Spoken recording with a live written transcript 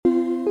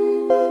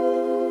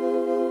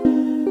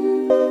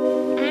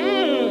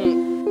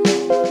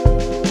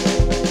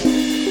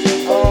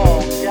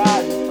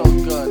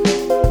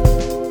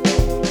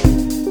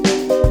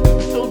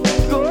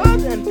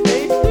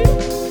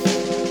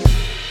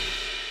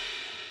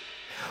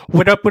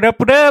What up, what up,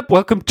 what up?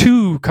 Welcome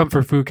to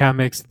Comfort Food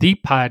Comics, the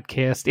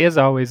podcast. As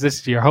always, this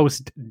is your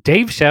host,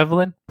 Dave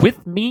Shevlin.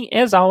 With me,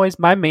 as always,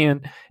 my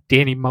man,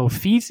 Danny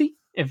Mofeezy.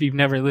 If you've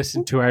never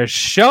listened to our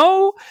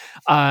show,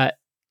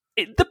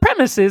 the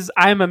premise is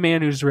I'm a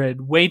man who's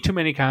read way too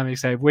many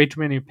comics. I have way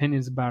too many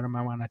opinions about them.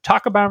 I want to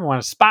talk about them. I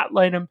want to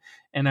spotlight them.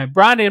 And I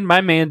brought in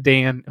my man,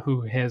 Dan,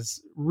 who has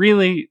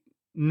really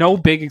no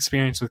big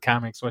experience with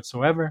comics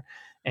whatsoever.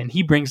 And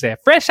he brings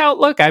that fresh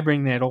outlook. I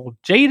bring that old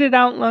jaded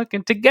outlook.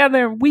 And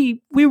together,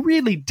 we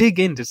really dig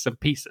into some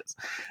pieces.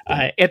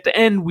 At the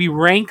end, we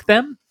rank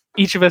them.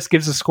 Each of us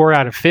gives a score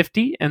out of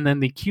 50. And then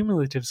the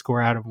cumulative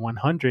score out of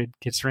 100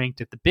 gets ranked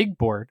at the big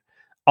board.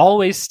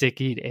 Always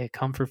sticky at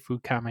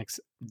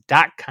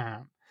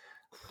comfortfoodcomics.com.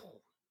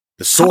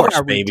 The source,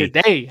 How are we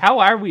today? How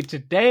are we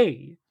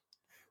today?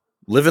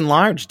 Living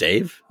large,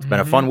 Dave. It's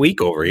been a fun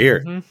week over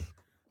here.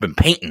 Been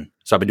painting.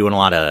 So I've been doing a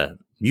lot of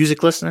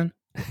music listening,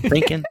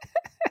 thinking.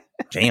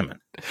 Jamming,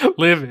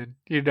 living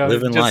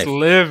living just life.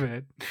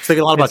 Living.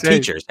 Thinking a lot about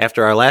teachers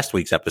after our last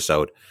week's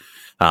episode,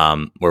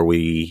 where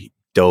we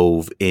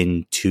dove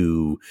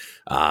into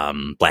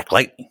Black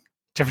Lightning.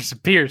 Jefferson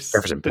Pierce,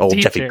 Jeffy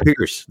teacher.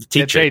 Pierce, the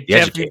teacher. Right,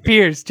 Jeffy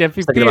Pierce.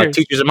 Thinking about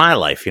teachers in my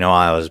life. You know,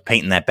 I was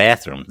painting that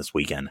bathroom this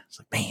weekend. It's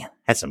like, man,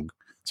 had some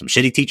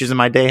shitty teachers in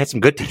my day. Had some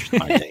good teachers in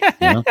my day.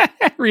 You know?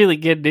 Really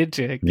getting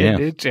into it.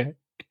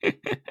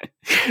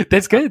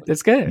 That's good.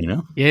 That's good. You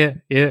know? Yeah.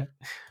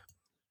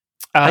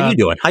 How you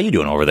doing? How you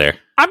doing over there?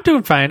 I'm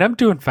doing fine.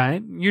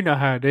 You know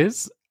how it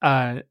is.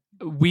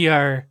 We've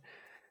been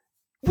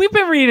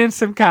reading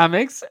some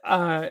comics.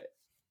 Our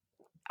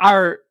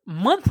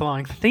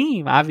month-long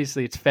theme,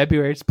 obviously, it's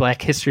February. It's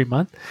Black History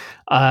Month.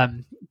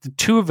 The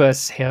two of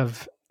us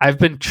I've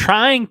been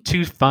trying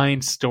to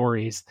find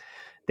stories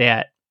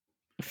that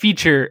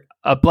feature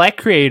a Black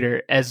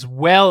creator as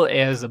well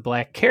as a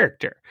Black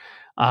character.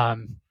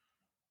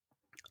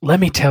 Let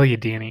me tell you,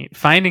 Danny,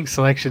 finding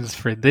selections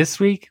for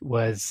this week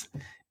was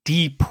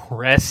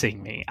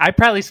depressing me. I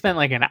probably spent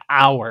like an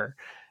hour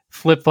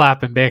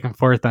flip-flopping back and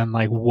forth on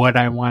like what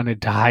I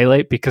wanted to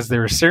highlight because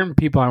there were certain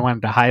people I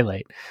wanted to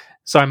highlight.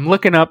 So I'm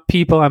looking up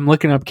people, I'm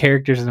looking up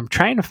characters, and I'm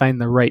trying to find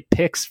the right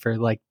picks for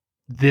like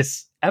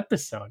this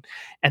episode.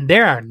 And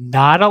there are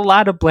not a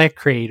lot of Black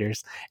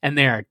creators, and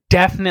there are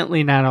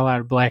definitely not a lot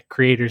of Black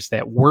creators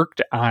that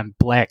worked on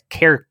Black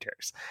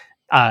characters.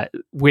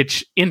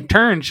 Which in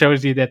turn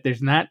shows you that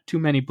there's not too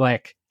many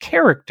Black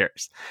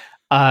characters.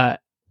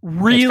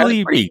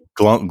 Really pretty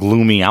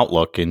gloomy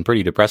outlook and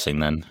pretty depressing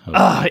then.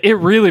 It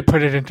really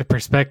put it into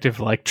perspective,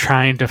 like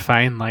trying to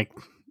find like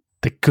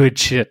the good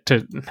shit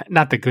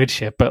not the good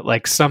shit, but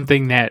like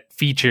something that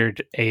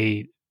featured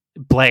a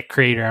Black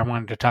creator I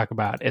wanted to talk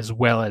about as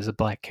well as a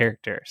Black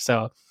character.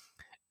 So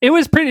it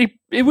was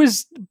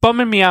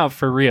bumming me out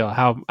for real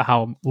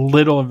how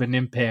little of an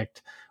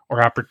impact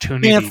or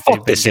opportunity. Man,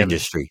 fuck this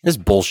industry. This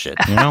bullshit,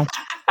 you know?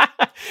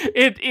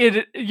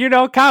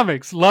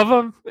 Comics, love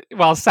them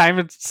while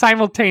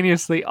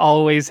simultaneously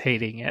always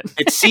hating it.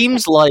 It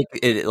seems like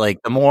the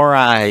more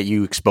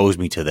you expose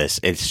me to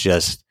this, it's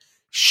just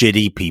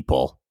shitty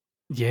people.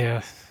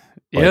 Yeah.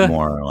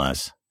 More or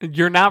less.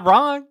 You're not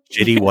wrong.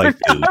 Shitty white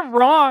dude. You're not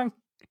wrong.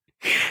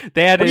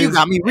 What you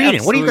got me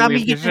reading? What do you got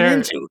me getting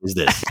into? Is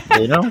this,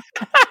 you know?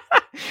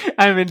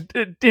 I'm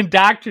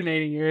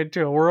indoctrinating you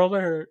into a world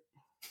of hurt.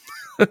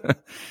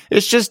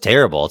 It's just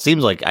terrible. It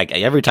seems like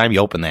every time you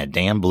open that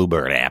damn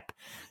Bluebird app,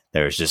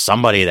 there's just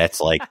somebody that's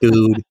like,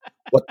 dude,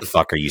 what the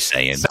fuck are you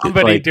saying?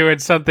 Somebody doing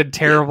something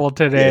terrible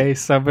today. Yeah.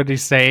 Somebody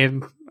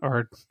saying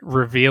or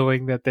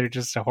revealing that they're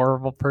just a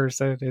horrible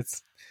person.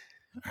 It's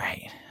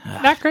right.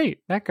 Not great.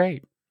 But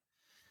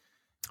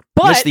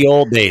miss the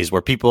old days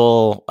where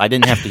I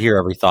didn't have to hear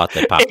every thought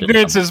that popped in.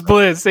 Ignorance is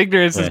bliss.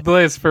 Ignorance is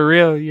bliss for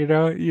real. You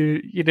know,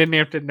 you didn't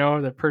have to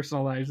know the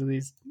personal lives of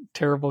these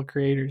terrible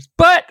creators,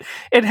 but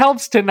it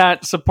helps to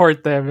not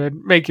support them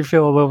and make you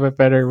feel a little bit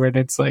better when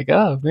it's like,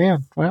 oh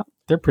man, well,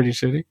 they're pretty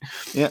shitty.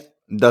 Yeah,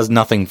 does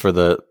nothing for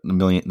the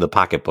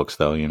pocketbooks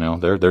though. You know,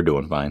 they're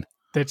doing fine.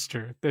 That's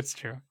true.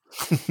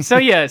 So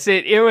yes,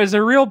 it was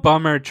a real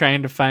bummer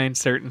trying to find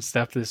certain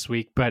stuff this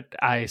week, but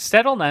I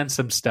settled on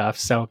some stuff.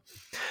 So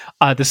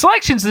the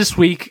selections this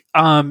week,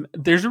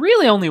 there's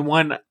really only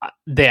one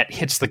that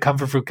hits the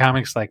Comfort Food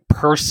Comics like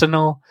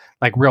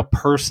real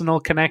personal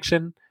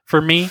connection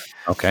for me.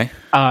 Okay.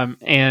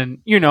 And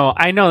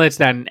I know that's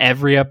not in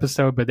every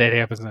episode, but that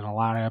happens in a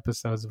lot of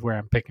episodes where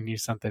I'm picking you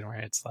something where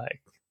it's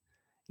like,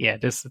 yeah,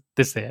 this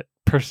it.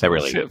 Personal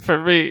really shit for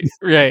me,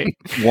 right?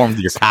 Warmed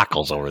your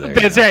cockles over there.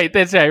 That's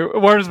right.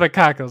 Warms my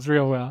cockles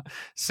real well.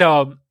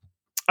 So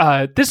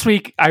this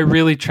week I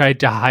really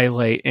tried to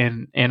highlight,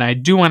 and I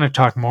do want to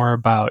talk more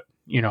about,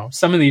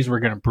 some of these we're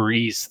going to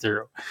breeze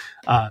through.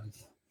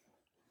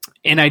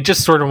 And I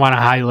just sort of want to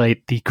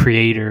highlight the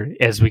creator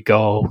as we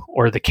go,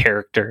 or the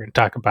character, and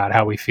talk about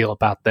how we feel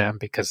about them,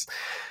 because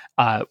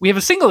we have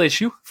a single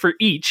issue for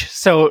each.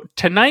 So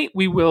tonight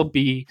we will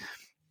be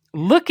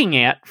looking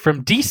at,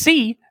 from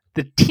DC,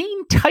 the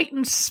Teen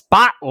Titans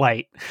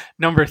Spotlight,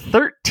 number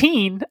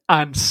 13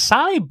 on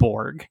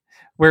Cyborg,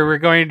 where we're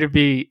going to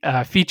be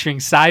featuring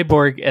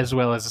Cyborg as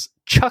well as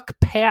Chuck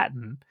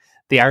Patton,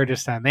 the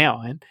artist on that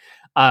one.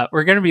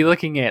 We're going to be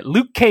looking at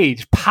Luke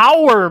Cage,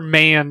 Power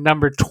Man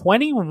number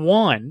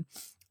 21,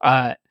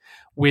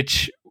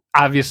 which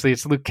obviously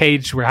it's Luke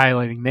Cage we're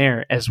highlighting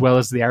there, as well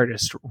as the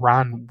artist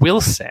Ron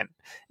Wilson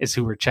is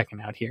who we're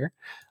checking out here.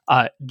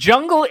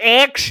 Jungle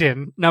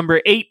Action number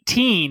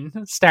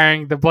 18,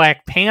 starring the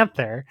Black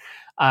Panther,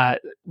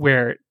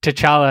 where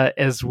T'Challa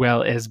as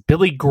well as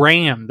Billy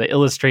Graham, the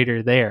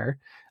illustrator there,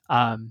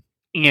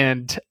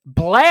 and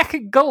Black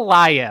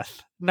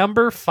Goliath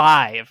number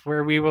 5,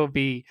 where we will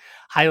be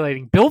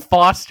highlighting Bill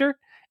Foster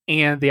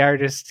and the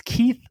artist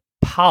Keith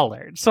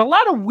Pollard. So a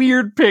lot of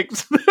weird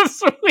picks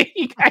this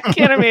week. I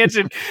can't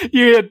imagine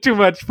you had too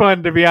much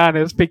fun, to be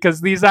honest,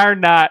 because these are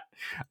not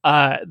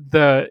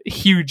the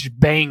huge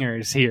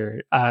bangers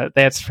here.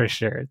 That's for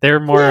sure. They're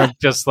more of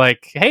just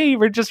like, hey,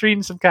 we're just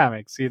reading some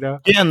comics, you know?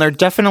 Yeah, and they're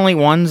definitely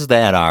ones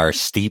that are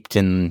steeped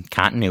in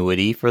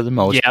continuity for the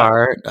most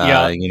part.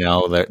 You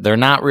know, they're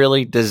not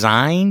really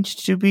designed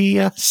to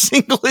be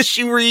single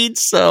issue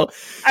reads. So,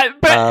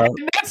 but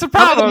that's the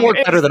problem. Some of them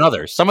work better than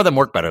others. Some of them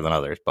work better than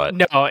others, but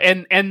no,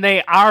 and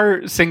they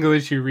are single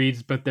issue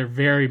reads, but they're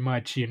very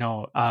much, you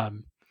know,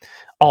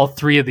 all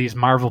three of these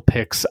Marvel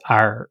picks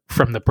are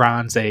from the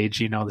Bronze Age,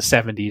 you know, the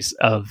 70s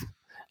of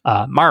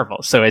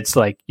Marvel. So it's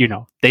like, you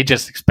know, they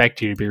just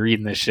expect you to be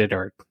reading this shit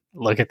or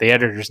look at the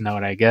editor's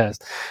note, I guess.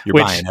 You're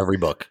buying every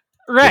book.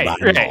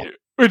 Right.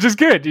 Which is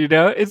good, you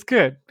know, it's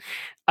good.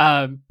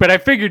 But I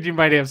figured you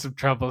might have some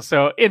trouble.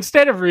 So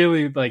instead of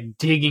really like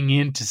digging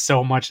into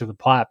so much of the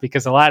plot,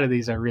 because a lot of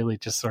these are really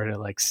just sort of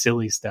like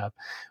silly stuff,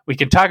 we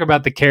can talk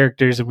about the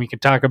characters and we can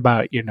talk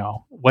about, you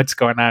know, what's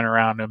going on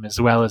around them,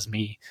 as well as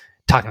me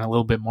talking a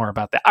little bit more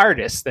about the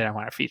artists that I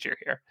want to feature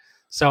here.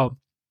 So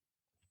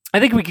I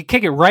think we could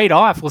kick it right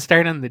off. We'll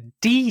start on the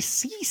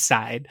DC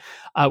side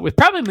with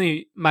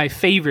probably my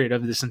favorite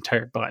of this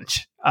entire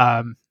bunch.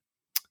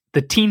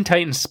 The Teen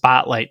Titans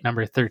Spotlight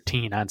number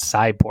 13 on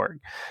Cyborg.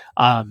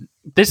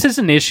 This is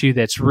an issue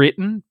that's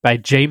written by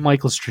J.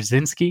 Michael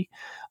Straczynski.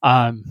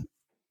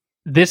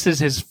 This is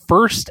his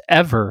first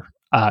ever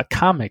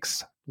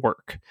comics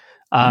work.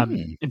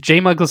 J.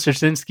 Michael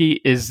Straczynski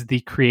is the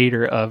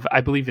creator of,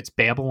 I believe it's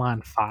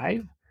Babylon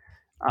 5.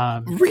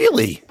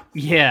 Really?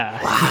 Yeah.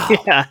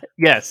 Wow. Yeah.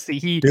 Yes.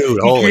 He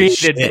holy created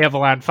shit.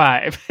 Babylon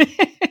 5.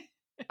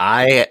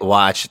 I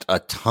watched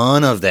a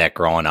ton of that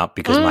growing up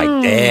because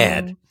my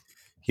dad,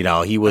 you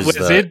know, he was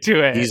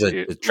into it. He's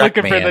a Trek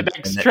looking man, for the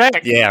next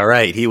Trek. Yeah,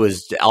 right. He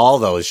was all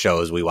those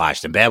shows we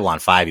watched. And Babylon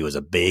 5, he was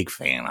a big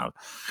fan of.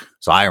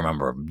 So I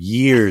remember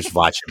years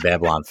watching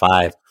Babylon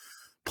 5,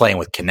 playing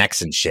with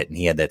Kinects and shit, and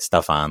he had that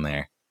stuff on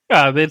there.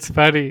 Oh, that's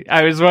funny.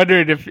 I was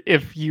wondering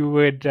if you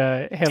would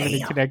have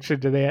any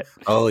connection to that.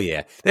 Oh,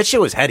 yeah. That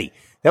shit was heady.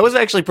 That was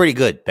actually pretty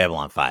good,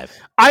 Babylon 5.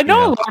 I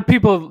know a lot of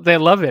people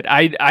that love it.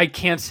 I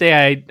can't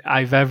say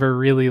I've ever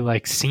really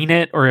like seen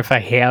it, or if I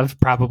have,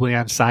 probably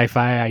on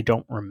Sci-Fi. I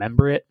don't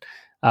remember it.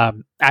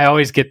 I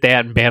always get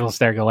that and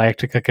Battlestar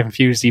Galactica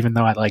confused, even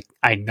though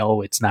I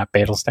know it's not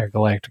Battlestar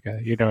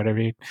Galactica. You know what I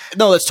mean?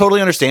 No, that's totally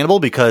understandable,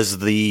 because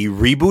the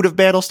reboot of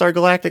Battlestar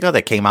Galactica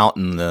that came out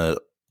in the,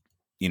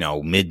 you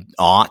know,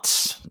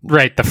 mid-aughts.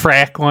 Right, the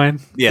Frack one.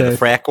 Yeah, the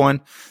Frack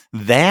one.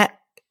 That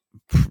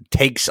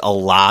takes a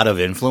lot of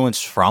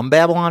influence from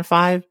Babylon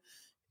 5.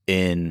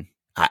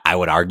 I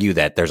would argue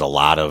that there's a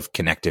lot of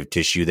connective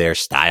tissue there,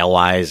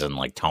 style-wise and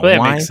like tone-wise.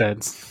 That makes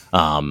sense.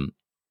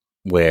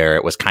 Where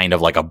it was kind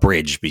of like a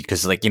bridge,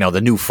 because like, you know, the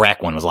new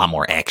Frack one was a lot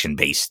more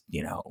action-based,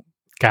 you know,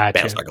 gotcha.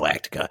 Battlestar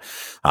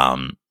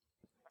Galactica.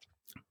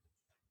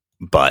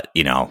 But,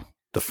 you know,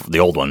 the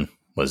old one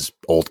was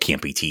old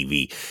campy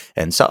TV.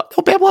 And so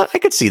Babylon, I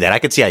could see that. I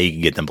could see how you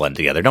can get them blended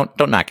together.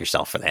 Don't knock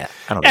yourself for that.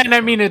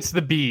 I mean, it's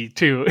the B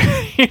too.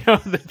 You know,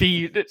 the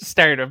B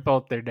start of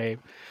both their name.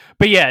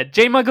 But yeah,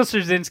 J. Michael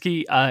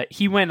Straczynski,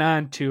 he went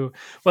on to,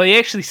 well, he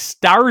actually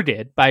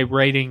started by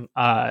writing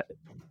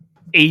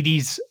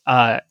 80s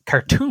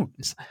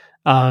cartoons.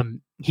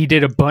 He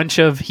did a bunch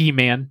of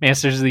He-Man,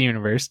 Masters of the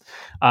Universe.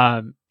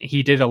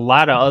 He did a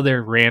lot of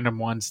other random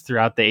ones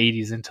throughout the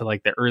 80s into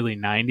like the early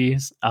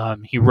 90s.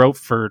 He wrote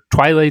for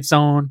Twilight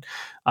Zone.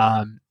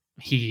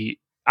 He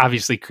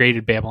obviously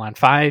created Babylon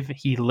 5.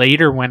 He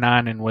later went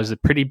on and was a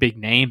pretty big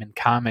name in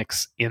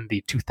comics in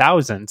the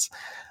 2000s.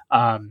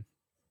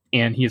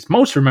 And he is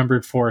most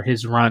remembered for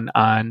his run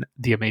on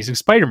The Amazing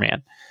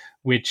Spider-Man,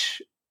 which...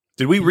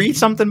 Did we read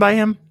something by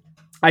him?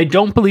 I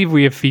don't believe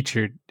we have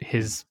featured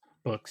his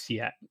books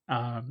yet.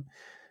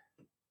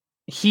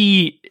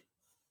 He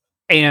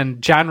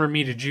and John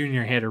Romita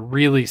Jr. had a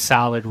really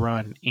solid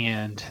run,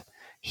 and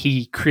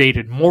he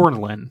created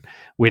Morlun,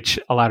 which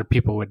a lot of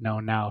people would know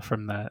now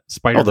from the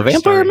Spider-Man. Oh, the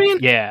Vampire Man?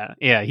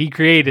 Yeah, he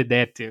created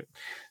that too.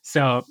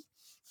 So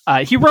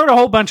he wrote a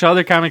whole bunch of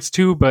other comics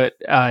too, but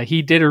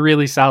he did a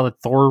really solid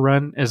Thor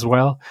run as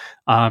well.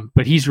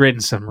 But he's written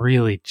some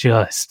really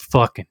just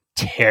fucking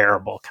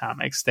terrible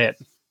comics that,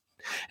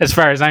 as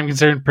far as I'm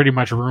concerned, pretty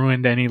much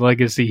ruined any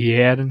legacy he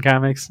had in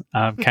comics.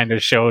 Kind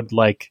of showed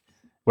like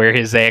where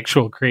his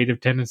actual creative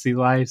tendency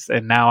lies.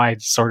 And now I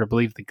sort of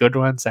believe the good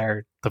ones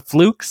are the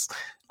flukes.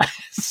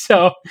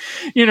 So,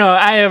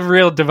 I have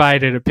real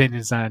divided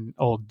opinions on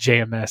old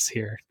JMS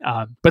here.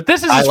 But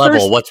this is high his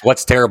level. first...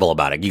 What's terrible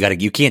about it?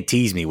 You can't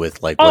tease me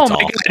with like. Oh what's my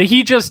all... God,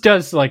 he just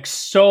does like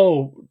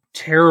so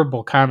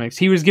terrible comics.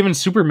 He was given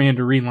Superman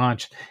to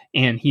relaunch,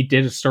 and he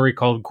did a story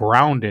called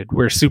Grounded,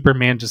 where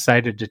Superman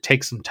decided to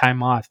take some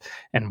time off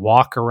and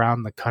walk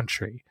around the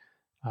country,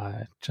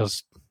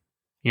 just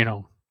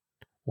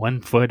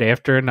one foot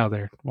after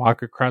another,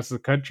 walk across the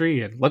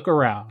country and look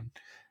around.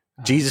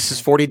 Jesus is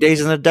 40 days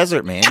in the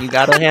desert, man. You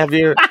gotta have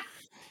your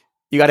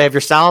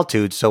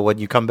solitude. So when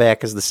you come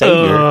back as the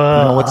savior, you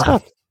know what's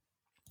up.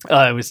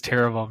 It was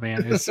terrible,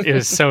 man. It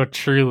was so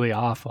truly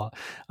awful.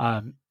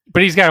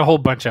 But he's got a whole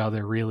bunch of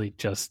other really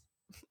just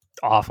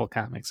awful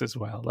comics as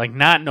well. Like,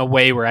 not in a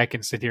way where I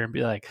can sit here and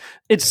be like,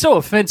 it's so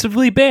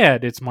offensively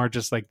bad. It's more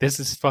just like, this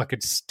is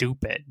fucking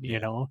stupid,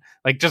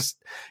 like just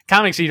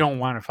comics you don't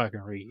want to fucking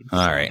read.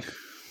 All right.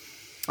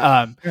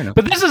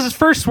 But this is his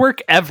first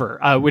work ever,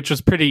 which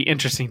was pretty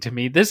interesting to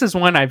me. This is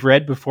one I've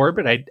read before,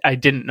 but I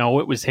didn't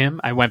know it was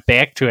him. I went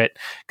back to it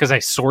because I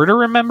sort of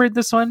remembered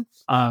this one.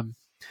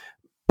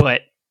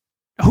 But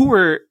who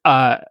we're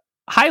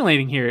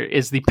highlighting here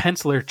is the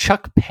penciler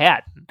Chuck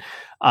Patton.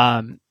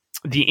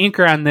 The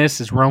inker on this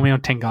is Romeo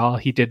Tanghal.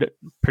 He did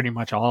pretty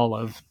much all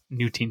of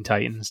New Teen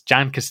Titans.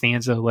 John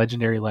Costanza,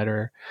 legendary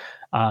letterer.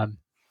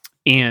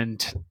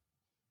 And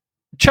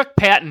Chuck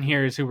Patton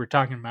here is who we're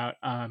talking about.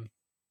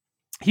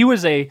 He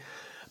was a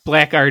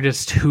black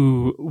artist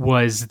who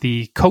was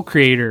the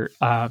co-creator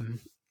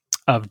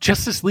of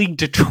Justice League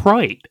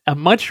Detroit, a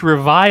much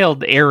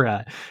reviled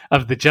era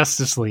of the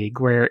Justice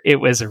League, where it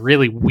was a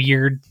really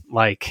weird,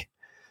 like,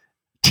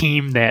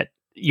 team that,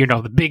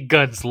 the big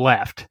guns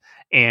left.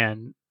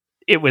 And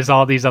it was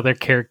all these other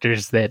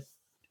characters that,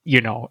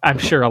 I'm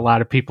sure a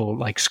lot of people,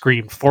 like,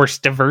 screamed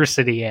forced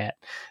diversity at.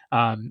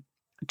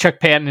 Chuck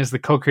Patton is the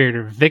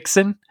co-creator of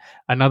Vixen,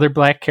 another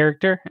black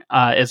character,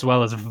 as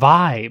well as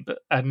Vibe,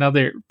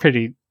 another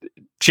pretty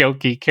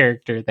jokey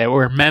character that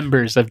were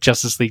members of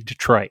Justice League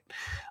Detroit.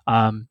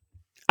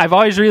 I've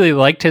always really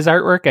liked his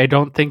artwork. I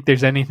don't think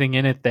there's anything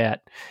in it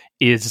that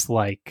is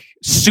like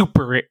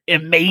super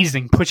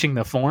amazing pushing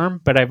the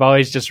form, but I've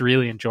always just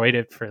really enjoyed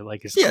it for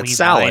like his clean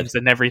lines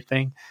and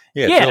everything.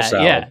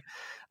 Yeah.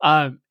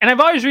 And I've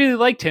always really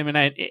liked him,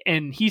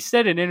 and he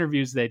said in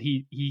interviews that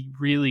he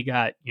really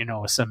got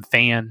some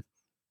fan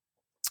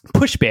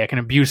pushback and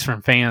abuse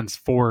from fans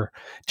for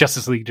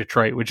Justice League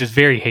Detroit, which is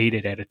very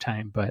hated at a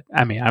time. But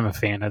I mean, I'm a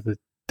fan of the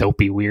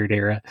dopey weird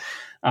era.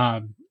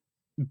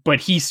 But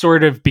he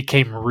sort of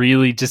became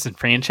really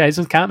disenfranchised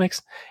with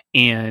comics,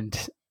 and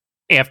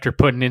after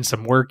putting in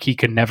some work, he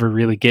could never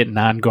really get an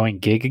ongoing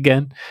gig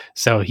again.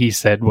 So he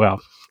said, "Well,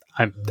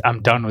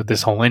 I'm done with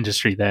this whole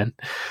industry then."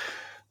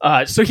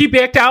 So he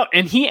backed out,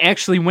 and he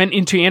actually went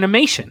into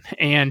animation,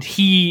 and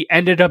he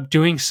ended up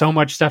doing so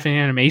much stuff in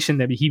animation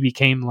that he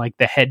became like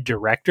the head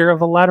director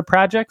of a lot of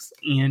projects.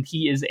 And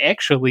he is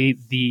actually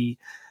the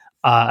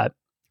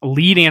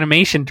lead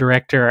animation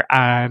director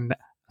on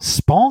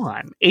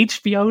Spawn,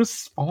 HBO's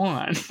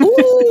Spawn.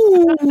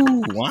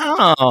 Ooh,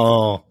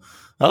 wow.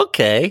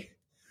 Okay.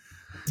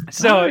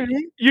 So,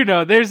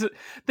 there's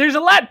a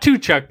lot to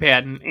Chuck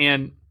Patton,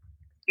 and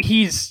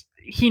he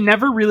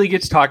never really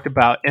gets talked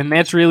about, and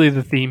that's really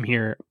the theme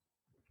here,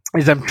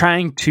 is I'm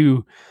trying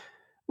to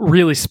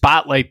really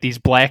spotlight these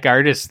black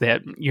artists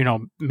that,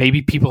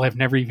 maybe people have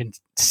never even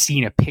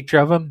seen a picture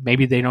of him.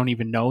 Maybe they don't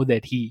even know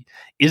that he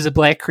is a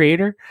black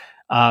creator.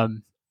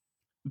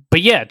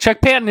 But yeah,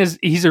 Chuck Patton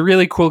he's a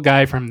really cool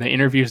guy from the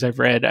interviews I've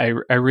read.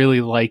 I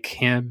really like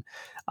him.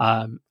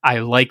 I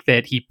like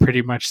that he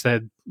pretty much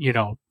said,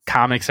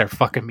 comics are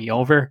fucking me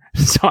over,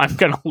 so I'm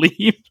going to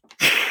leave.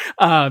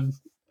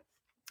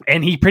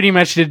 And he pretty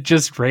much did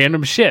just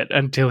random shit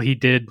until he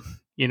did,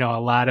 a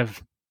lot of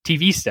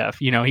TV stuff.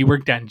 He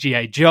worked on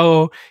G.I.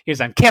 Joe. He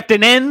was on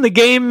Captain N, the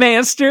Game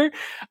Master.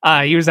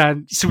 He was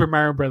on Super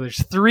Mario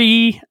Brothers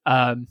 3.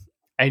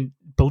 I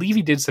believe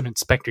he did some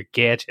Inspector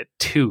Gadget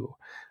too.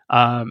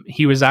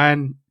 He was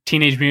on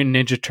Teenage Mutant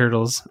Ninja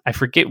Turtles. I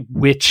forget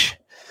which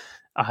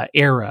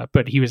era,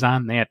 but he was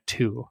on that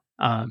too.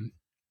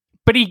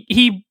 But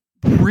he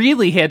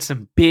really had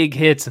some big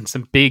hits and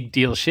some big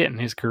deal shit in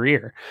his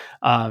career.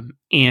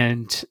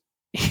 And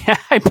yeah,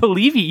 I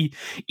believe he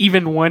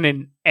even won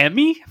an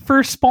Emmy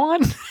for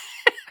Spawn.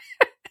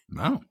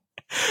 Wow.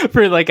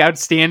 For like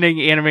outstanding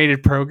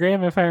animated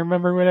program, if I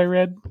remember what I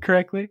read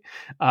correctly.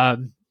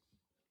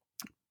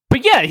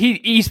 But yeah,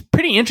 he's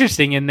pretty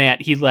interesting in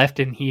that he left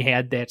and he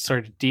had that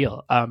sort of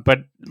deal.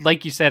 But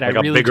like you said, like I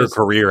really a bigger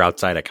career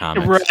outside of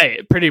comics,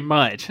 right? Pretty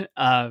much.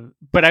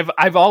 But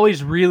I've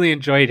always really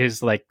enjoyed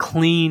his like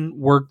clean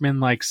workman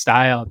like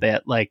style.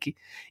 That like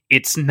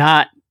it's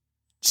not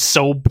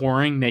so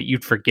boring that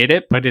you'd forget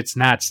it, but it's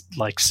not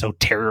like so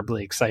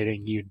terribly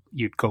exciting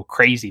you'd go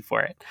crazy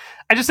for it.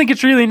 I just think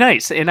it's really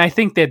nice, and I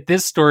think that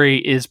this story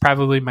is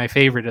probably my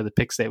favorite of the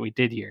picks that we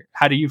did here.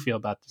 How do you feel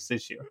about this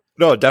issue?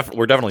 No,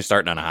 we're definitely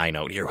starting on a high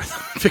note here with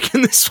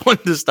picking this one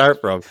to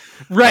start from.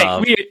 Right,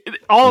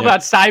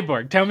 about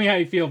Cyborg. Tell me how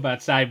you feel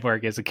about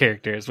Cyborg as a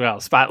character as well.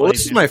 Spotlight. Well,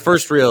 this is my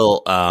first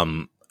real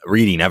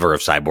reading ever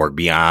of Cyborg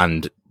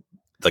beyond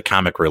the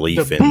comic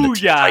relief the and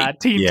Booyah,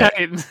 Teen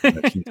Titans.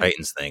 the Teen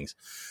Titans things.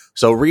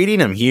 So reading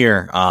him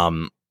here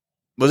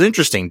was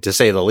interesting to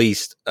say the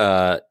least.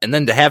 And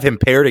then to have him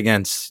paired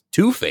against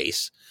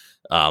Two-Face.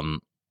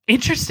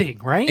 Interesting,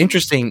 right?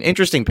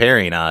 Interesting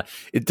pairing.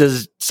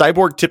 Does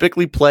Cyborg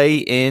typically play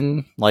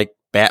in like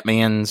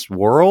Batman's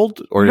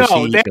world? Or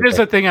no, that is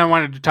the thing I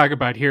wanted to talk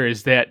about here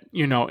is that,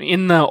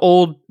 in the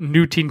old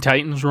New Teen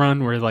Titans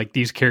run where like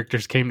these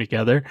characters came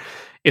together,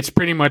 it's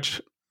pretty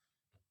much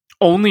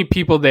only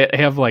people that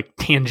have like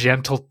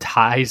tangential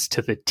ties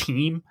to the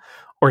team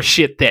or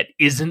shit that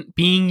isn't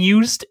being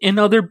used in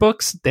other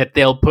books that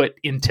they'll put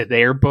into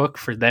their book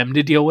for them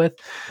to deal with.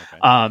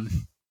 Okay.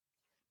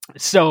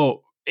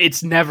 So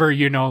it's never,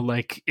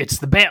 like it's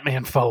the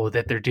Batman foe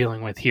that they're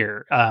dealing with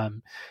here.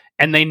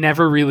 And they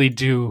never really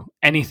do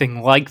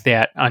anything like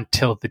that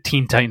until the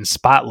Teen Titans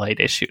Spotlight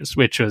issues,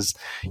 which was,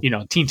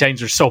 Teen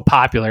Titans are so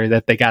popular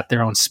that they got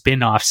their own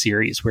spin-off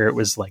series where it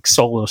was like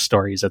solo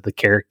stories of the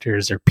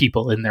characters or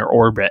people in their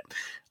orbit.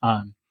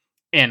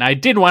 And I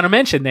did want to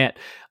mention that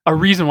a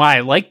reason why I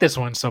like this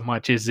one so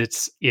much is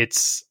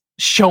it's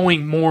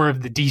showing more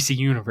of the DC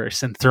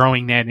universe and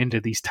throwing that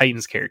into these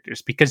Titans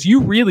characters, because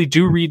you really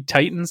do read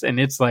Titans and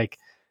it's like,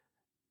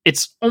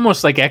 it's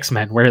almost like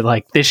X-Men where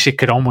like this shit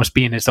could almost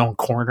be in its own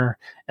corner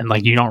and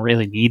like you don't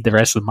really need the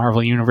rest of the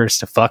Marvel universe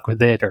to fuck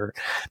with it or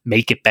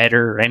make it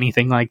better or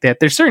anything like that.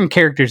 There's certain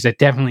characters that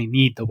definitely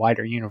need the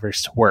wider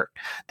universe to work.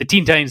 The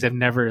Teen Titans have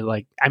never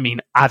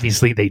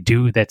obviously they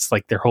do. That's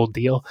like their whole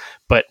deal.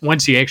 But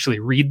once you actually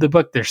read the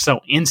book, they're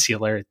so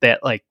insular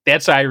that like,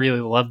 that's why I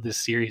really love this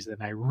series.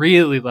 And I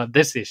really love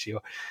this issue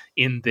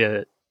in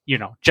the,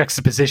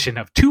 juxtaposition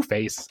of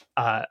Two-Face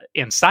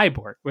and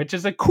Cyborg, which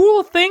is a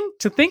cool thing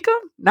to think of.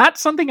 Not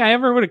something I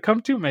ever would have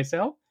come to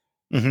myself.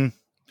 Mm-hmm.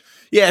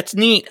 Yeah, it's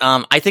neat.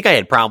 I think I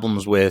had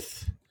problems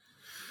with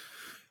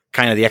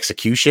kind of the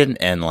execution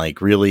and like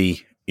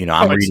really,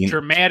 I'm reading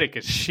dramatic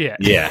as shit.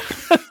 Yeah.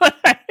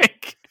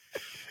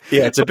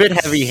 Yeah, it's a bit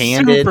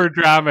heavy-handed. Super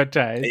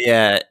dramatized.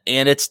 Yeah,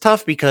 and it's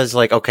tough because,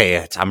 like,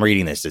 okay, I'm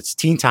reading this. It's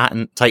Teen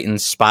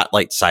Titans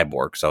Spotlight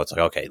Cyborg. So it's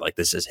like, okay, like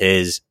this is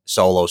his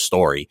solo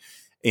story.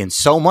 And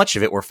so much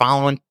of it, we're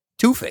following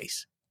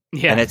Two-Face.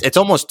 Yeah. And it's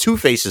almost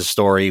Two-Face's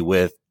story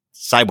with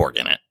Cyborg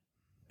in it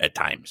at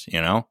times,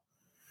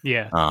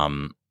 Yeah.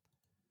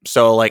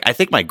 So, like, I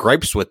think my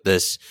gripes with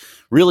this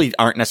really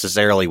aren't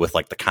necessarily with,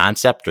 like, the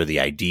concept or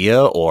the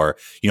idea or,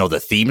 the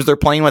themes they're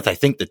playing with. I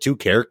think the two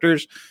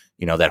characters,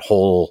 that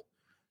whole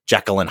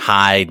Jekyll and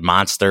Hyde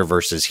monster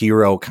versus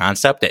hero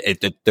concept,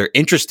 they're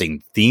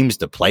interesting themes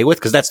to play with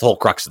because that's the whole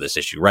crux of this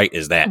issue, right?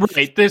 Is that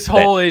right? This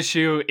whole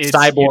issue is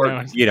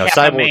Cyborg, half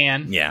Cyborg, a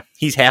man. Yeah,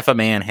 he's half a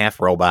man, half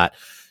robot.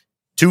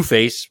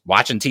 Two-Face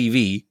watching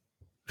TV.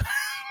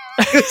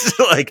 It's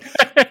like,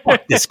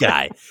 fuck this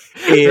guy.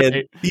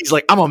 And he's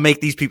like, I'm going to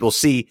make these people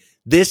see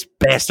this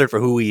bastard for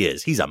who he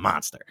is. He's a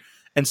monster.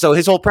 And so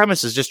his whole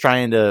premise is just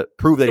trying to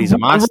prove that he's a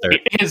monster.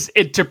 Is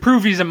it to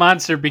prove he's a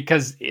monster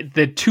because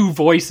the two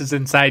voices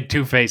inside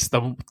Two-Face,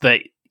 the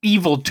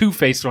evil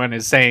Two-Face one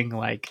is saying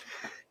like,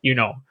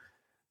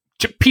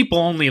 people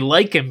only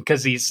like him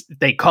because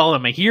they call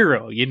him a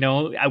hero.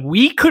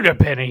 We could have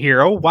been a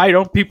hero. Why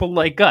don't people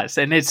like us?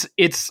 And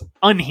it's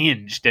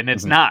unhinged and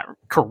it's not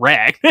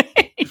correct.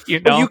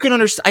 Well, you can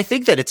understand. I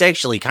think that it's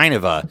actually kind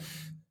of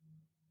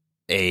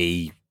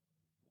a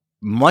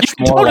much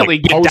more totally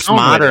like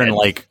postmodern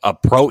like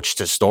approach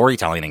to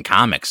storytelling in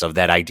comics of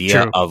that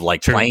idea of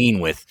like playing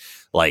with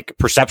like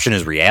perception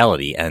is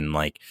reality and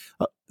like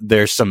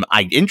there's some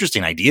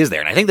interesting ideas there,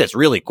 and I think that's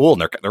really cool.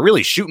 And they're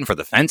really shooting for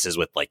the fences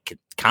with like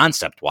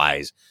concept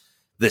wise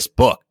this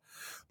book,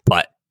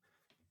 but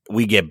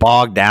we get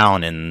bogged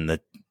down in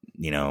the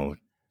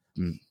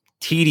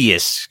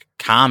tedious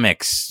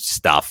comics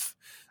stuff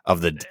of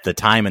the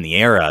time and the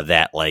era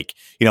that like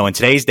in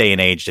today's day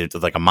and age, it's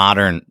like a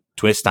modern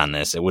twist on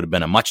this. It would have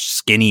been a much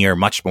skinnier,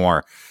 much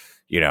more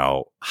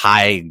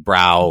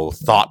highbrow,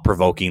 thought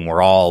provoking.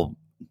 We're all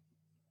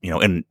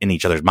in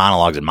each other's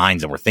monologues and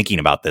minds, and we're thinking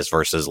about this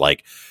versus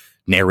like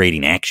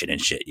narrating action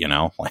and shit,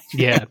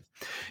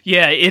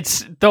 Yeah.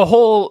 It's the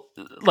whole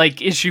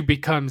like issue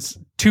becomes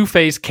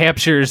Two-Face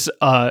captures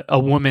a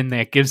woman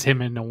that gives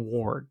him an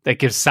award, that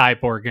gives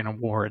Cyborg an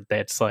award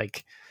that's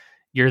like,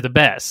 you're the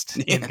best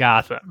in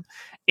Gotham.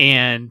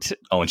 And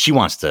she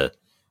wants to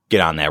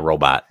get on that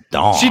robot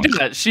dog.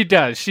 She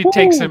does. She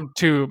takes him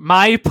to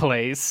my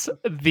place,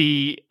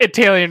 the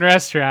Italian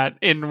restaurant,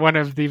 in one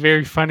of the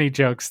very funny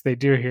jokes they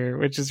do here,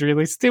 which is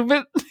really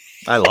stupid.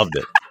 I loved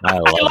it. I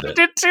loved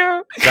it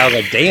too. I was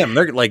like, damn,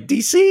 they're like,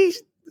 DC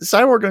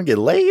Cyborg gonna get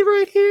laid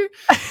right here.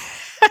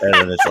 And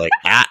then it's like,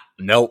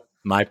 nope.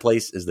 My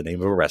place is the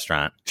name of a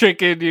restaurant.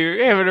 Tricking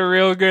you, having a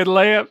real good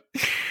layup.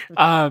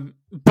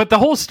 But the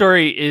whole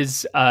story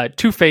is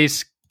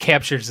Two-Face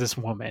captures this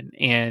woman,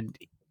 and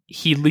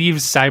he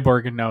leaves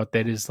Cyborg a note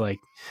that is like,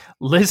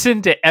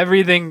 listen to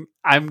everything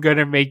I'm going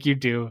to make you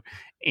do,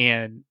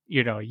 and,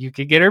 you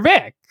can get her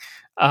back.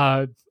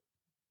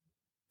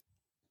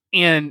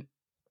 And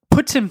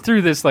puts him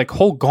through this like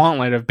whole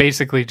gauntlet of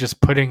basically just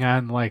putting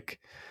on like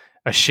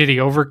a shitty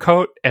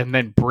overcoat and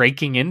then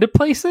breaking into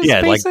places.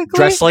 Yeah, basically. like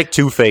dress like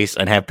Two-Face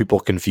and have people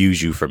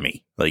confuse you for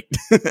me, like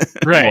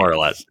right, more or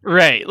less.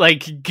 Right,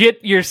 like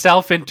get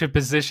yourself into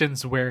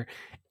positions where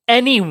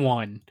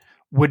anyone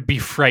would be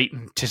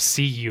frightened to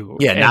see you.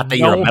 Yeah, not that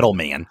you're a metal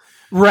man.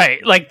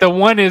 Right, like the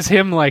one is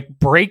him like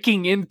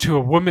breaking into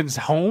a woman's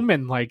home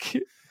and like.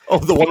 Oh,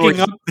 the one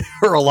with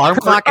her alarm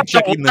clock and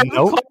checking the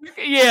note?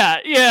 Yeah.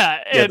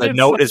 Yeah, the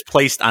note is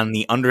placed on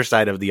the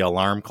underside of the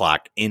alarm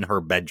clock in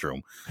her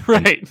bedroom.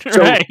 Right,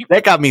 so right.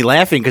 That got me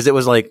laughing because it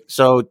was like,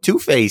 so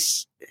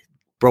Two-Face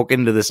broke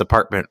into this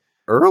apartment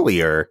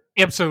earlier.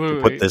 Absolutely.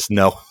 To put this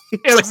note.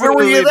 Like, where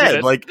were you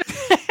then? Like,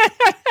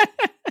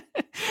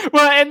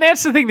 well, and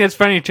that's the thing that's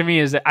funny to me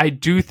is that I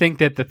do think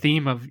that the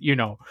theme of,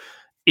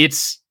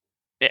 it's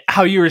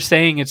how you were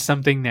saying it's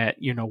something that,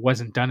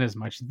 wasn't done as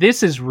much.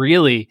 This is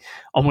really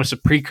almost a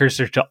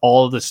precursor to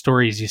all of the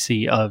stories you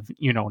see of,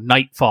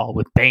 Nightfall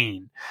with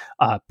Bane,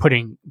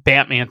 putting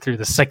Batman through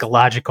the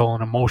psychological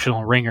and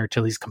emotional ringer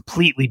till he's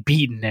completely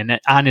beaten and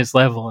on his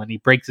level and he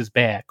breaks his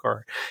back.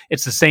 Or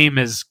it's the same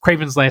as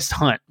Kraven's Last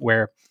Hunt,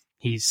 where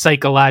he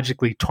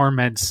psychologically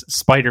torments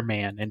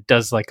Spider-Man and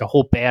does like a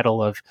whole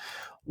battle of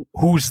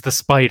who's the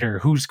Spider,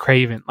 who's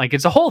Kraven. Like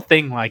it's a whole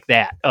thing like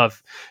that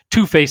of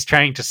Two-Face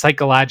trying to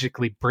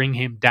psychologically bring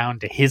him down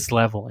to his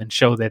level and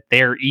show that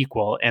they're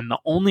equal. And the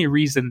only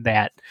reason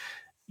that,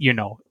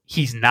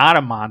 he's not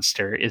a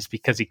monster is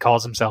because he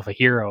calls himself a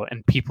hero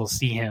and people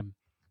see him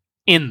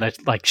in the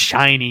like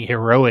shiny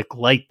heroic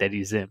light that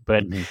he's in.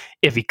 But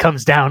if he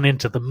comes down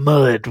into the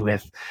mud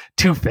with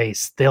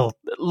Two-Face, they'll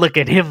look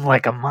at him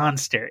like a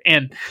monster.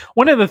 And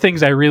one of the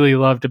things I really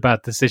loved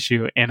about this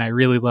issue, and I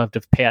really loved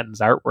of Patton's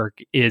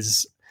artwork,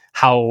 is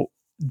how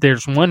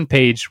there's one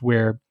page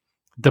where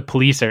the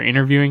police are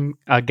interviewing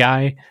a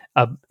guy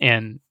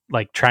and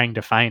like trying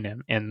to find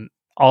him, and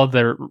all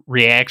the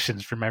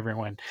reactions from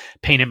everyone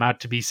paint him out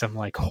to be some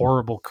like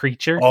horrible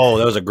creature. Oh,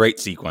 that was a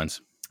great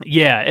sequence.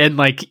 Yeah, and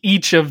like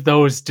each of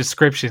those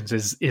descriptions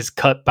is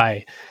cut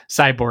by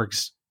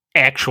Cyborg's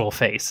actual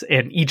face,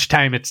 and each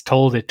time it's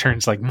told, it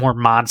turns like more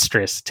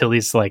monstrous till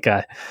he's like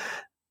a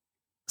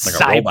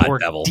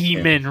cyborg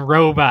demon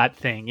robot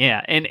thing.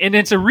 Yeah, and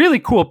it's a really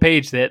cool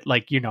page that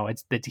like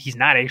it's that he's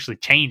not actually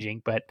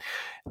changing, but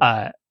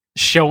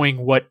showing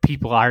what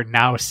people are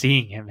now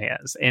seeing him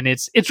as, and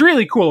it's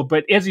really cool.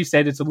 But as you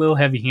said, it's a little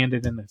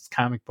heavy-handed in this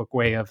comic book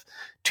way of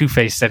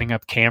Two-Face setting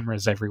up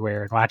cameras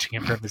everywhere and watching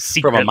him from the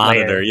secret from a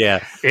monitor layer.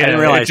 Yeah, I didn't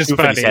realize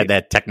Two-Face had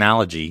that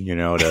technology,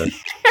 to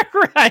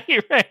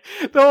right.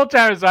 The whole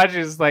time I was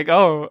watching, it's like,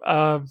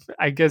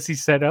 I guess he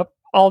set up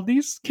all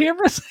these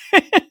cameras.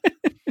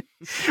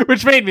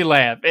 Which made me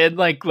laugh. And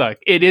like, look,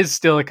 it is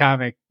still a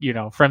comic,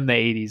 from the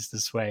 80s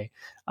this way.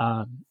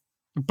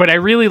 But I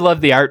really love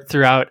the art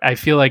throughout. I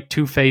feel like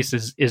Two-Face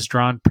is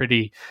drawn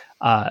pretty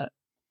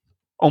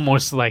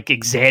almost like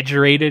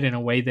exaggerated in a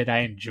way that I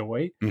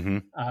enjoy.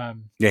 Mm-hmm.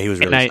 He was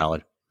really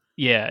solid.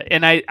 Yeah,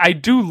 and I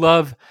do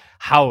love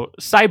how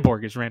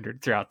Cyborg is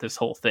rendered throughout this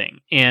whole thing.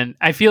 And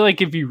I feel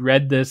like if you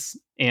read this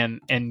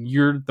and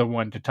you're the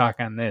one to talk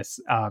on this,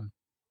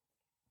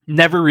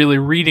 never really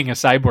reading a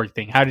Cyborg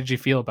thing, how did you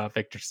feel about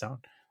Victor Stone?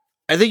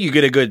 I think you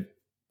get a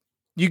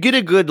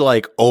good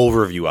like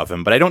overview of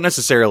him, but I don't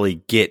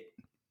necessarily get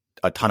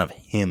a ton of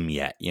him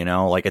yet,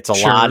 like it's a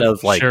lot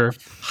of like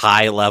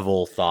high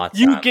level thoughts.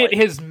 You get like,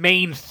 his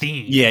main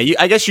theme. Yeah,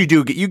 I guess you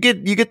do. You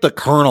get the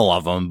kernel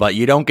of him, but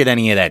you don't get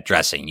any of that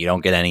dressing. You don't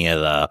get any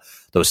of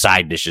those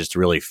side dishes to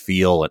really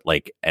feel it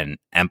like and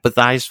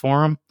empathize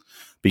for him,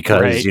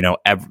 because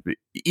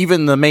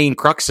even the main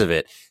crux of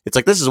it, it's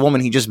like this is a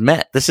woman he just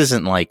met. This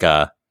isn't like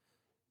the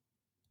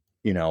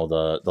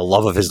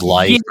love of his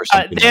life or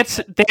something.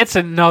 That's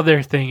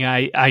another thing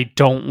I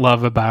don't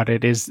love about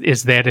it is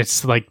that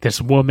it's like this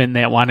woman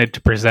that wanted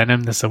to present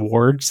him this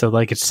award. So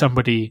like it's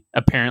somebody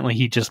apparently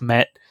he just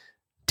met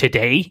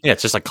today. Yeah,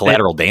 it's just like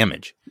collateral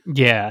damage.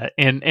 Yeah,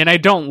 and I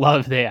don't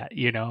love that,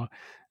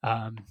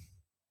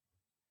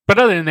 but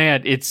other than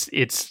that,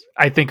 it's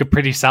I think a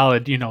pretty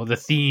solid, the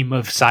theme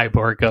of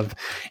Cyborg of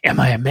am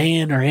I a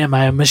man or am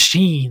I a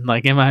machine?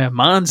 Like am I a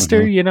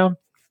monster? Mm-hmm.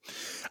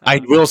 I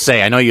will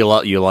say, I know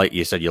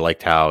you said you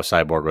liked how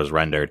Cyborg was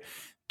rendered.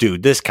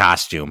 Dude, this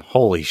costume,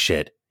 holy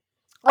shit.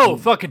 Oh,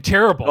 fucking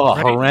terrible. Oh,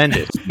 right?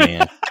 Horrendous,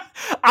 man.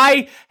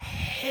 I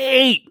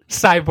hate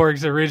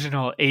Cyborg's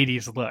original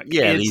 80s look.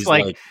 Yeah, it's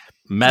like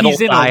metal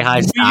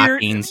thigh-high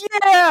stockings.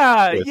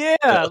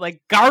 Yeah,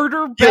 like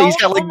garter belts. Yeah, he's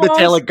got like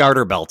metallic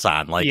garter belts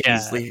on. Like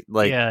he's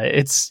like,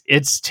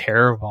 it's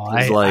terrible.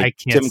 He's like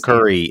Tim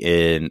Curry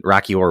in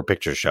Rocky Horror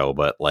Picture Show,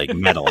 but like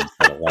metal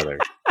instead of leather.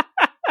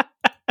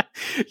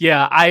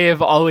 Yeah, I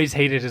have always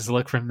hated his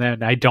look from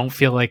then. I don't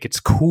feel like it's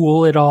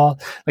cool at all.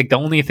 Like the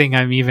only thing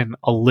I'm even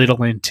a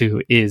little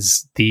into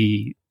is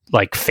the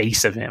like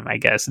face of him, I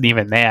guess. And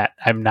even that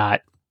I'm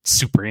not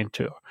super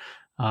into.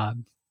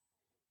 Um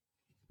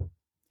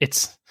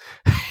it's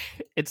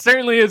it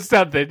certainly is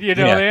something, you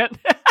know, Yeah. man.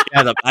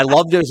 Yeah, I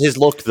loved his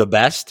look the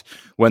best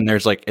when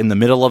there's like in the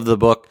middle of the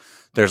book,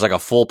 there's like a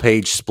full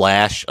page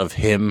splash of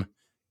him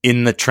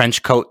in the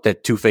trench coat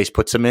that Two-Face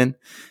puts him in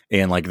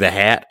and like the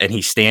hat, and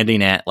he's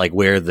standing at like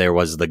where there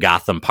was the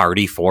Gotham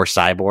party for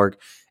Cyborg,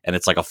 and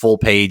it's like a full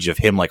page of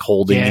him like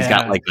holding, he's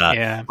got like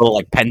a little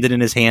like pendant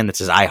in his hand that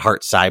says I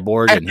Heart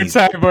Cyborg, and he's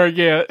Cyborg,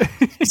 yeah.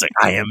 He's like,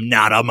 I am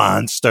not a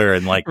monster,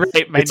 and like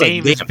right, my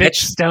name is Bitch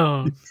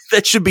Stone.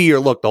 That should be your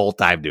look the whole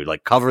time, dude.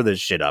 Like cover this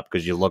shit up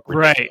because you look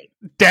ridiculous. Right.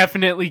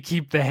 Definitely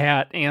keep the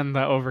hat and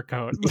the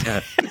overcoat.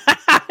 Yeah.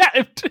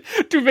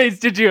 Two-Face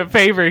did you a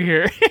favor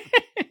here.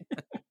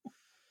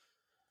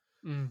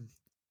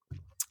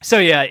 So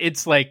yeah,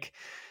 it's like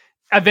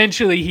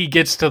eventually he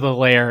gets to the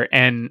lair,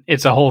 and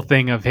it's a whole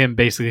thing of him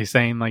basically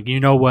saying like, you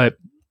know what,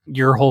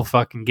 your whole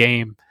fucking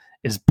game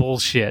is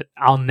bullshit.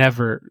 I'll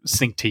never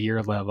sink to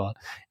your level.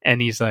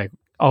 And he's like,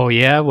 oh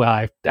yeah,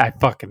 well I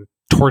fucking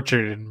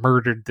tortured and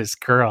murdered this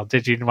girl.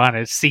 Did you want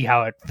to see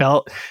how it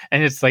felt?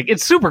 And it's like,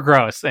 it's super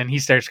gross. And he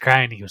starts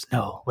crying. He goes,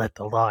 no, let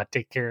the law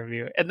take care of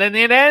you. And then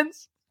it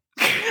ends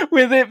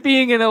with it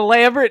being an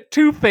elaborate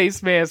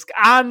Two-Face mask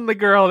on the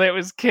girl that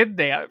was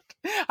kidnapped.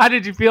 How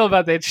did you feel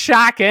about that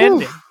shock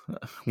ending?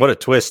 What a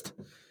twist.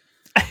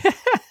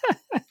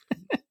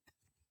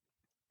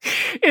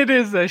 It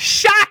is a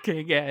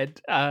shocking end.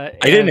 I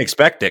didn't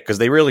expect it because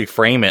they really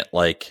frame it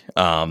like,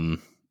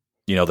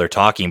 you know, they're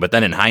talking, but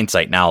then in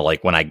hindsight now,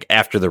 like when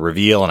after the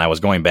reveal and I was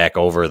going back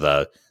over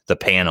the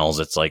panels,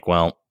 it's like,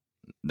 well,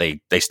 they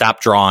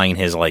stopped drawing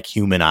his like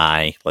human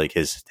eye, like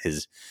his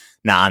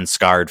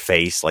non-scarred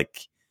face.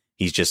 Like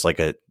he's just like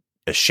a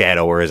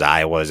shadow where his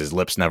eye was. His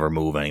lips never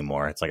move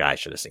anymore. It's like, I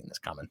should have seen this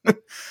coming.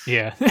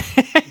 Yeah.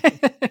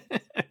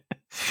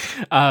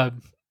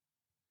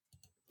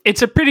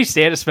 It's a pretty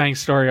satisfying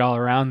story all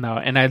around though.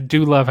 And I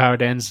do love how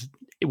it ends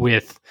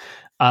with,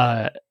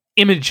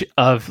 image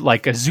of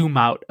like a zoom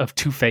out of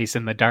Two-Face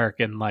in the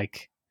dark and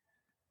like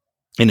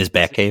in his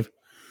Batcave.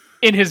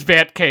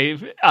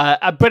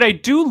 But I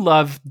do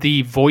love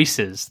the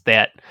voices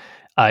that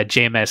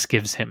JMS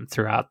gives him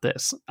throughout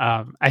this.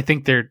 I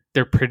think they're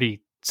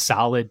pretty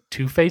solid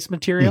Two-Face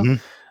material.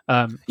 Mm-hmm.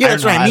 Yeah,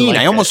 that's what I mean.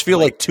 I almost feel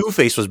like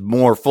Two-Face was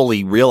more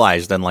fully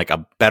realized than like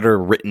a better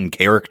written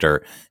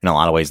character in a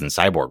lot of ways than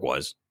Cyborg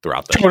was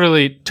throughout this.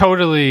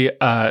 Totally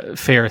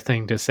fair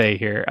thing to say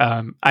here.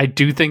 I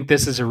do think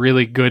this is a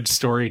really good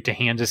story to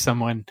hand to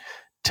someone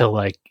to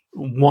like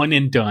one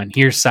and done.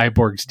 Here's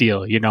Cyborg's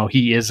deal. You know,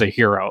 he is a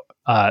hero,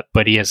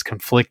 but he has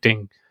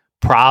conflicting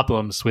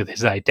problems with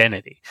his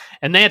identity.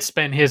 And that's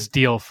been his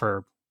deal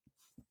for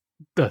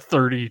the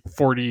 30,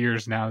 40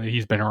 years now that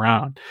he's been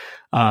around.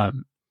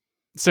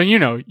 So, you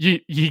know,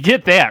 you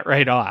get that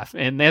right off.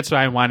 And that's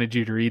why I wanted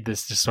you to read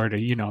this to sort of,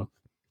 you know,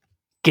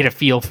 get a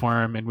feel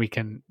for him and we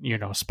can, you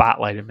know,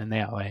 spotlight him in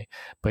that way.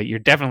 But you're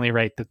definitely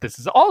right that this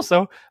is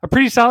also a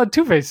pretty solid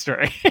Two-Face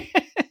story.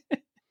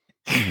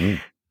 Mm-hmm.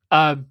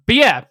 But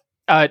yeah,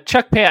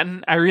 Chuck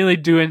Patton, I really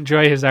do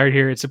enjoy his art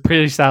here. It's a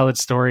pretty solid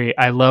story.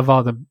 I love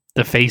all the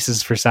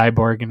faces for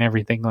Cyborg and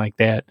everything like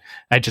that.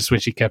 I just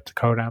wish he kept the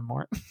coat on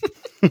more.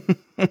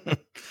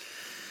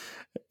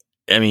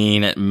 I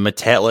mean,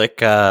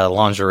 metallic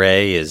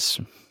lingerie is,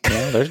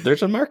 yeah,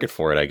 there's a market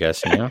for it, I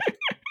guess, you know?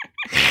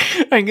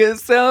 I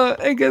guess so.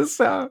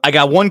 I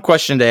got one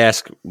question to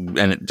ask,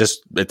 and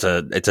it's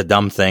a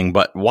dumb thing,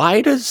 but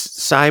why does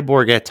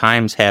Cyborg at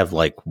times have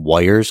like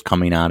wires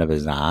coming out of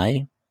his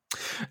eye?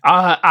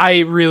 I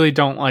really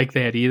don't like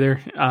that either.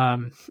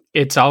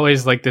 It's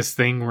always like this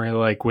thing where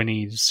like when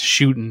he's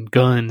shooting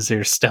guns,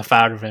 there's stuff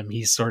out of him.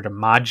 He's sort of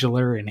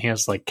modular and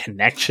has like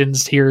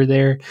connections here or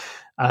there.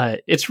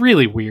 It's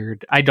really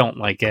weird. I don't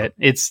like it.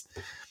 It's,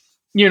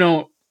 you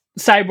know,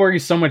 Cyborg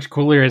is so much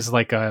cooler as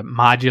like a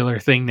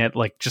modular thing that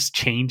like just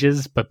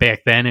changes. But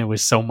back then it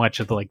was so much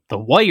of like the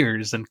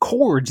wires and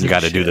cords. You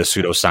got to do the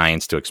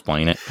pseudoscience to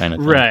explain it, kind of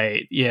thing.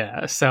 Right.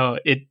 Yeah. So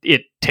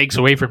it takes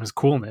away from his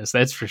coolness.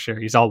 That's for sure.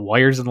 He's all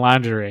wires and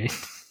lingerie.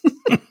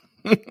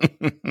 But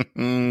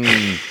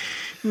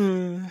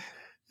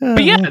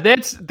yeah,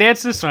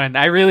 that's this one.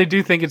 I really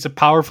do think it's a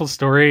powerful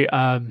story.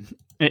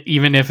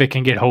 Even if it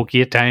can get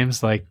hokey at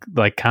times, like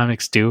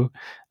comics do.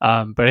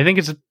 But I think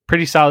it's a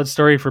pretty solid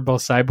story for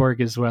both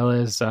Cyborg as well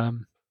as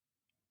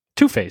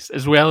Two-Face,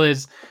 as well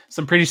as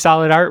some pretty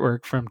solid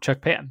artwork from Chuck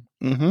Patton.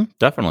 Mm-hmm,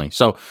 definitely.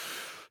 So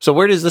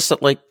where does this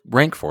like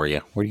rank for you?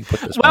 Where do you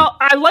put this one? Well,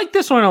 I like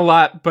this one a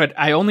lot, but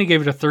I only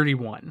gave it a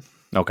 31.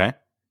 Okay.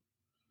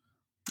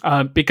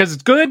 Because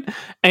it's good,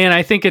 and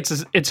I think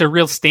it's a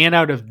real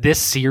standout of this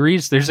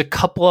series. There's a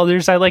couple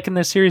others I like in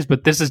this series,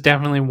 but this is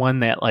definitely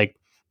one that, like,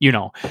 you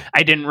know,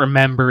 I didn't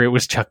remember it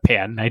was Chuck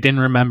Patton. I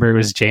didn't remember it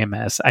was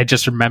JMS. I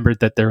just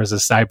remembered that there was a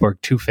Cyborg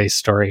Two-Face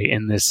story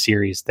in this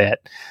series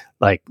that,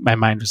 like, my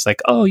mind was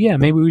like, oh yeah,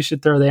 maybe we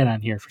should throw that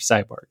on here for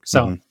Cyborg.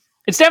 So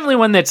It's definitely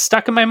one that's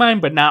stuck in my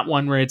mind, but not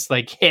one where it's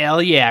like,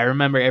 hell yeah, I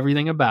remember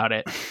everything about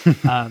it.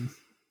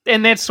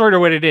 And that's sort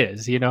of what it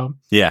is, you know?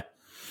 Yeah.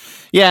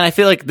 Yeah, and I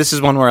feel like this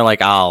is one where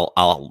like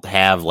I'll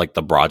have like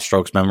the broad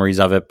strokes memories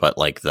of it, but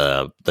like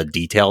the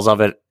details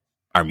of it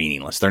are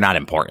meaningless. They're not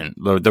important.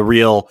 The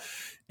real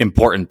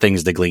important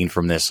things to glean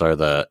from this are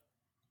the,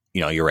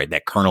 you know, you're right,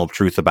 that kernel of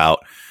truth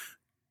about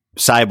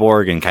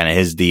Cyborg and kind of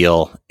his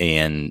deal,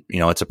 and you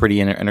know, it's a pretty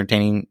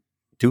entertaining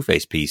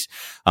Two-Face piece.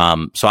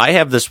 So I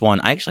have this one.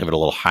 I actually have it a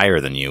little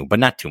higher than you, but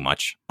not too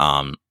much.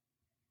 I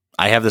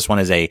have this one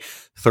as a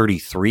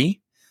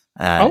 33.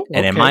 And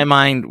in my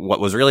mind, what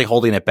was really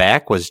holding it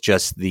back was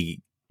just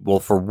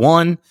for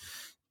one,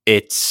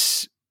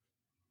 it's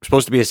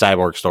supposed to be a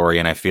Cyborg story,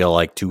 and I feel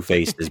like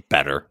Two-Face is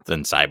better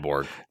than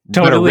Cyborg.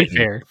 Totally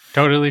fair.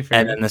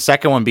 And then the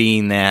second one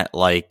being that,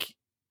 like,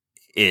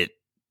 it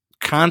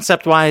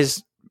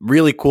concept-wise,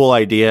 really cool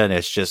idea, and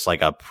it's just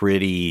like a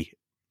pretty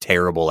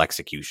terrible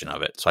execution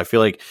of it. So I feel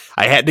like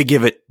I had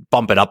to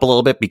bump it up a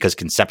little bit because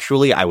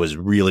conceptually I was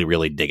really,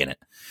 really digging it.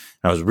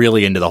 And I was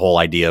really into the whole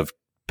idea of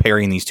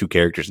pairing these two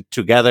characters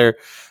together.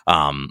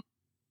 It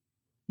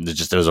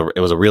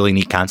was a really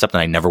neat concept,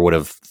 and I never would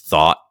have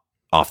thought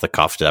off the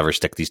cuff to ever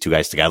stick these two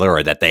guys together,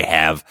 or that they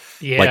have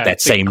like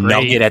that same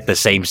nugget at the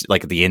same,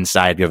 like the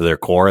inside of their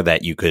core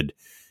that you could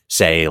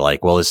say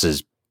like, well, this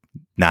is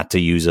not to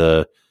use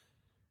a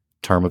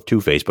term of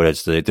Two-Face, but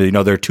it's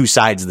they're two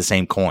sides of the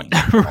same coin.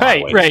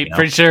 Right, ways, right, you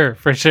know?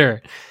 for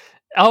sure.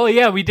 Oh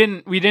yeah, we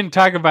didn't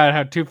talk about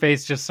how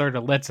Two-Face just sort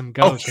of lets him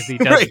go because he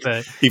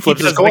does he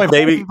flips his coin,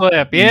 baby.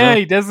 Flip. Yeah,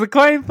 he does the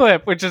coin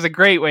flip, which is a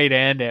great way to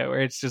end it.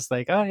 Where it's just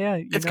like, oh yeah,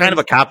 it's kind of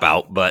a cop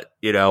out, but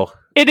you know,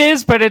 it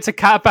is. But it's a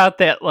cop out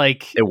that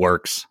like it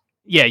works.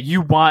 Yeah,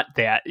 you want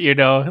that, you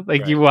know,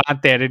 like you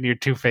want that in your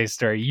Two-Face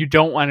story. You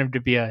don't want him to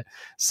be a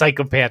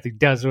psychopath who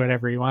does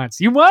whatever he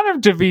wants. You want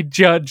him to be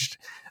judged,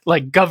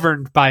 like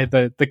governed by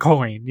the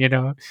coin, you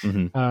know.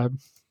 Mm-hmm.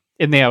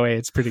 In that way,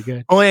 it's pretty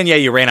good. Oh, and yeah,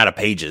 you ran out of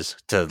pages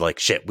to like,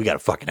 shit, we got to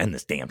fucking end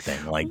this damn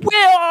thing. Like,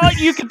 well,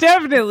 you could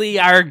definitely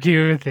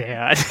argue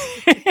that.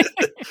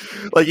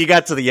 Like, you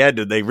got to the end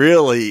and they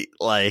really,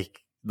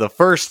 like, the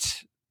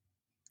first,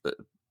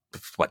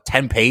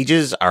 10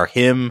 pages are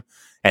him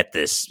at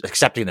this,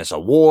 accepting this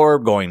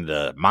award, going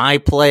to my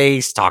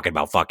place, talking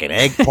about fucking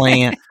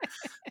eggplant.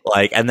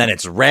 Like, and then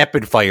it's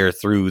rapid fire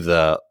through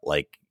the,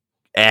 like,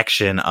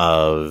 action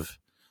of,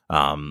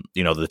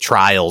 the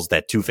trials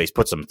that Two-Face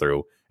puts them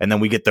through. And then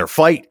we get their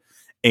fight,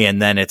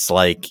 and then it's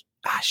like,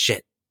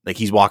 shit, like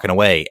he's walking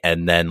away,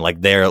 and then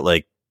like they're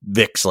like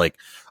Vic's like,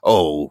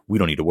 oh, we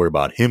don't need to worry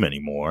about him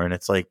anymore, and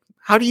it's like,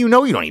 how do you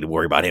know you don't need to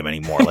worry about him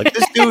anymore? Like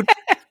this dude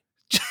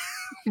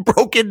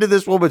broke into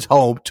this woman's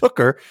home, took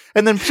her,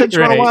 and then sent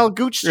her on a wild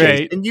goose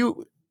chase, and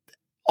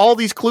all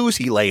these clues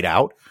he laid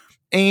out,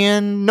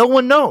 and no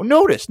one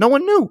noticed, no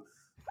one knew.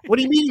 What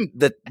do you mean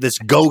that this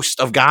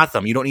ghost of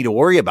Gotham you don't need to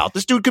worry about?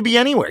 This dude could be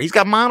anywhere. He's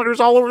got monitors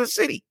all over the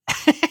city.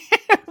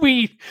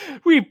 We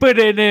put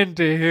an end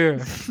to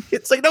him.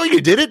 It's like, no,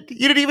 you didn't.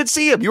 You didn't even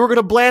see him. You were going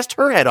to blast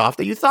her head off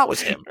that you thought was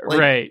him.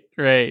 Like,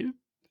 right.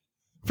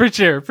 For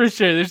sure.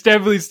 There's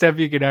definitely stuff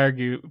you can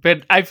argue,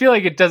 but I feel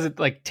like it doesn't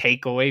like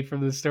take away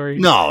from the story.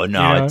 No,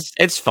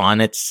 it's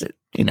fun. It's,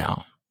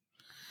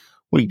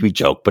 we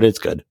joke, but it's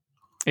good.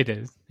 It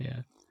is,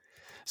 yeah.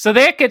 So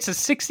that gets a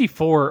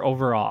 64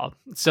 overall.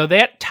 So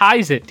that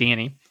ties it,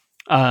 Danny,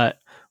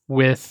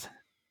 with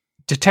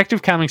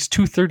Detective Comics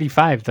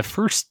 235, the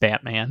first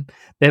Batman.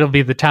 That'll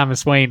be the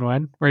Thomas Wayne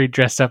one, where he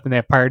dressed up in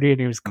that party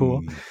and he was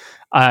cool.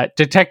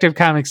 Detective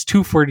Comics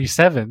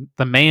 247,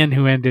 the man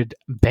who ended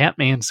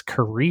Batman's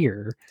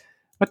career.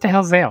 What the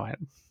hell's that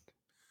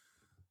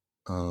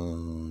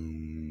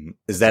one?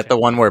 Is that the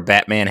one where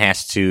Batman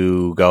has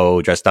to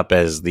go dressed up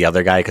as the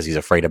other guy because he's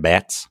afraid of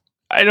bats?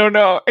 I don't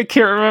know. I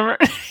can't remember.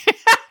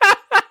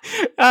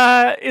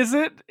 Is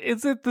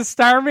it the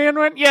Starman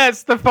one?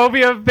 Yes, the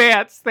phobia of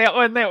bats. That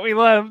one that we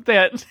love.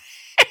 That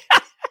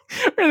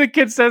where the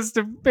kid says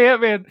to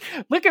Batman,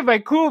 "Look at my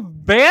cool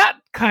bat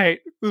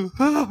kite." And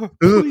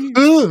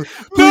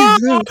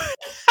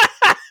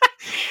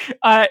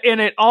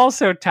it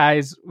also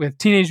ties with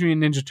Teenage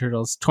Mutant Ninja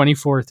Turtles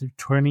 24 through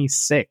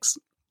 26.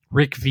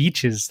 Rick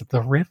Veitch's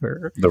The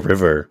River. The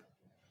River.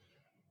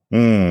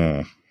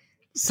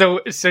 So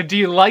do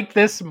you like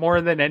this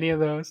more than any of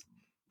those?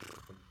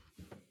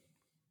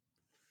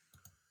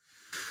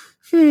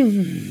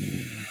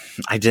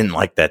 I didn't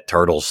like that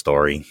turtle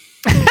story.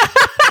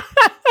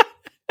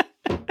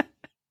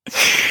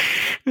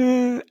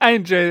 I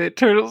enjoy that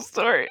turtle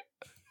story,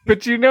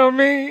 but you know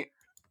me.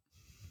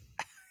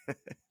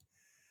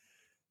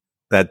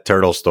 That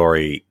turtle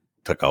story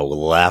took a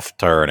left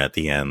turn at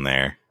the end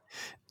there.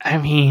 I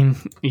mean,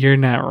 you're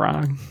not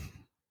wrong.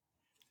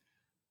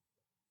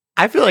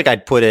 I feel like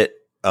I'd put it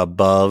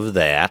above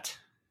that.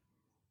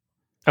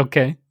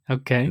 Okay.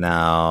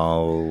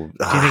 Now,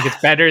 do you think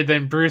it's better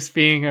than Bruce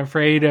being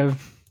afraid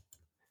of?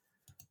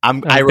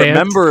 I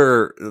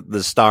remember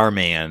the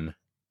Starman,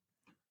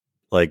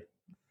 like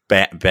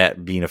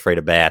bat being afraid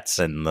of bats,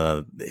 and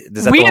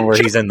is that the one where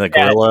he's in the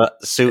gorilla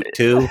suit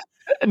too?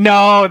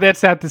 No,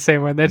 that's not the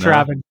same one. That's No?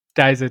 Robin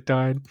Dies at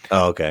Dawn.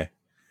 Oh, okay.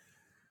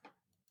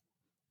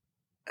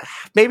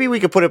 Maybe we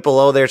could put it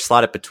below there,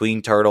 slot it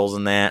between Turtles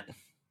and that.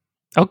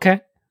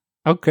 Okay.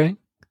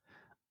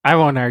 I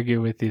won't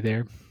argue with you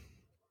there.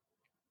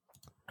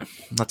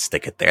 Let's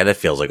stick it there. That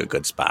feels like a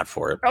good spot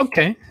for it.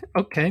 Okay.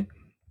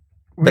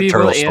 The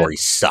Turtle story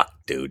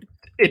sucked, dude.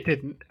 It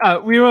didn't.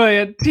 We will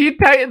add Teen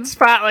Titans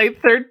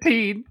Spotlight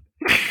 13.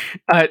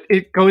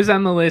 It goes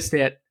on the list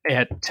at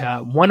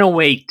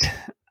 108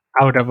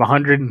 out of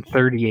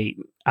 138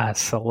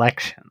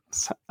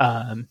 selections.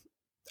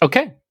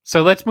 Okay,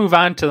 so let's move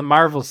on to the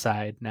Marvel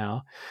side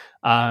now.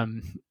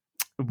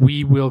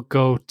 We will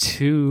go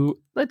to,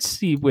 let's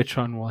see which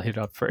one we'll hit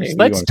up first.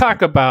 Let's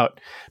talk about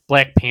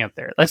Black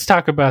Panther. Let's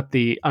talk about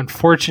the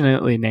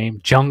unfortunately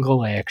named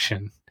Jungle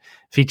Action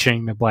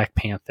featuring the Black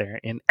Panther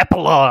in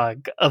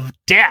Epilogue of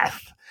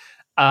Death.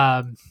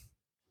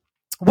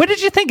 What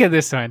did you think of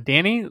this one,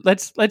 Danny?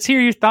 Let's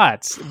hear your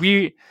thoughts.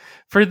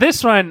 For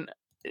this one,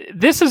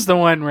 this is the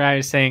one where I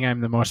was saying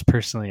I'm the most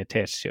personally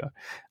attached to.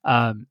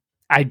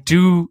 I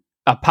do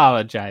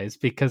apologize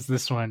because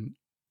this one,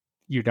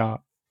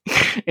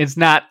 it's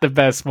not the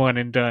best one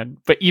and done.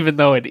 But even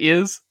though it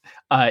is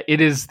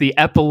the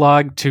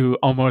epilogue to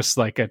almost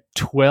like a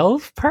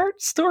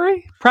 12-part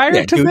story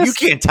prior to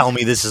this. You can't tell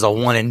me this is a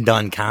one and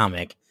done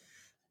comic.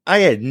 I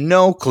had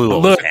no clue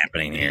what was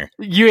happening here.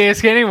 You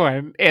ask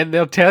anyone, and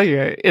they'll tell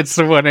you it's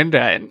the one and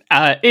done.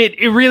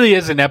 It really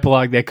is an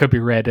epilogue that could be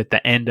read at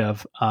the end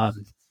of an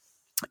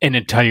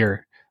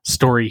entire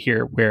story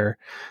here, where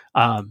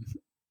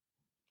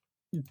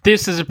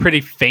this is a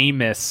pretty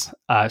famous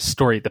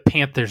story, The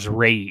Panther's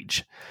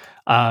Rage,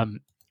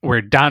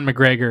 where Don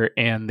McGregor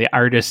and the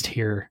artist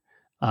here,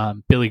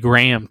 Billy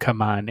Graham,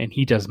 come on, and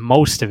he does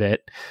most of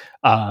it.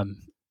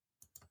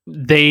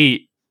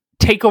 They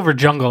take over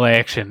Jungle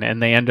Action,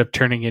 and they end up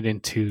turning it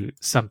into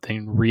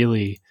something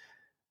really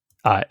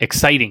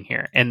exciting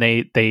here. And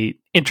they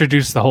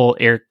introduce the whole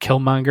Eric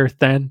Killmonger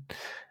thing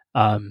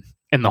and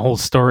the whole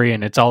story,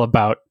 and it's all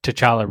about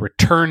T'Challa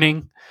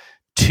returning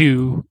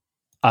to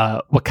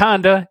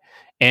Wakanda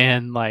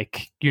and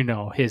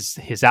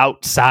his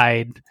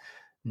outside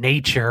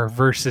nature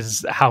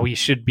versus how he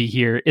should be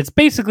here. It's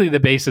basically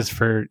the basis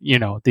for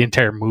the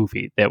entire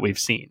movie that we've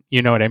seen.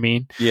 You know what I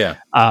mean? Yeah.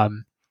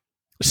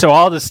 So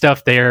all the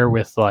stuff there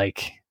with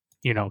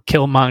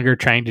Killmonger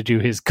trying to do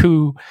his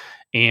coup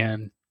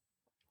and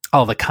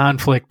all the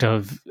conflict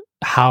of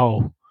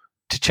how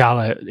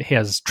T'Challa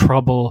has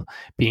trouble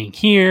being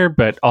here,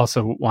 but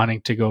also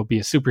wanting to go be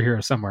a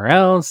superhero somewhere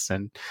else,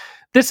 and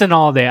this and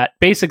all that.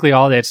 Basically,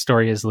 all that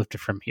story is lifted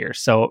from here.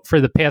 So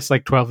for the past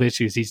 12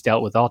 issues, he's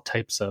dealt with all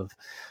types of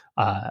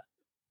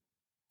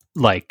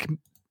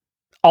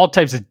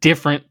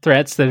different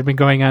threats that have been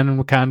going on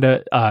in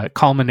Wakanda,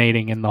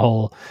 culminating in the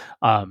whole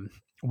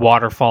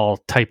waterfall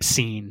type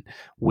scene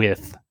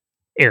with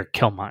Eric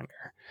Killmonger.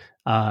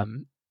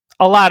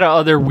 A lot of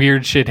other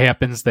weird shit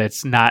happens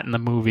that's not in the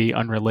movie,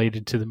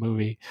 unrelated to the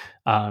movie.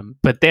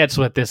 But that's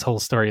what this whole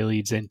story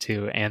leads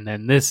into. And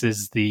then this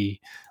is the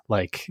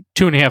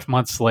 2.5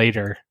 months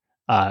later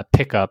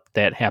pickup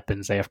that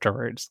happens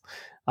afterwards.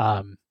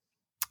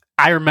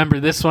 I remember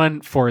this one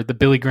for the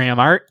Billy Graham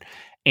art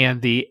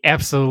and the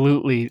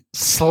absolutely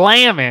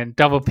slamming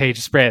double page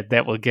spread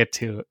that we'll get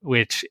to,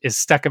 which is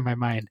stuck in my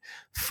mind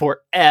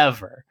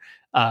forever.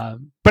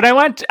 But I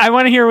want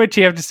to hear what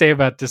you have to say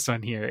about this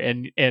one here,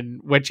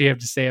 and what you have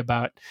to say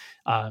about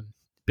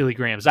Billy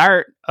Graham's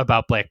art,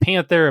 about Black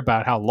Panther,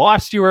 about how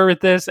lost you were with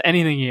this.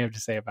 Anything you have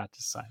to say about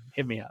this one,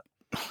 hit me up.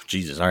 Oh,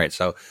 Jesus. All right.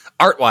 So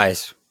art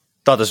wise,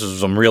 thought this was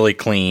some really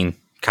clean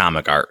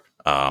comic art.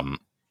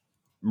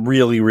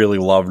 Really, really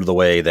loved the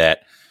way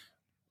that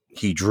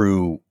he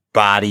drew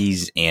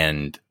bodies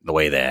and the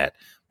way that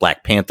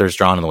Black Panther's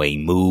drawn and the way he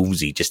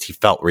moves. He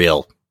felt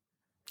real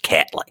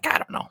cat-like. I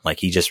don't know.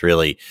 He just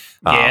really,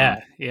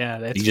 that's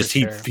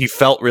he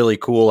felt really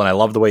cool. And I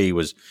love the way he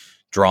was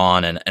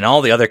drawn and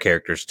all the other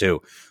characters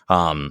too.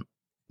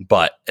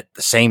 But at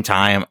the same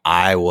time,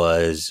 I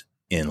was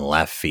in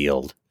left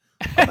field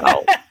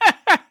about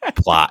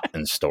plot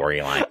and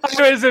storyline.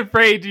 I was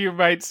afraid you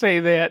might say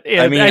that.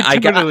 And I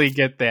totally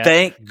get that.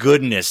 Thank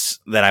goodness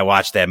that I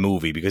watched that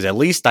movie, because at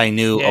least I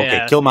knew,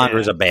 Killmonger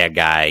is a bad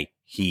guy.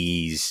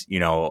 He's,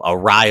 a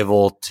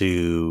rival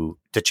to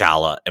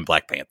T'Challa and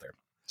Black Panther.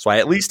 So I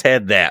at least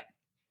had that.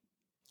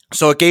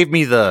 So it gave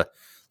me the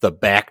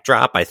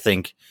backdrop. I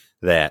think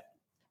that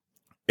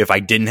if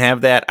I didn't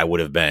have that, I would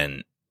have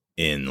been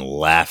I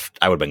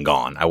would have been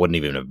gone. I wouldn't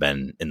even have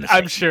been in the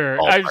I'm sure.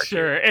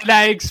 And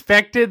I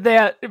expected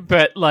that,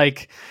 but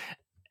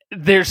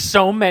there's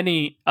so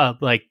many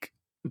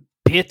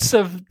bits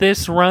of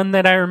this run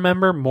that I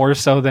remember, more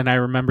so than I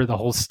remember the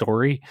whole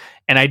story.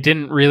 And I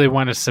didn't really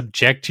want to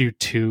subject you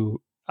to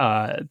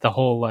the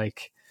whole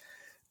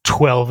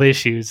 12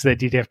 issues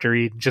that you'd have to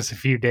read in just a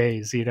few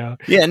days,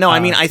 Yeah, no,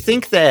 I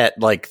think that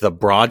the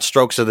broad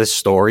strokes of this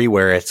story,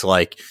 where it's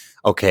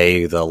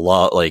okay,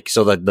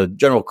 the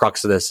general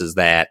crux of this is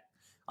that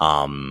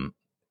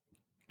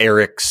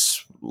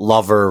Eric's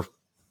lover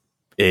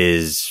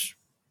is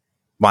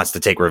wants to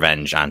take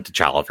revenge on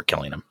T'Challa for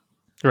killing him.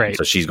 Right.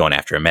 So she's going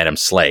after him. Madame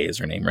Slay is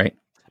her name, right?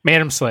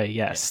 Madame Slay,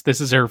 yes. This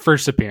is her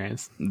first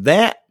appearance.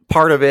 That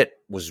part of it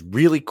was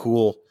really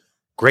cool.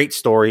 Great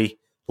story.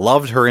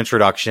 Loved her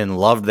introduction.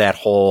 Loved that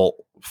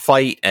whole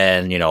fight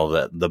and,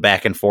 the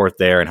back and forth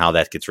there and how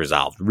that gets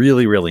resolved.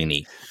 Really, really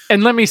neat.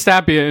 And let me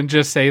stop you and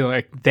just say,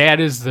 like, that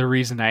is the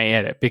reason I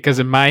add it. Because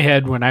in my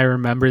head, when I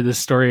remember this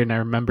story and I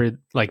remember,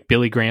 like,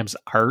 Billy Graham's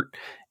art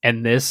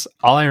and this,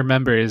 all I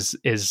remember is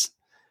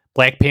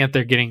Black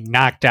Panther getting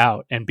knocked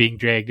out and being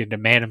dragged into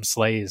Madame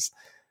Slay's.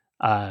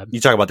 You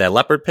talk about that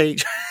leopard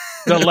page?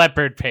 The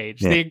leopard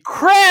page. Yeah. The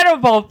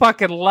incredible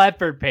fucking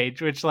leopard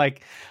page, which,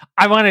 like,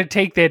 I want to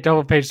take that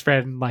double page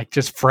spread and, like,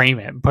 just frame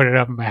it and put it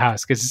up in my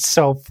house because it's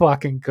so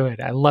fucking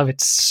good. I love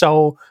it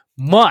so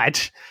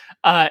much.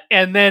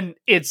 And then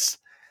it's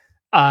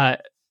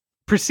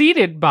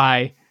preceded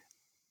by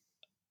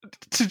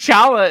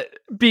T'Challa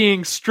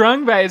being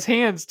strung by his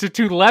hands to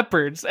two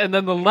leopards, and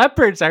then the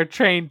leopards are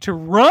trained to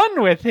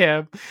run with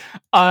him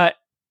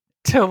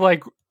to,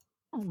 like,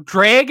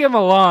 drag him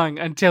along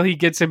until he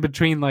gets in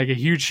between, like, a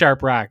huge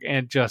sharp rock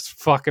and just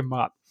fuck him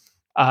up.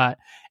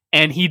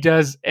 And he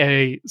does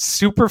a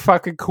super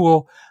fucking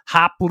cool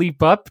hop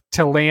leap up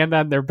to land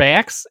on their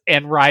backs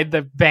and ride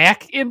them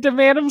back into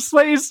Madame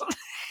Slay's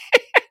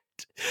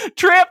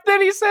trap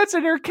that he sets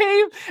in her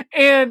cave.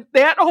 And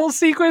that whole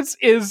sequence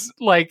is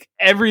like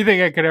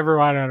everything I could ever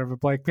want out of a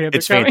Black Panther.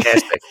 It's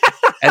fantastic.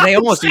 And they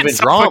almost even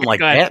so draw him like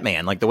good.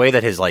 Batman, like the way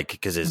that his, like,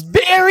 because his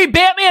very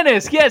Batman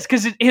is, yes,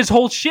 because his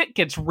whole shit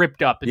gets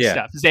ripped up and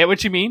stuff. Is that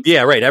what you mean?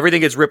 Yeah, right.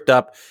 Everything gets ripped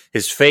up.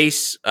 His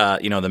face,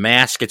 the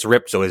mask gets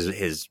ripped, so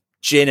his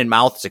chin and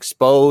mouth is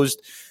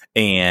exposed,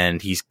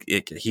 and he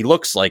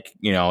looks like,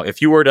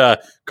 if you were to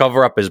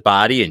cover up his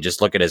body and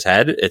just look at his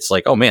head, it's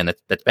like, oh man,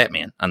 that's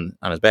Batman on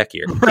his back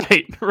here.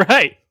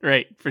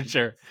 Right, for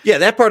sure. Yeah,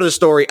 that part of the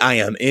story I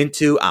am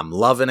into. I'm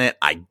loving it.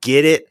 I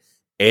get it.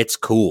 It's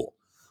cool.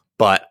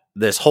 But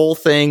this whole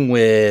thing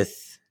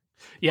with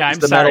I'm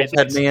the sorry, metal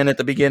head man at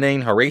the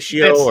beginning,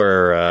 Horatio,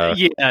 or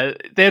yeah,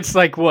 that's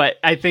like what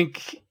I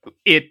think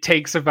it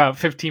takes about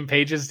 15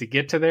 pages to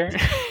get to there.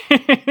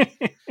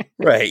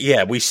 Right.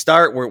 Yeah.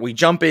 We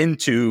jump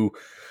into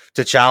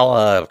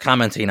T'Challa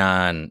commenting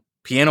on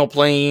piano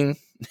playing.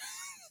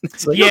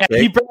 Like, yeah.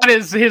 okay. He brought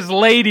his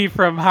lady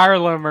from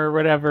Harlem or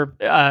whatever,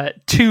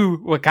 to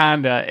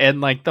Wakanda. And,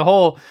 like, the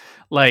whole,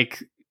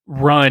 like,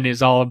 run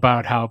is all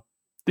about how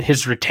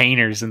his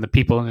retainers and the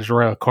people in his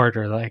royal court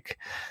are like,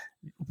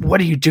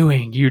 what are you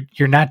doing?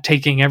 You're not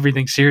taking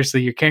everything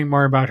seriously. You're caring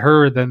more about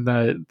her than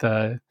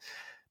the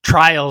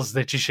trials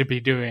that you should be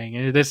doing,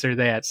 and this or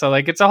that. So,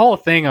 like, it's a whole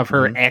thing of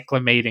her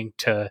acclimating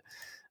to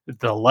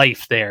the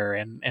life there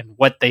and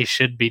what they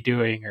should be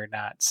doing or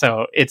not.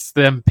 So it's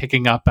them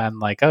picking up on,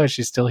 like, oh,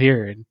 she's still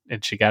here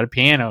and she got a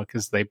piano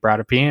because they brought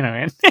a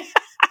piano in.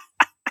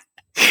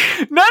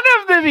 None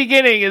of the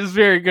beginning is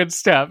very good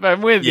stuff.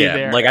 I'm with you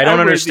there. Like, I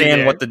don't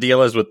understand what the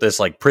deal is with this,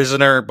 like,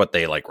 prisoner, but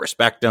they, like,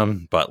 respect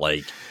him. But,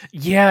 like,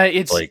 yeah,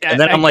 it's like, and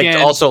then I'm like,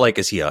 also, like,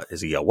 is he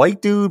a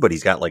white dude? But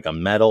he's got, like, a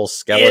metal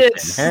skeleton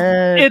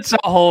head. It's a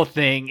whole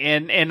thing,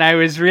 and I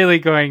was really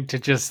going to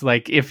just,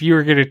 like, if you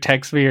were going to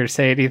text me or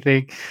say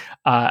anything,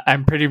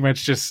 I'm pretty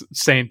much just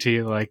saying to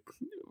you, like,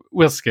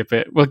 we'll skip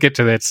it. We'll get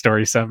to that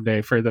story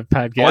someday for the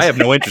podcast. Oh, I have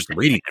no interest in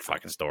reading that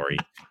fucking story.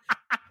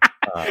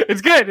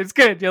 It's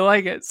good. You'll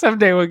like it.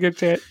 Someday we'll get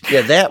to it.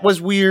 Yeah, that was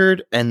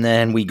weird. And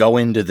then we go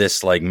into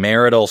this, like,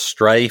 marital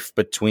strife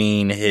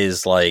between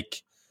his,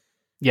 like,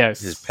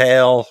 his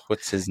pal.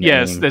 What's his name?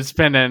 Yes, that's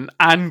been an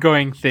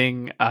ongoing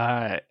thing.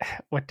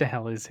 What the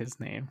hell is his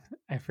name?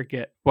 I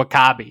forget.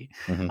 W'Kabi.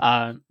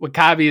 Mm-hmm.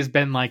 W'Kabi has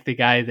been, like, the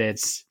guy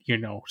that's,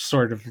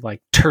 sort of,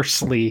 like,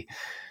 tersely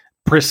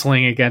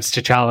bristling against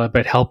T'Challa,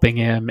 but helping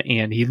him,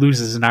 and he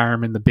loses an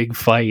arm in the big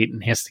fight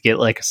and has to get,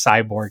 like, a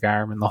cyborg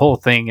arm, and the whole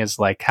thing is,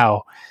 like,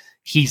 how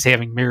he's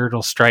having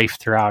marital strife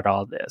throughout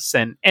all this,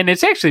 and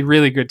it's actually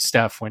really good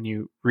stuff when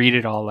you read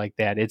it all like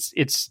that.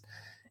 It's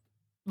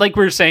like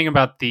we were saying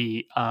about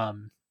the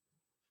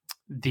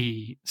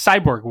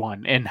cyborg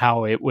one and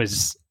how it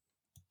was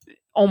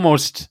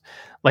almost,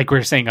 like we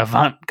were saying,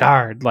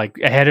 avant-garde, like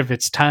ahead of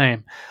its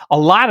time. A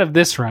lot of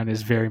this run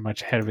is very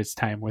much ahead of its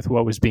time with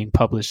what was being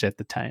published at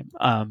the time.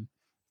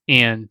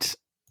 And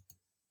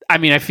I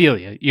mean, I feel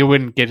you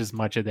wouldn't get as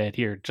much of that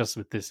here just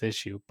with this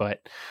issue,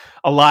 but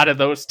a lot of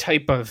those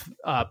type of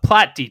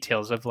plot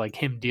details of, like,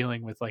 him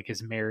dealing with, like,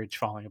 his marriage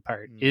falling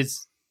apart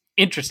is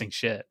interesting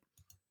shit.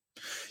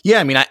 Yeah,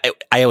 I mean,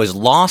 I was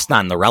lost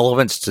on the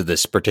relevance to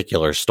this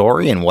particular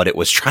story and what it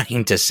was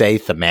trying to say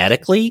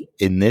thematically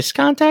in this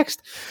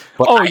context.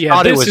 But I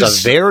thought it was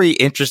a very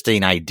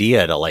interesting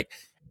idea to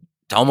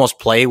almost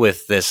play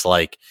with this,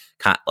 like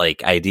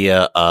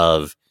idea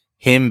of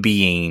him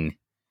being,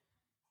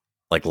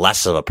 like,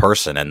 less of a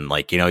person. And,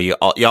 like, you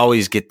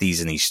always get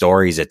these in these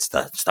stories. It's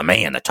the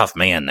man, the tough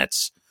man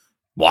that's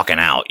walking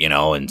out,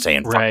 and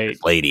saying, fuck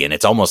this lady. And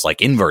it's almost like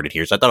inverted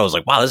here. So I thought it was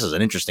like, wow, this is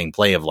an interesting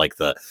play of, like,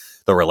 the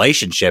the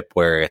relationship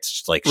where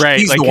it's like right,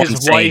 she's like the one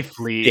his saying, wife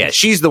leaves. yeah,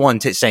 she's the one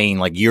saying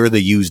like you're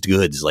the used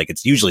goods. Like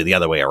it's usually the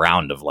other way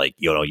around of like,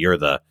 you know, you're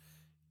the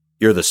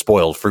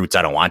spoiled fruits.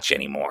 I don't want you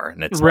anymore.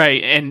 And it's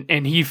right,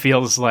 and he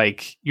feels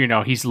like, you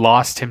know, he's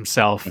lost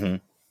himself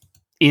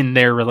in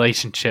their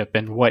relationship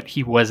and what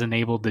he wasn't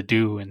able to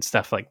do and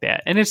stuff like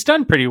that. And it's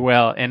done pretty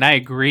well. And I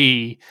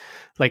agree.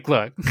 Like,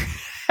 look,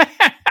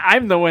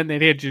 I'm the one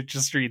that had you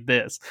just read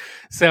this.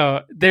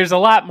 So there's a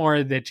lot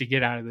more that you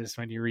get out of this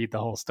when you read the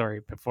whole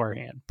story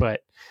beforehand. But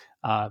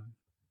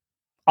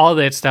all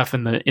that stuff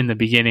in the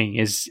beginning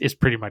is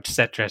pretty much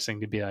set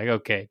dressing to be like,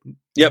 okay.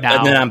 Yep. Now,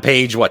 and then on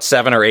page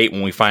 7 or 8,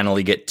 when we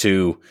finally get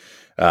to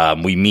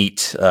we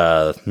meet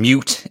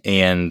Mute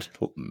and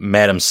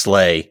Madam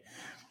Slay.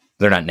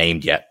 They're not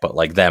named yet, but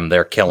like them,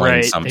 they're killing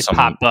right, some. They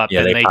pop up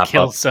and they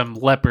kill up. some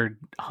leopard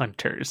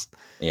hunters.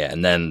 Yeah,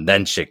 and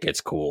then shit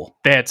gets cool.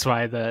 That's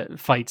why the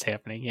fight's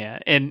happening. Yeah,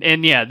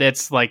 and yeah,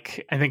 that's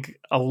like I think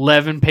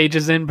 11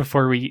 pages in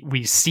before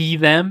we see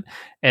them,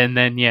 and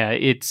then yeah,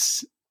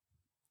 it's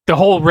the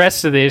whole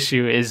rest of the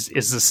issue is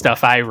the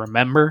stuff I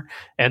remember,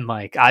 and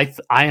like I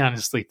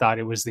honestly thought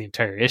it was the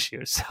entire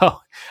issue. So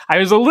I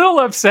was a little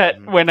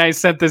upset when I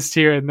sent this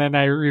to you, and then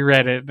I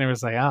reread it, and it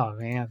was like, oh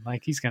man,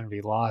 like he's gonna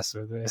be lost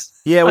with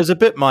this. Yeah, it was a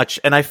bit much,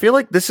 and I feel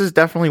like this is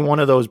definitely one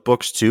of those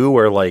books too,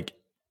 where like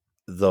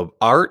the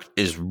art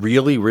is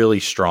really, really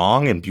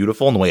strong and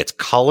beautiful, and the way it's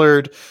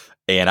colored.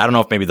 And I don't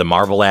know if maybe the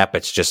Marvel app,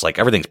 it's just like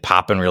everything's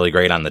popping really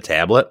great on the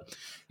tablet.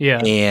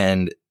 Yeah,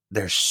 and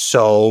there's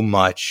so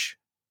much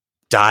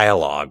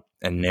dialogue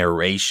and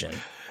narration.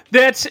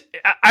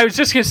 I was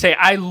just gonna say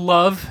I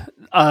love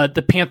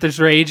the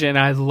Panther's Rage, and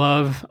I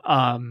love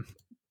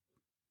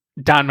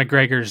Don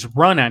McGregor's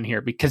run on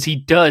here because he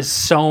does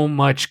so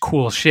much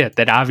cool shit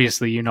that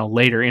obviously, you know,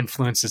 later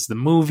influences the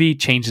movie,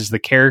 changes the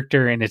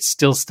character, and it's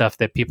still stuff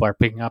that people are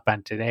picking up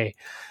on today.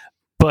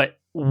 But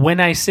when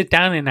I sit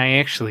down and I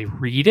actually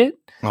read it,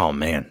 oh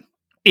man,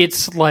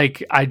 it's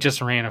like I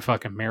just ran a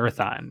fucking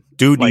marathon.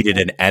 Dude like,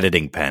 needed an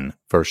editing pen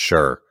for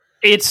sure.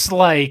 It's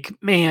like,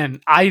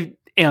 man, I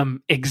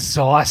am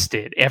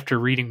exhausted after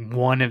reading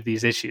one of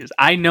these issues.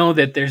 I know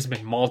that there's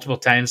been multiple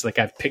times like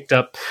I've picked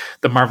up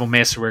the Marvel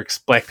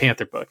Masterworks Black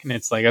Panther book and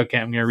it's like, okay,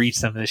 I'm going to read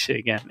some of this shit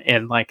again.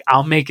 And like,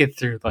 I'll make it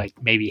through like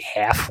maybe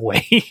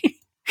halfway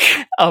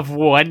of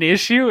one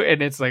issue.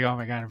 And it's like, oh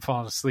my God, I'm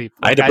falling asleep.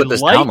 Like, I had to put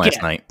this down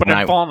last night. But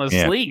I'm falling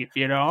asleep,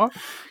 you know?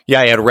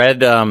 Yeah, I had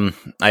read, I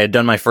had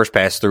done my first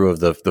pass through of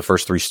the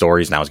first 3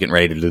 stories and I was getting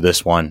ready to do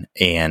this one.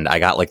 And I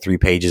got like 3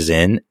 pages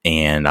in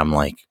and I'm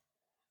like,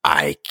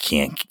 I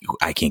can't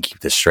keep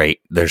this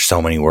straight. There's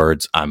so many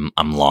words. I'm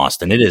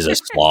lost, and it is a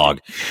slog.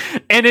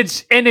 and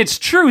it's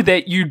true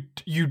that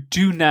you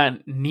do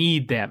not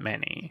need that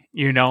many.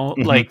 You know,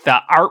 like the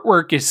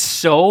artwork is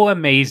so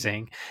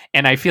amazing,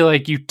 and I feel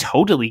like you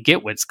totally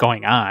get what's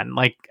going on.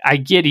 Like I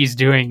get he's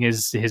doing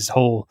his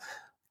whole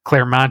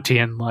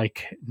Claremontian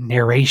like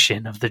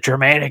narration of the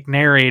dramatic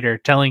narrator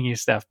telling you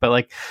stuff, but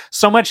like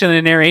so much of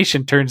the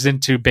narration turns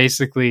into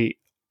basically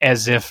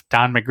as if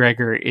Don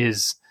McGregor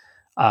is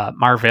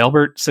Marv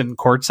Albertson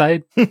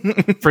courtside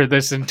for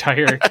this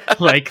entire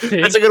like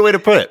thing. That's a good way to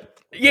put it.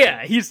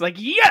 Yeah, he's like,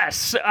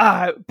 yes,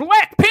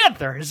 Black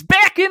Panther is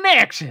back in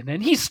action,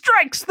 and he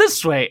strikes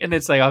this way, and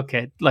it's like,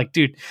 okay, like,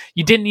 dude,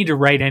 you didn't need to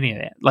write any of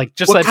that. Like,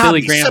 just let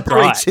Billy Graham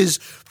separates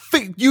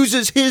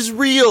uses his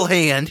real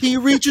hand. He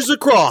reaches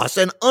across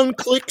and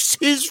unclicks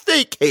his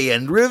fake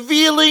hand,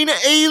 revealing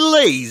a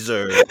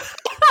laser.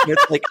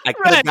 It's like I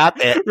could have got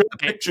that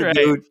picture,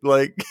 dude.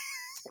 Like.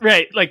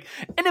 Right, like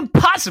an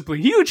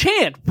impossibly huge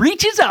hand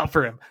reaches out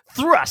for him,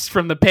 thrust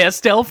from the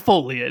pastel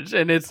foliage,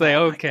 and it's like,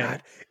 okay.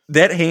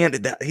 That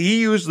hand,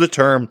 he used the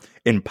term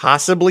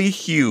impossibly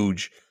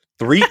huge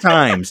 3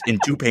 times in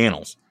 2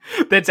 panels.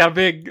 That's how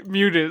big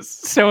Mute is.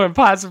 So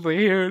impossibly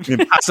huge.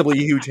 Impossibly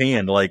huge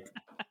hand. Like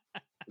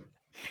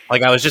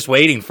I was just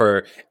waiting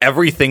for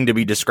everything to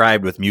be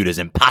described with Mute as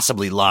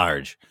impossibly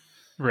large.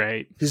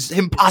 Right. His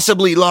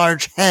impossibly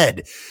large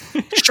head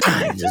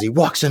shines as he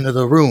walks into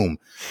the room.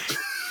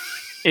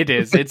 It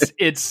is.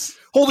 It's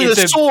holding a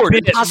sword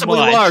impossibly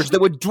much. large that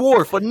would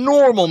dwarf a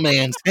normal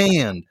man's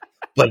hand,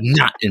 but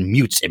not in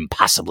Mute's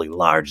impossibly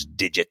large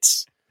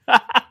digits.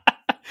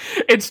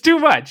 It's too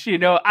much, you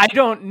know. I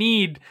don't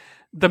need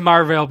the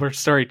Marv Albert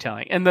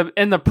storytelling, and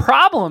the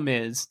problem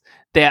is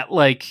that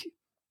like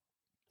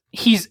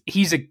he's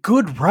a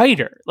good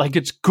writer. Like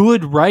it's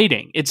good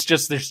writing. It's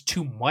just there's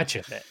too much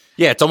of it.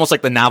 Yeah, it's almost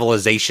like the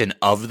novelization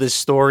of this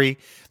story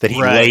that he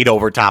laid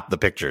over top the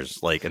pictures,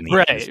 like in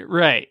the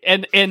right.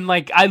 And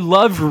like I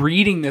love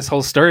reading this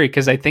whole story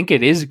because I think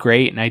it is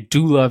great, and I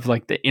do love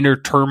like the inner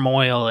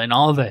turmoil and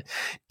all the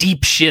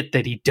deep shit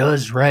that he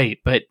does write.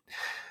 But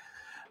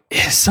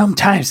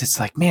sometimes it's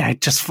like, man,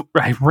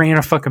 I ran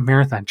a fucking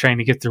marathon trying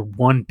to get through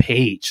 1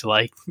 page.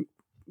 Like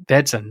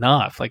that's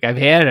enough. Like I've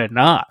had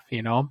enough,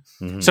 you know.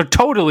 Mm-hmm. So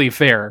totally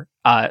fair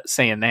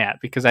saying that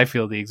because I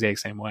feel the exact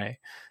same way.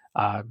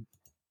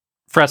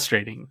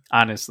 Frustrating,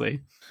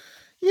 honestly.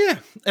 Yeah,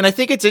 and I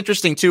think it's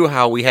interesting too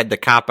how we had to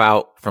cop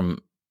out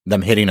from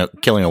them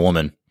killing a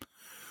woman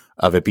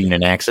of it being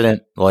an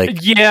accident? Like,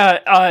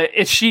 yeah,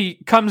 if she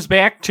comes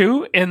back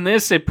too in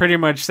this, it pretty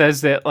much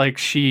says that like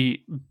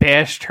she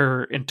bashed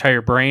her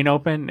entire brain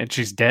open and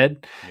she's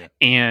dead. Yeah.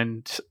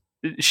 And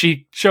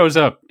she shows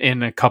up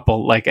in a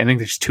couple, like I think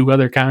there's 2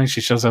 other comics.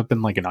 She shows up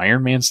in like an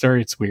Iron Man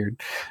story. It's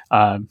weird.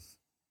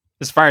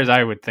 As far as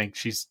I would think,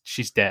 she's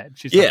dead.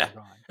 She's gone.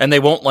 And they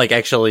won't like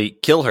actually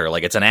kill her.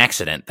 Like it's an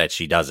accident that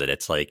she does it.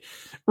 It's like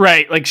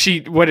right. Like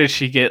what does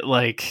she get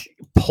like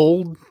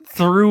pulled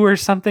through or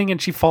something, and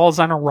she falls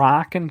on a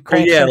rock and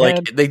cracks her like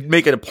head? they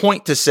make it a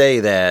point to say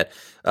that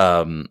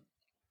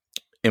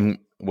in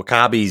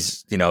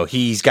W'Kabi's,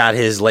 he's got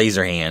his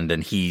laser hand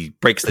and he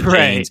breaks the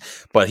chains,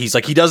 but he's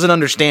like he doesn't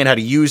understand how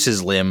to use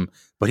his limb,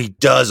 but he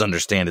does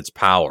understand its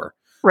power.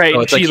 Right, so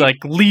and she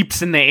like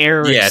leaps in the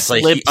air. Yeah, and it's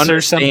like he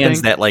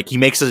understands that like he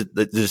makes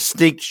the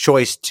distinct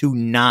choice to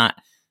not.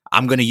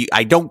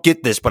 I don't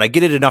get this, but I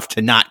get it enough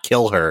to not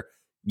kill her.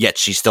 Yet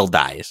she still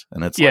dies,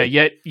 and it's like,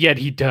 yet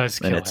he does.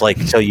 Kill and it's her. like,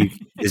 so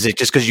is it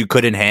just because you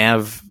couldn't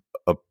have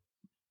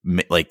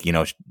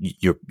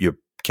you're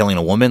killing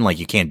a woman, like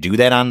you can't do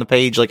that on the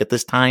page, like at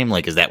this time,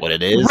 like is that what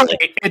it is? Right.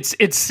 Like,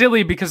 it's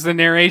silly because the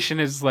narration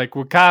is like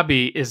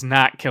W'Kabi is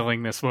not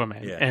killing this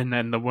woman, Yeah. and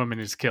then the woman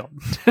is killed.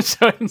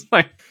 So it's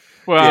like,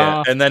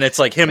 well, and then it's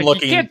like him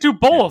looking. You can't do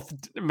both,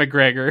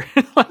 McGregor.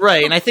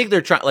 Right, and I think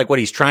they're trying. Like what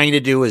he's trying to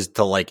do is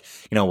to like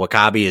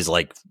W'Kabi is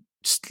like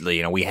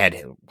we had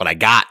what I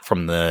got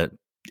from the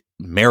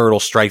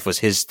marital strife was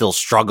his still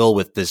struggle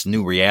with this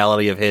new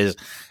reality of his,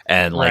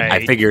 and like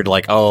I figured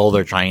like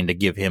they're trying to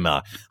give him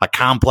a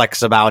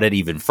complex about it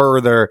even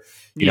further.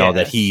 You know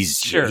that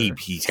he's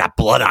got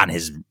blood on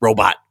his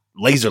robot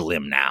laser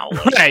limb now.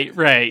 Like,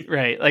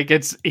 right. Like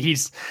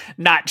he's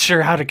not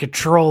sure how to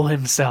control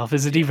himself.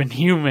 Is it even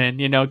human?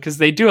 Because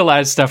they do a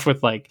lot of stuff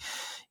with like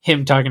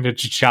him talking to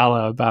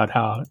T'Challa about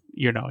how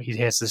he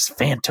has this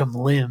phantom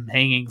limb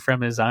hanging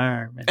from his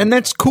arm, and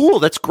that's cool.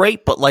 That's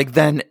great. But like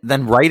then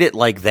write it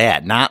like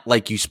that, not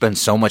like you spend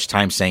so much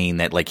time saying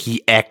that like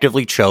he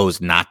actively chose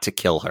not to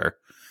kill her.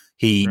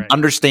 He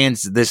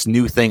understands this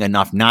new thing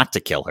enough not to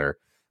kill her,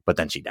 but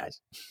then she dies.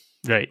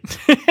 Right.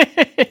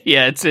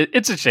 Yeah,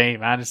 it's a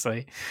shame,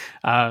 honestly.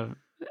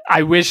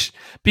 I wish,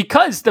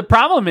 because the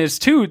problem is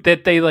too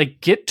that they like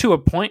get to a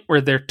point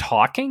where they're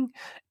talking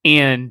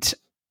and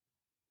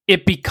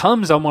it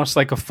becomes almost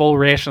like a full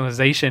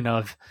rationalization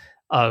of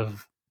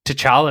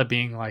T'Challa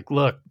being like,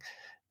 look,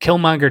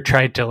 Killmonger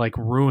tried to like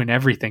ruin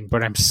everything,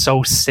 but I'm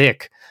so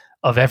sick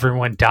of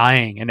everyone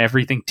dying and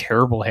everything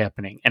terrible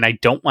happening, and I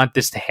don't want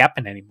this to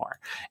happen anymore.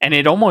 And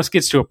it almost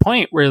gets to a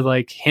point where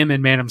like him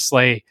and Madam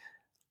Slay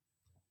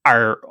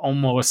are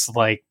almost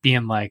like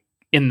being like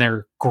in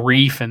their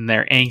grief and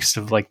their angst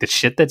of like the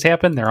shit that's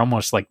happened, they're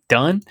almost like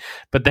done.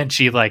 But then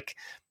she like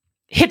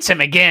hits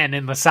him again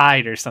in the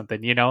side or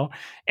something,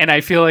 And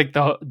I feel like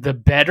the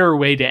better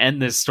way to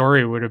end this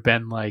story would have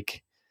been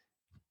like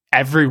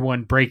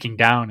everyone breaking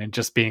down and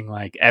just being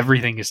like,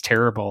 everything is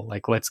terrible.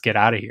 Like, let's get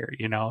out of here,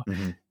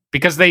 Mm-hmm.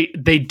 Because they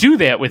do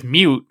that with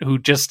Mute, who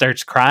just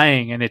starts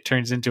crying, and it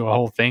turns into a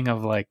whole thing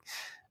of like,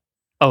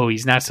 oh,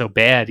 he's not so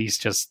bad. He's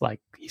just like,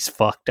 he's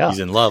fucked up. He's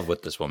in love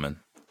with this woman.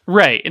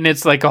 Right. And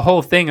it's like a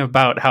whole thing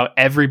about how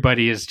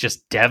everybody is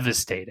just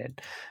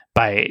devastated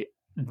by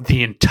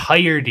the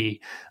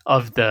entirety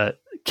of the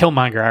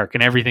Killmonger arc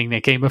and everything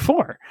that came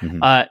before.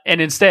 Mm-hmm.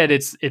 And instead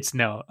it's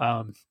no,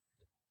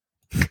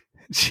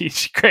 she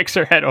cracks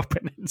her head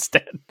open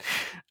instead.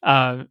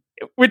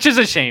 Which is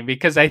a shame,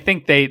 because I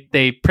think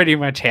they pretty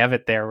much have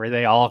it there where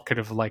they all could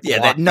have like,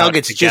 that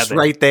nugget's just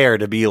right there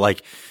to be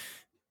like,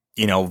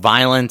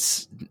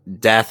 violence,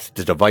 death,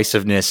 the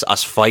divisiveness,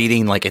 us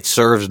fighting, like it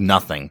serves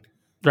nothing.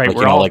 Right. Like,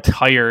 we're all like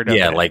tired of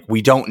it. Like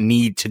we don't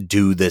need to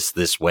do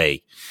this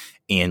way.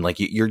 And like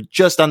you're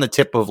just on the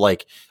tip of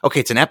like,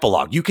 okay, it's an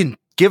epilogue. You can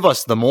give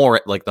us the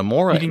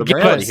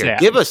morality here.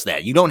 Give us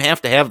that. You don't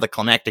have to have the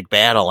climactic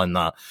battle and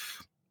the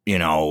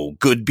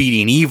good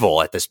beating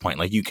evil at this point.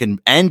 Like you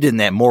can end in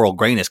that moral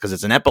grayness because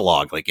it's an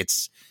epilogue. Like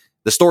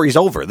the story's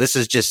over. This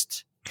is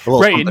just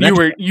right.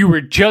 And you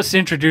were just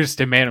introduced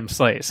to Madam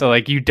Slay, so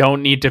like you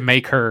don't need to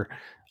make her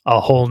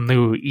a whole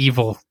new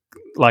evil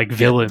like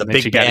villain. The that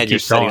big you bad you're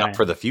setting up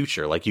for the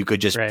future. Like you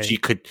could just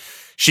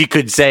she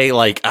could say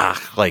like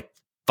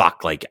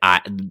fuck, like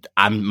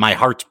I'm my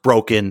heart's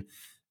broken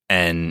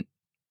and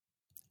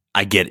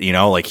I get,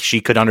 like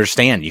she could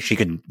understand. She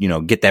could,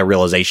 get that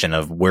realization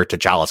of where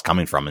T'Challa's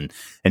coming from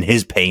and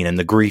his pain and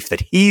the grief that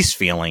he's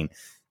feeling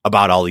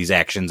about all these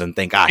actions and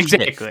think,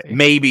 exactly. Shit,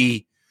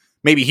 maybe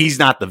he's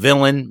not the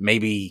villain.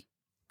 Maybe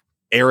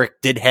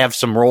Eric did have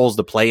some roles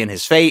to play in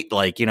his fate.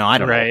 Like, I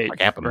don't know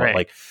what happened, but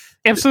like,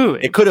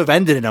 absolutely. It could have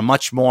ended in a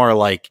much more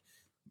like,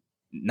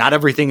 not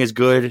everything is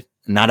good.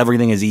 Not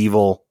everything is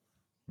evil.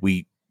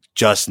 We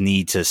just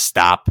need to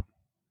stop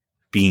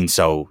being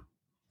so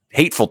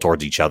hateful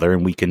towards each other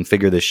and we can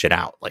figure this shit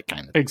out, like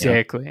kind of.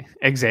 Exactly.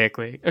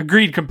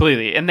 Agreed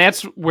completely. And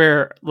that's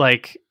where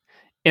like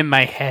in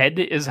my head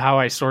is how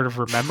I sort of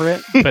remember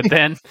it. But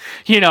then,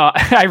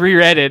 I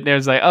reread it and it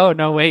was like, oh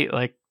no, wait,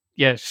 like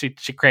yeah, she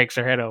cracks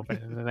her head open,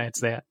 and then that's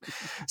that.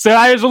 So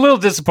I was a little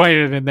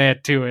disappointed in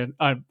that too,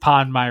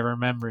 upon my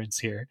remembrance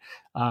here.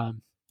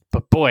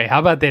 But boy, how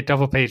about that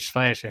double page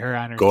splash of her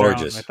on her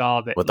gorgeous with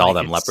all that, with all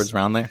them leopards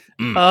around there?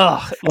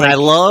 Ugh, I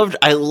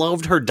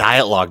loved her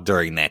dialogue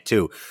during that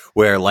too,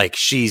 where like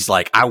she's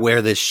like, I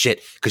wear this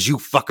shit because you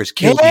fuckers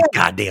killed these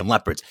goddamn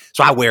leopards,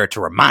 so I wear it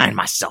to remind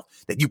myself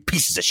that you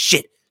pieces of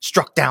shit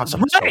struck down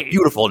something so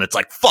beautiful. And it's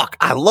like, fuck,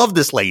 I love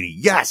this lady.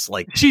 Yes,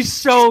 like she's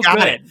so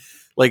good.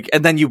 Like,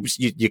 and then you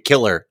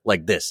kill her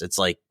like this. It's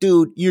like,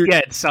 dude,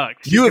 it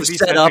sucks. You have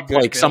set up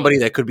like somebody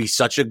that could be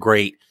such a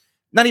great,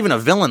 not even a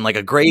villain, like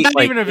a great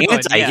like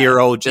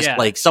anti-hero, just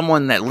like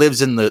someone that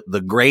lives in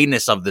the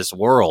grayness of this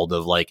world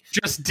of like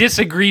just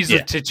disagrees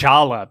with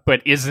T'Challa,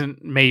 but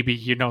isn't maybe,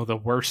 the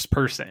worst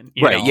person.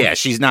 You know? Yeah.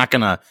 She's not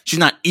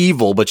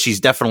evil, but she's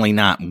definitely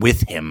not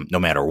with him no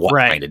matter what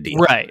kind of deal.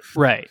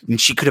 Right. And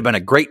she could have been a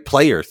great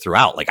player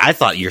throughout. Like, I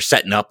thought you're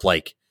setting up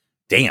like,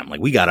 damn,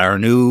 like we got our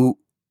new,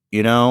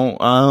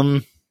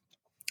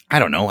 I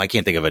don't know. I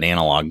can't think of an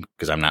analog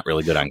because I'm not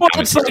really good on. Well,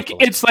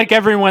 it's like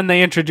everyone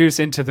they introduce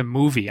into the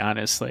movie.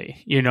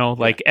 Honestly,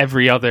 like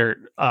every other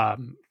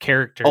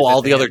character. Oh,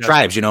 all the other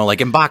tribes. Like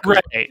M'Baku,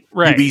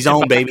 right. UB's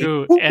own baby,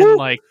 and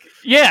like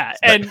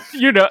and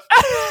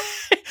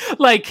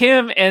like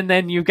him, and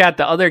then you got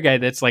the other guy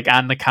that's like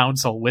on the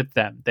council with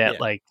them that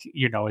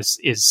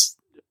is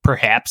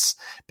perhaps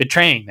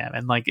betraying them,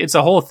 and like it's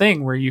a whole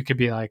thing where you could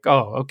be like,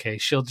 oh, okay,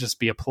 she'll just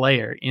be a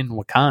player in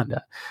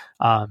Wakanda.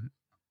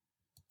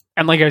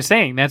 And like I was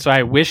saying, that's why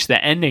I wish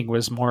the ending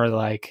was more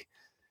like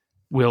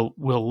we'll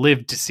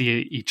live to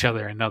see each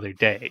other another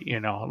day,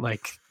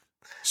 like.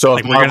 So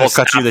if Marvel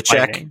cuts you the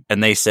check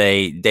and they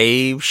say,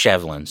 Dave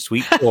Shevlin,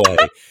 sweet boy,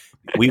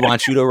 we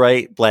want you to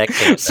write Black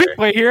Panther.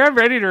 Wait, here, I'm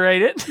ready to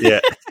write it. Yeah,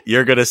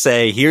 you're gonna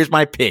say, here's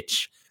my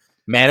pitch,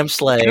 Madam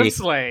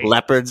Slay.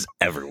 Leopards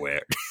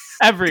everywhere.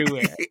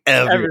 Everywhere.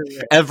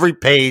 Every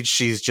page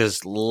she's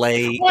just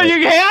laying. Well,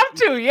 you have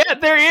to. Yeah,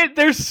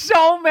 there's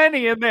so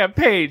many in that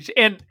page,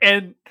 and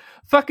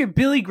fucking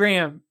Billy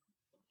Graham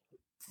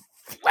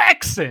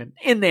flexing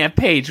in that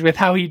page with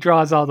how he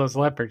draws all those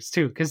leopards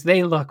too, because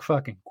they look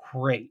fucking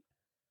great.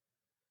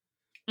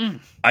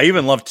 I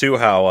even love too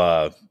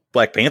how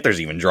Black Panther's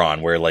even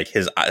drawn, where like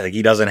his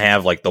he doesn't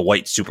have like the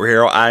white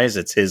superhero eyes;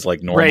 it's his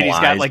like normal eyes. Right, he's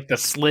got like the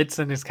slits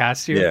in his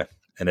costume. Yeah.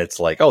 And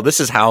it's like, oh, this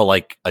is how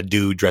like a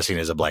dude dressing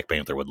as a Black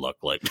Panther would look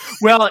like.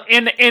 Well,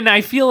 and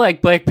I feel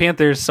like Black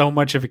Panther is so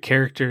much of a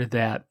character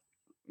that,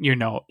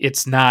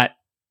 it's not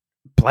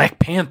Black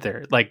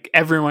Panther. Like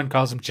everyone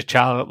calls him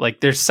T'Challa.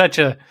 Like there's such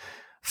a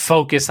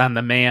focus on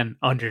the man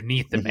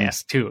underneath the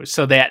mask too.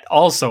 So that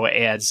also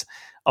adds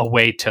a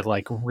way to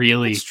like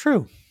really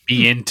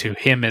be into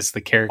him as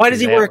the character. Why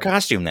does he wear a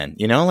costume then?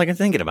 Like I'm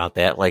thinking about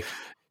that. Like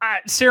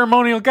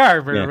ceremonial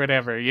garb or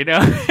whatever,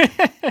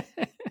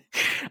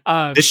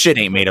 this shit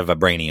ain't made of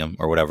vibranium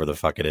or whatever the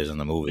fuck it is in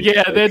the movie.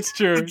 Yeah, that's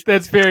true.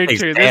 That's very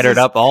true. He's battered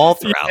up all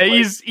throughout.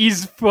 Yeah,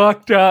 he's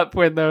fucked up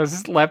when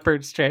those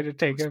leopards try to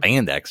take him.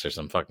 Spandex or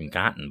some fucking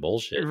cotton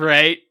bullshit.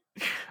 Right.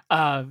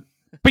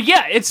 But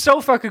yeah, it's so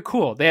fucking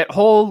cool. That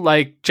whole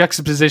like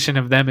juxtaposition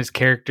of them as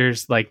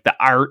characters, like the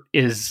art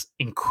is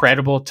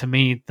incredible to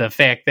me. The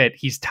fact that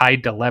he's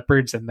tied to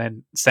leopards and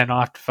then sent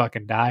off to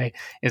fucking die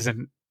is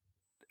an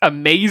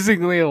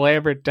amazingly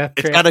elaborate death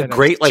trap. It's got a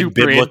great like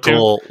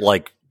biblical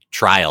like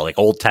trial, like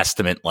Old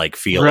Testament like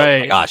feel.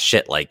 Right. Like, oh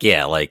shit, like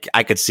yeah, like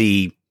I could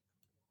see,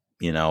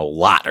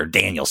 Lot or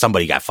Daniel,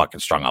 somebody got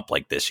fucking strung up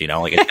like this,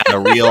 like it's got a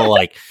real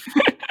like,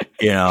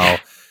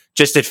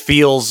 just it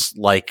feels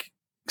like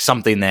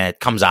something that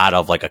comes out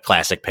of like a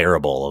classic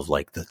parable of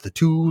like the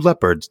two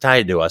leopards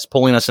tied to us,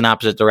 pulling us in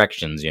opposite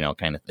directions,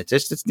 kind of.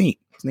 It's neat.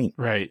 It's neat.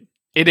 Right.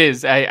 It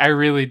is. I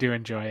really do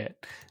enjoy it.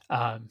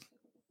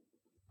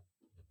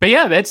 But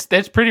yeah,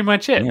 that's pretty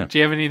much it. Yeah. Do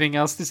you have anything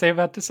else to say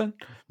about this one?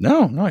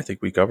 No, I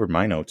think we covered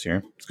my notes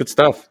here. It's good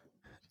stuff.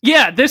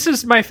 Yeah, this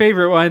is my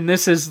favorite one.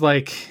 This is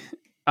like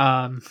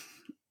the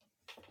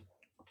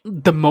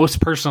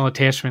most personal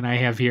attachment I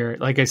have here.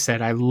 Like I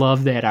said, I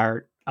love that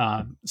art.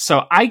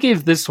 So I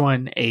gave this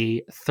one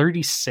a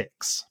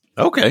 36.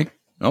 Okay.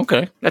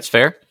 That's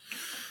fair.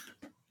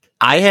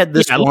 I had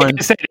this one. Like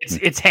I said,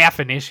 it's half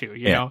an issue,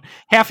 you know,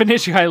 half an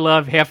issue I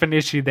love, half an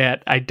issue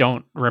that I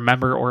don't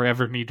remember or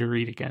ever need to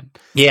read again.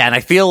 Yeah, and I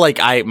feel like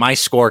my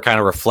score kind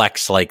of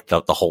reflects like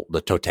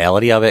the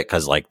totality of it,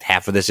 because like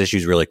half of this issue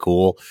is really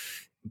cool,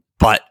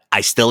 but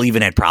I still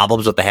even had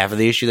problems with the half of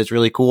the issue that's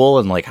really cool,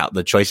 and like how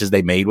the choices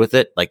they made with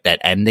it, like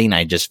that ending,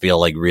 I just feel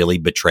like really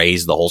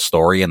betrays the whole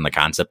story and the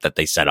concept that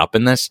they set up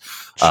in this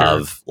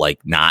of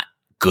like not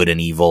good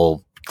and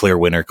evil, clear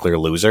winner, clear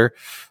loser.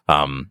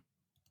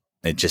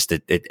 It just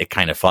it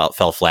kind of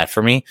fell flat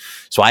for me.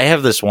 So I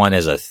have this one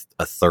as a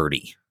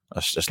 30.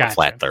 It's just a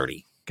flat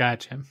 30.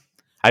 Gotcha.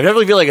 I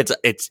definitely feel like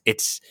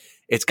it's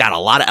got a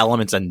lot of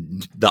elements,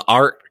 and the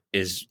art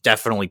is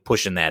definitely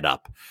pushing that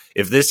up.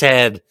 If this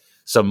had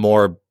some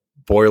more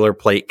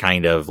boilerplate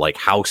kind of like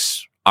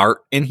house art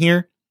in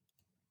here,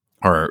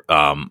 or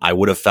I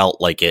would have felt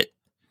like it.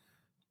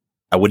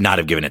 I would not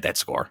have given it that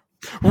score.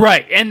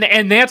 Right.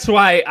 And that's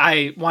why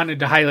I wanted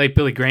to highlight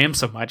Billy Graham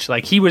so much.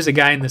 Like, he was a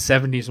guy in the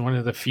 70s, one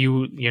of the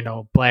few,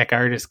 black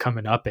artists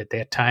coming up at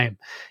that time.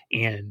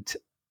 And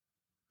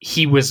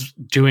he was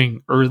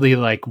doing early,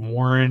 like,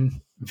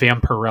 Warren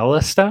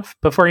Vampirella stuff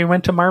before he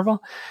went to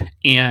Marvel.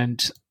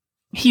 And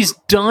he's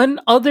done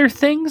other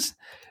things,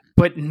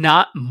 but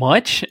not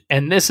much.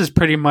 And this is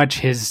pretty much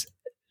his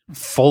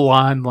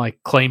full-on,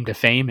 like, claim to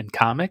fame in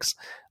comics.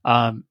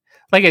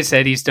 Like I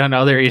said, he's done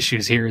other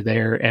issues here or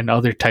there and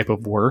other type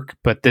of work,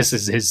 but this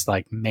is his,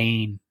 like,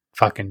 main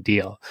fucking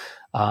deal.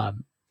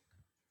 And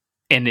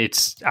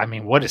it's, I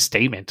mean, what a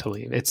statement to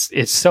leave.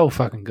 It's so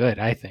fucking good.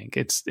 I think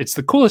it's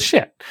the coolest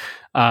shit.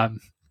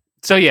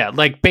 So yeah,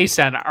 like, based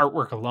on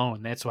artwork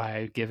alone, that's why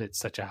I give it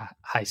such a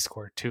high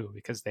score too,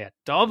 because that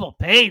double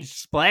page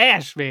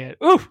splash, man.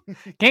 Ooh,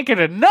 can't get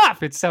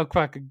enough. It's so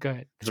fucking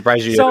good. I'm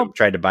surprised you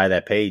tried to buy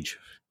that page.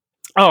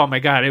 Oh my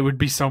god, it would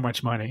be so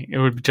much money. It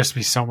would just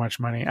be so much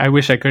money. I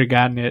wish I could have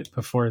gotten it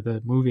before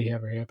the movie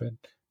ever happened.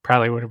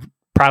 Probably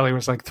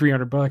was like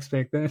 $300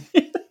 back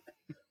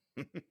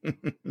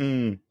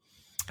then.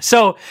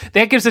 So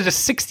that gives it a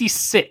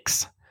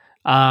 66.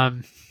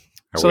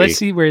 Let's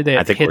see where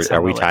that hits.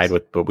 Are we tied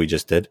with what we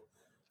just did?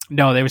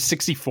 No, there was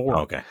 64.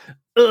 Okay.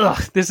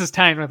 Ugh, this is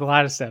tying with a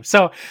lot of stuff.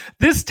 So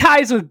this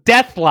ties with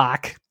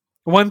Deathlock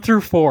 1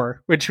 through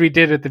 4, which we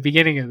did at the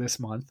beginning of this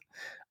month.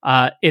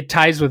 It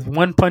ties with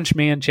One Punch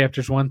Man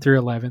chapters 1 through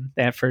 11,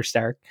 that first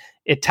arc.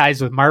 It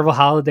ties with Marvel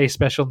Holiday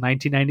Special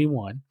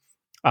 1991.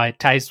 It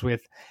ties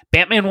with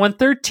Batman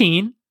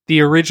 113,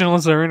 the original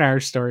Zur+Narr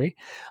story.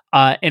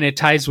 And it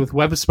ties with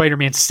Web of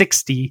Spider-Man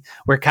 60,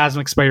 where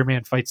Cosmic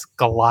Spider-Man fights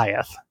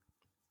Goliath,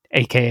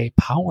 aka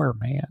Power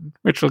Man,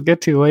 which we'll get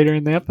to later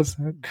in the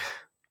episode.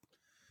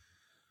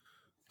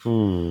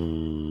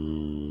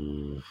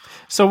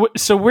 So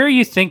where are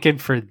you thinking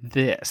for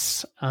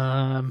this?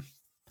 What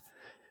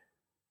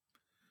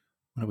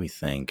do we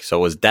think? So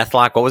it was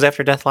Deathlock. What was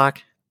after Deathlock?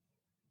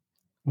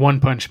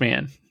 One Punch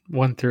Man,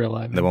 1 through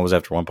 11. Then what was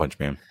after One Punch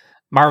Man?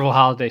 Marvel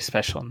Holiday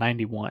Special,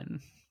 91.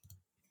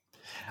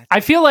 I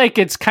feel like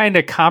it's kind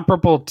of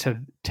comparable to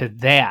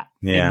that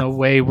in the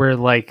way where,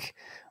 like,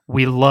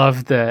 we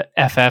love the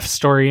FF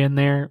story in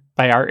there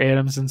by Art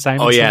Adams and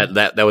Simon. Oh yeah,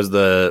 that was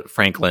the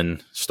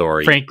Franklin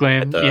story.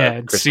 Franklin,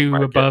 and Sue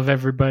Market. Above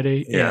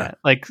everybody. Yeah.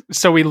 Like,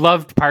 so we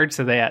loved parts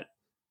of that,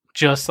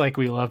 just like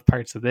we love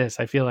parts of this.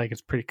 I feel like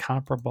it's pretty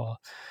comparable.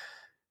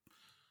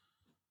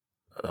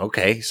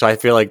 Okay, so I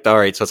feel like, all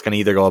right, so it's going to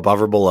either go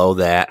above or below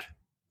that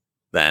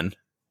then.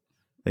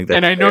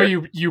 And I know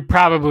you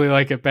probably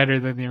like it better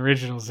than the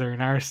original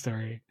Zur+Narr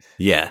story.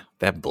 Yeah,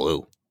 that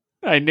blew.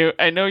 I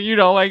know you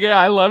don't like it.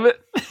 I love it.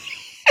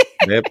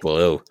 That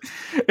blew.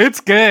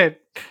 It's good.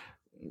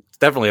 It's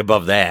definitely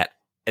above that.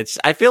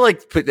 I feel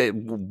like,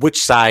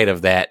 which side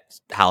of that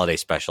holiday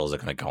special is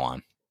it going to go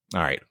on?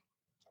 All right.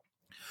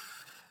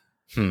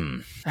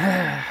 And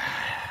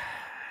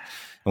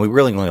we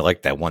really only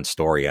like that one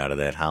story out of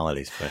that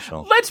holiday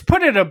special. Let's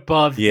put it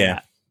above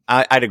that.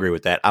 I'd agree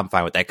with that. I'm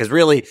fine with that. Because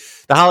really,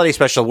 the holiday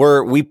special,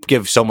 we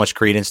give so much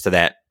credence to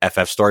that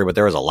FF story, but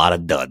there was a lot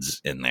of duds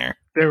in there.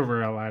 There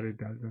were a lot of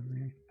duds in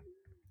there.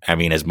 I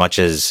mean, as much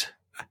as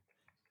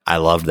I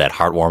loved that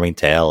heartwarming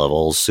tale of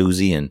old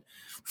Susie and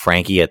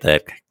Frankie at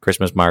that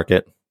Christmas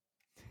market,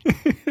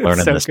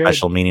 learning the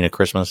special meaning of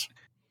Christmas.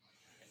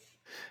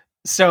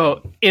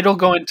 So it'll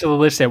go into the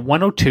list at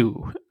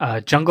 102,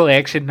 Jungle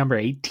Action number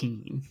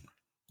 18.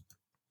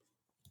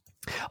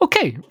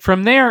 Okay,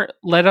 from there,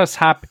 let us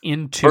hop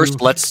into...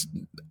 First, let's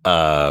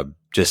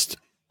just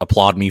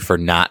applaud me for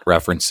not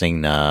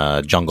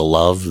referencing Jungle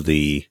Love,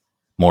 the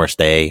Morris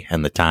Day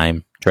and the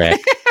Time track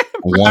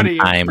one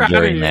time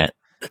during that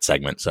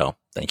segment. So,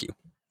 thank you.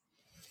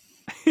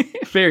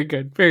 Very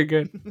good, very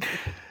good.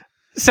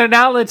 So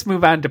now let's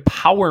move on to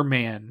Power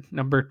Man,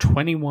 number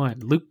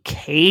 21, Luke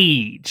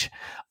Cage.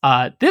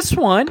 This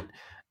one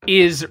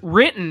is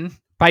written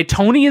by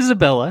Tony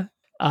Isabella.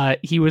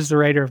 He was the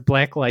writer of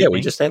Black Lightning. Yeah,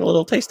 we just had a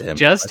little taste of him.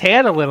 Just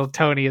had a little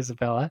Tony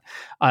Isabella.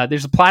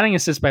 There's a plotting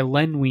assist by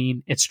Len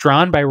Wein. It's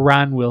drawn by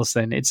Ron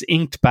Wilson. It's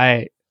inked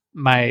by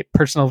my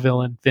personal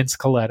villain, Vince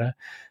Colletta.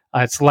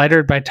 It's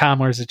lettered by Tom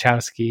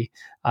Orzechowski.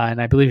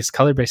 And I believe it's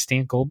colored by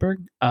Stan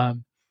Goldberg.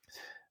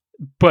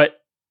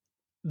 But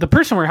the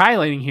person we're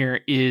highlighting here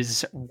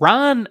is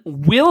Ron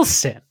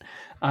Wilson.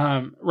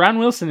 Ron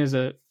Wilson is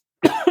a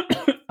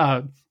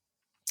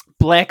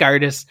black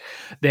artist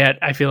that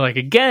I feel like,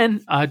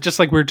 again, just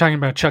like we were talking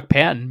about Chuck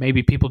Patton,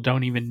 maybe people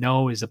don't even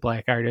know is a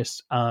black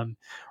artist.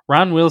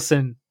 Ron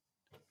Wilson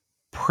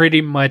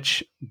pretty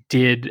much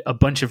did a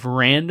bunch of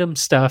random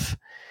stuff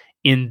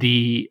in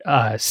the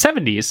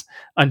 70s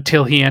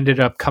until he ended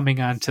up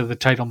coming onto the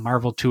title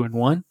Marvel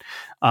 2-in-1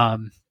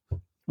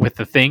 with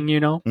the Thing,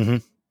 you know? Mm-hmm.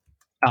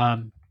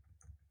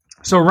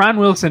 So Ron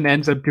Wilson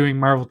ends up doing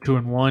Marvel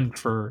 2-in-1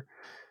 for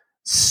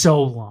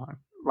so long.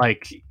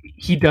 Like,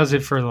 he does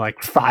it for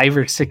like 5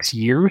 or 6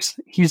 years.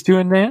 He's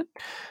doing that.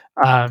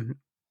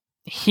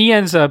 He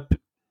ends up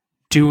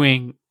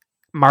doing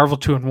Marvel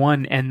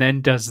 2-in-1 and then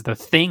does the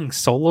Thing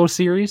solo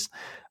series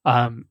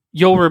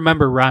You'll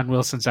remember Ron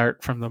Wilson's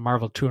art from the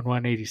Marvel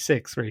 2-in-1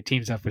 '86, where he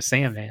teams up with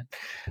Sandman.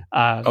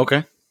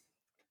 Okay.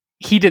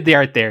 He did the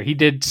art there. He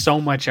did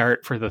so much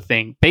art for The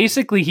Thing.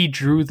 Basically, he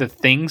drew the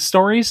Thing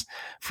stories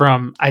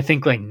from, I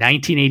think, like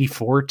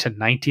 1984 to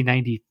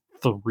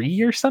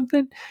 1993 or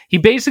something. He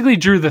basically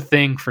drew The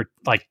Thing for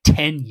like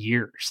 10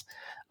 years.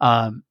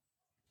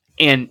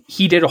 And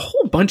he did a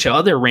whole bunch of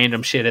other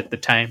random shit at the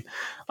time,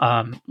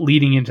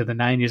 leading into the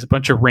 90s, a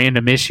bunch of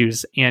random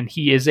issues. And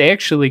he is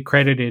actually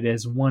credited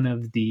as one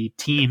of the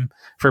team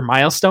for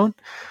Milestone.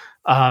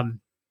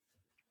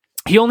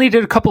 He only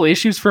did a couple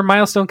issues for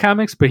Milestone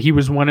Comics, but he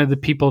was one of the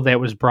people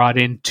that was brought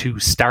in to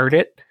start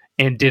it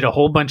and did a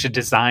whole bunch of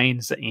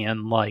designs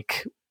and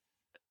like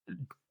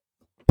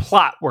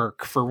plot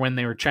work for when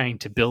they were trying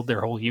to build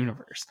their whole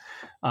universe.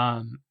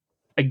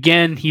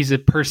 Again, he's a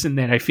person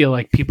that I feel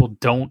like people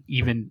don't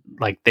even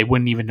like, they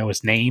wouldn't even know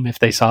his name if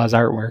they saw his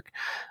artwork.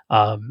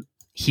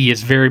 He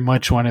is very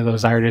much one of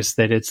those artists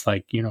that it's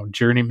like, you know,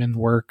 journeyman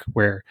work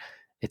where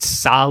it's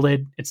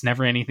solid. It's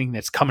never anything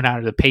that's coming out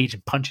of the page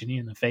and punching you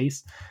in the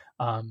face.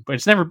 But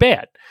it's never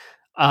bad.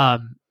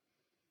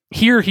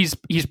 Here he's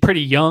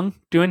pretty young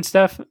doing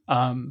stuff.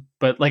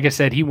 But like I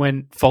said, he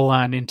went full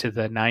on into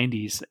the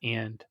 90s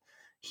and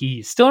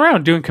he's still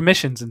around doing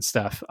commissions and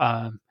stuff.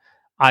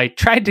 I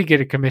tried to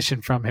get a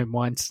commission from him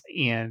once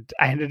and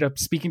I ended up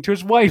speaking to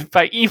his wife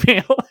by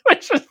email,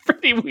 which was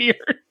pretty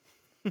weird.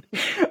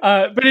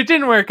 But it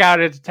didn't work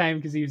out at the time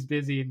because he was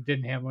busy and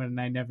didn't have one.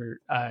 And I never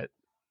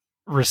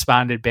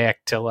responded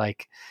back to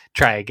like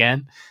try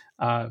again.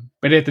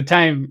 But at the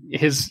time,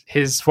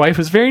 his wife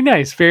was very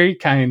nice, very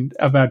kind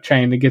about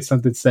trying to get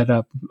something set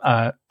up.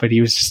 But he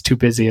was just too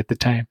busy at the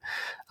time.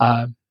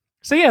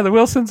 So yeah, the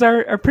Wilsons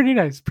are pretty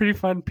nice, pretty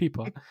fun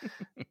people.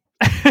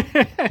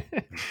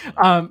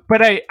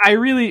 But I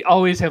really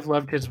always have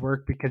loved his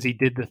work because he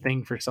did The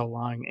Thing for so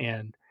long.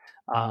 And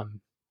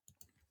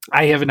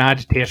I have an odd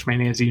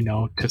attachment, as you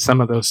know, to some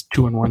of those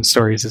 2-in-1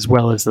 stories as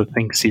well as the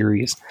Thing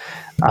series.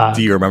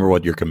 Do you remember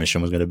what your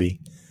commission was going to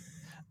be?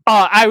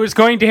 I was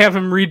going to have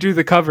him redo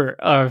the cover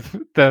of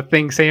the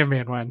Thing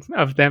Sandman one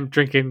of them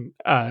drinking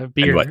beer.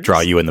 And what, draw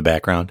you in the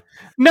background?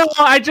 No,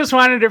 I just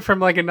wanted it from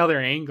like another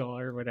angle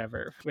or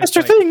whatever. Mr.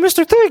 Like, Thing,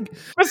 Mr. Thing,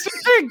 Mr.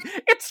 Thing,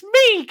 it's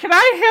me. Can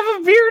I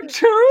have a beer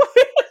too?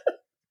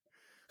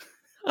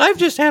 I've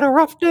just had a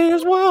rough day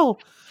as well.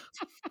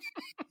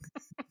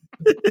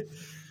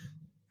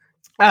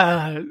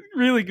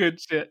 Really good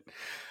shit.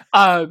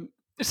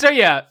 So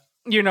yeah,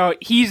 you know,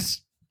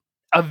 he's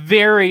a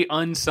very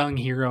unsung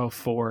hero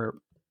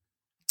from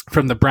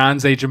the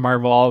Bronze Age of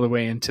Marvel all the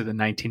way into the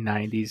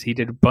 1990s. He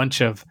did a bunch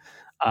of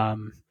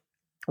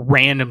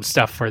random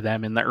stuff for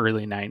them in the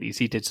early 90s.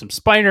 He did some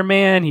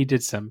Spider-Man. He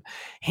did some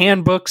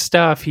handbook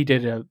stuff. He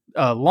did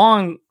a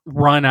long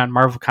run on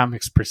Marvel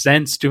Comics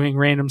Presents doing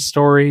random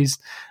stories.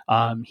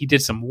 He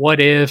did some what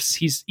ifs.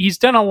 He's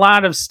done a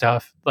lot of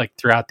stuff like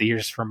throughout the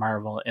years for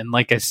Marvel. And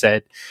like I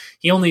said,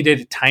 he only did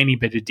a tiny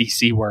bit of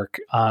DC work.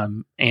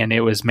 And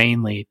it was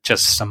mainly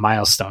just some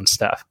Milestone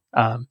stuff.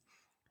 But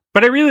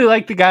I really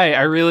like the guy.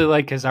 I really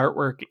like his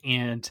artwork.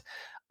 And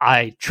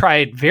I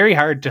tried very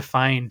hard to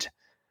find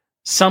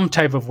some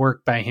type of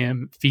work by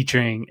him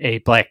featuring a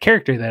black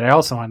character that I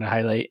also want to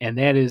highlight. And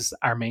that is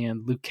our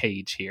man, Luke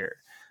Cage here.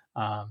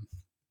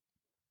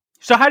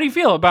 So how do you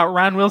feel about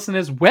Ron Wilson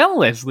as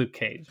well as Luke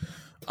Cage?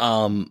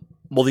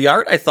 Well, the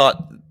art I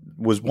thought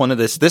was one of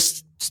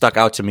this stuck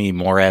out to me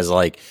more as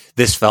like,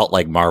 this felt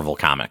like Marvel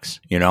Comics,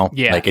 you know?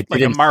 Yeah, like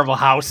a Marvel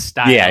House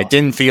style. Yeah, it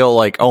didn't feel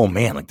like, oh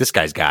man, like this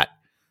guy's got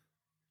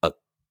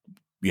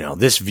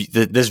this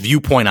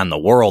viewpoint on the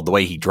world, the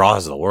way he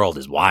draws the world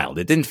is wild.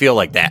 It didn't feel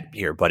like that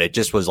here, but it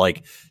just was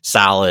like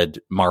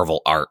solid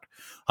Marvel art.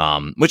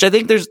 Which I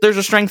think there's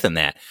a strength in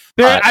that.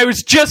 I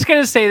was just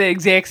going to say the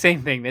exact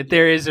same thing, that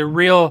there is a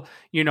real,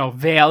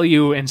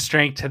 value and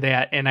strength to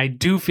that. And I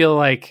do feel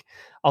like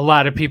a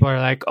lot of people are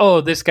like,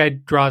 oh, this guy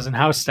draws in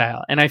house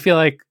style. And I feel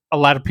like a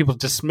lot of people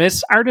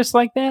dismiss artists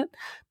like that.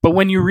 But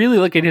when you really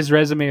look at his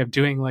resume of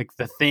doing like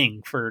The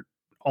Thing for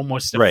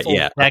almost a full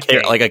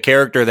decade, like a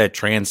character that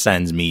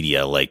transcends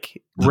media,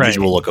 like the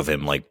visual look of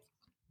him, like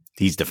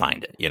he's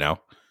defined it,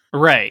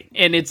 Right.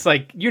 And it's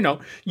like,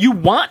 you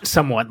want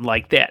someone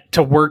like that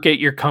to work at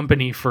your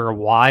company for a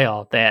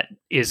while that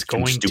is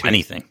going to do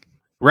anything.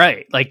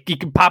 Right. Like you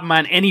can pop him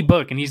on any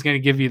book and he's going to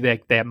give you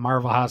that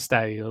Marvel House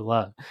style you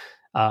love.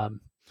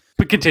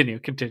 But continue.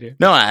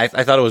 No, I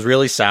thought it was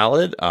really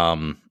solid.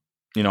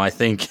 I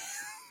think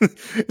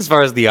as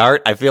far as the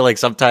art, I feel like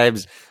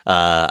sometimes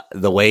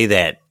the way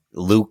that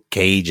Luke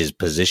Cage is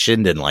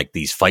positioned in like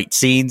these fight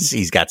scenes,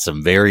 he's got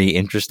some very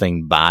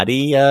interesting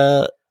body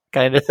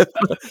kind of.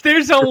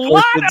 There's a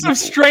lot of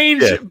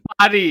strange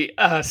body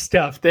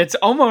stuff that's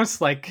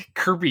almost like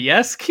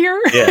Kirby-esque here.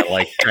 Yeah,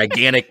 like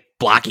gigantic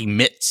blocky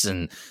mitts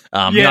and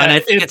and I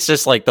think it's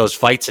just like those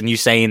fights, and you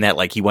saying that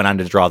like he went on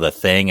to draw The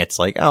Thing, it's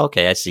like, oh,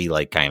 okay, I see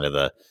like kind of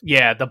the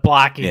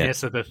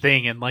blockiness of The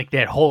Thing and like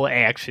that whole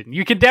action.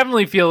 You can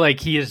definitely feel like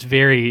he is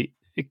very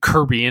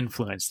Kirby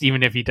influenced,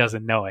 even if he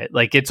doesn't know it.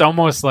 Like it's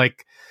almost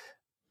like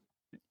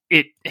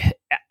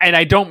and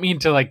I don't mean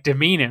to like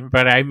demean him,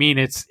 but I mean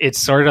it's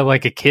sort of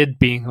like a kid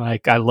being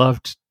like, I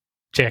loved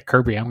Jack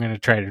Kirby, I'm going to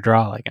try to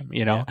draw like him,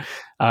 you know,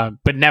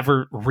 but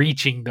never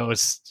reaching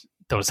those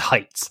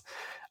heights,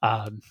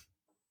 and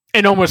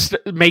almost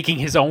making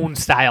his own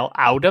style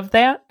out of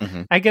that.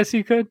 I guess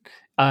you could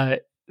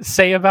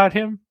say about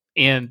him.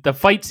 And the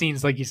fight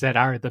scenes, like you said,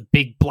 are the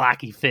big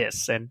blocky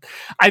fists. And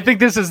I think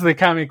this is the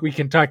comic we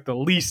can talk the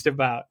least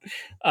about.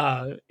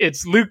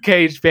 It's Luke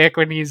Cage back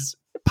when he's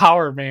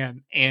Power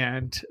Man,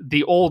 and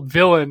the old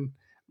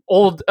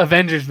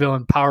Avengers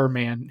villain Power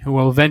Man, who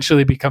will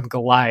eventually become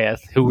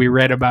Goliath, who we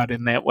read about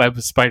in that Web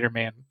of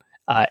Spider-Man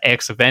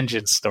Acts of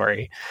Vengeance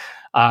story.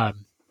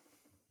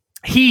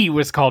 He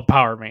was called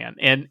Power Man.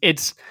 And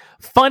it's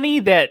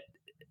funny that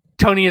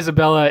Tony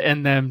Isabella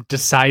and them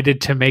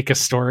decided to make a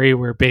story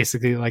where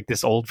basically like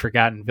this old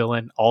forgotten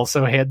villain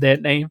also had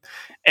that name.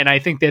 And I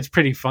think that's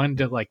pretty fun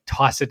to like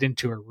toss it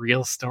into a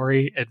real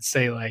story and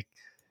say like,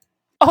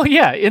 oh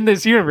yeah, in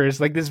this universe,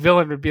 like this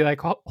villain would be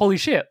like, holy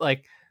shit,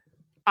 like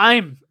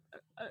I'm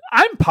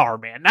Power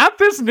Man, not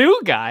this new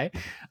guy.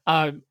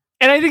 And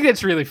I think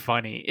that's really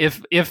funny.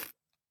 If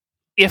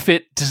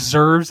it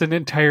deserves an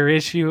entire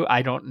issue,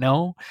 I don't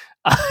know.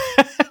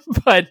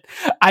 But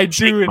I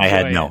do enjoy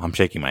it. No, I'm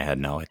shaking my head.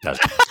 No, it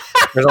doesn't.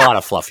 There's a lot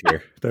of fluff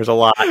here. There's a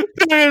lot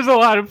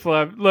of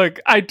fluff. Look,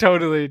 I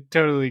totally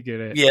get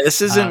it. Yeah,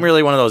 this isn't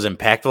really one of those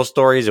impactful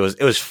stories.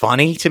 It was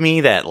funny to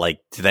me that like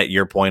to that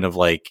your point of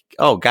like,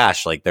 oh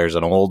gosh, like there's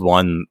an old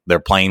one. They're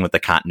playing with the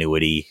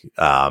continuity.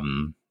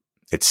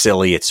 It's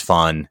silly. It's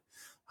fun.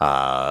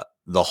 The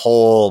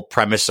whole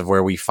premise of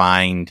where we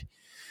find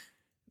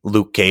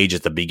Luke Cage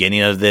at the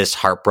beginning of this,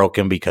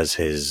 heartbroken because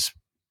his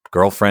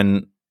girl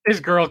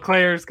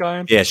Claire's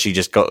gone. Yeah, she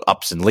just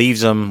ups and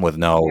leaves him with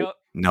no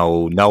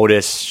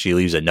notice. She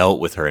leaves a note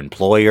with her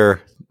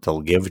employer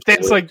to give.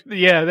 That's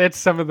that's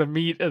some of the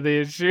meat of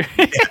the issue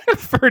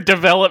for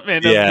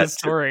development of the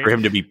story. For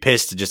him to be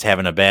pissed to just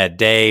having a bad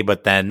day,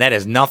 but then that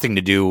has nothing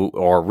to do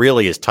or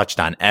really is touched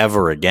on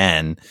ever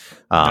again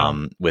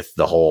with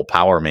the whole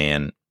Power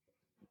Man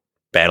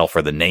battle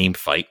for the name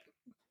fight.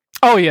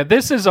 Oh yeah,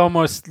 this is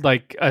almost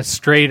like a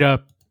straight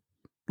up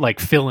like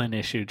fill-in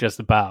issue, just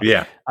about.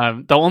 Yeah.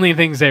 The only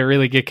things that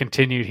really get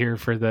continued here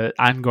for the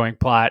ongoing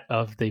plot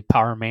of the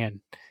Power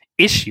Man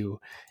issue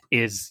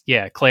is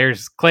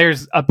Claire's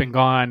up and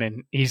gone,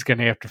 and he's going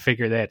to have to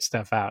figure that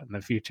stuff out in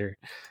the future.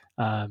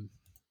 I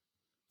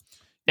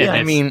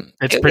mean,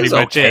 it's pretty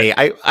much it.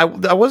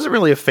 I wasn't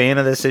really a fan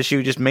of this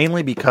issue, just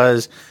mainly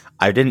because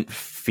I didn't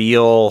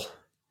feel.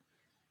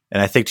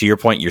 And I think to your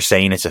point, you're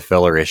saying it's a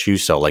filler issue,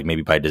 so like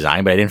maybe by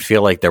design, but I didn't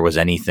feel like there was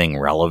anything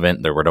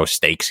relevant. There were no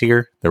stakes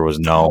here. There was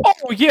no.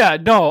 Oh yeah,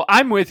 no,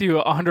 I'm with you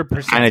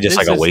 100%. Kind of just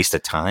a waste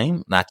of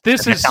time.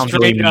 This sounds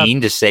really mean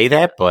to say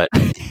that, but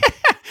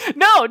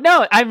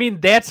no. I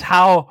mean, that's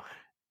how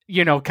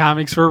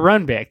comics were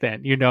run back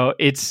then.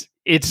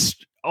 It's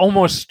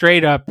almost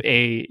straight up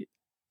a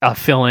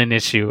fill-in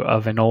issue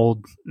of an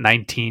old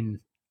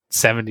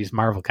 1970s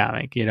Marvel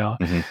comic.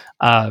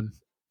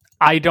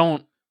 I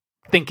don't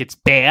think it's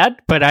bad,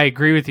 but I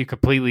agree with you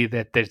completely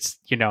that there's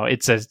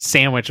it's a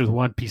sandwich with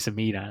one piece of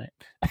meat on it.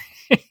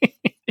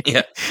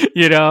 Yeah.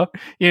 You know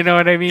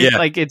what I mean? Yeah.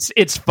 Like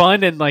it's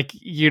fun, and like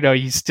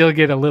you still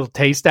get a little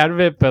taste out of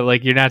it, but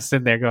like you're not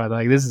sitting there going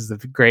like, this is the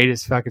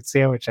greatest fucking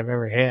sandwich I've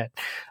ever had.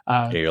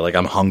 You're like,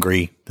 I'm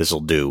hungry, this'll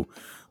do.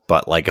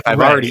 But like if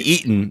I've already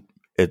eaten,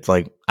 it's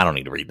like I don't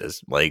need to read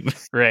this. Like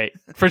right.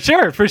 For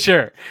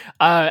sure.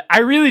 I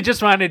really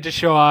just wanted to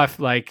show off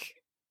like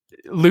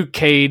Luke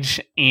Cage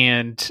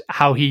and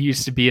how he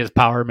used to be as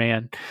Power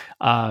Man,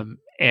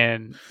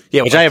 and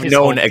which I have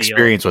no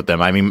experience with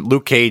them. I mean,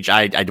 Luke Cage,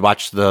 I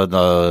watched the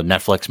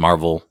Netflix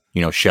Marvel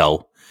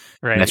show,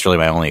 right? And that's really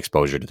my only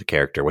exposure to the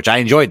character, which I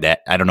enjoyed.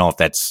 That I don't know if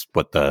that's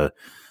what the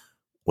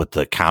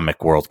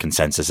comic world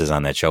consensus is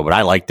on that show, but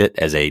I liked it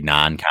as a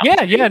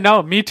non-comic. Yeah,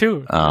 no, me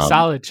too.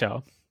 Solid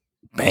show,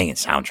 banging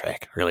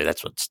soundtrack. Really,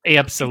 that's what's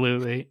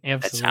absolutely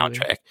that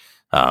soundtrack.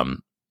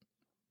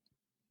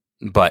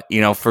 But,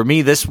 for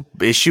me, this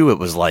issue, it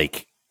was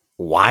like,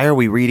 why are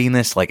we reading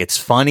this? Like, it's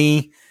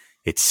funny.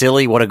 It's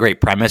silly. What a great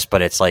premise.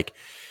 But it's like,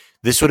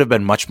 this would have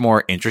been much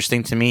more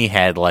interesting to me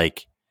had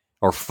like,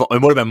 it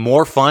would have been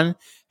more fun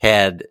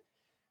had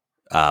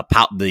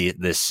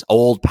this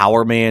old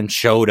Power Man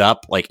showed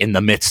up like in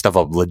the midst of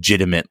a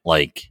legitimate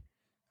like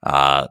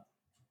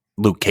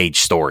Luke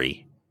Cage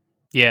story.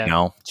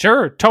 Yeah,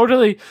 sure.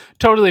 Totally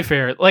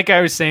fair. Like I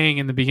was saying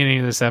in the beginning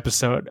of this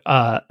episode,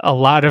 a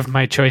lot of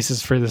my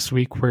choices for this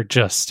week were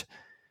just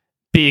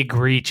big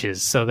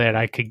reaches so that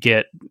I could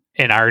get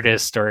an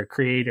artist or a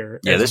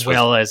creator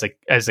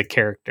as a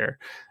character.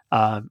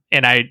 And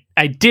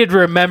I did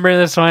remember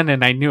this one,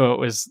 and I knew it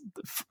was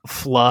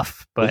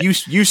fluff. But you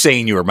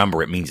saying you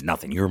remember it means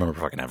nothing. You remember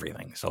fucking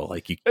everything. So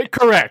like you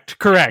correct.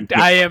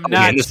 I am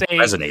not saying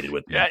resonated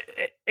with me.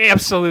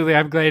 Absolutely,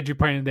 I'm glad you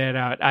pointed that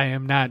out. I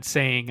am not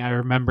saying I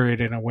remember it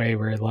in a way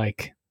where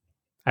like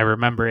I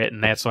remember it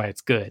and that's why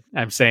it's good.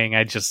 I'm saying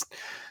I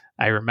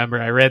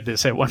remember I read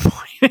this at one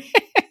point.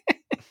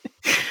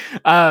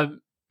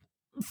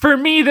 for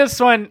me, this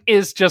one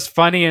is just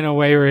funny in a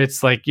way where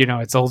it's like,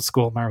 it's old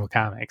school Marvel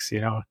Comics,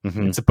 Mhm.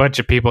 It's a bunch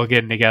of people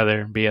getting together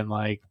and being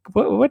like,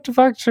 what the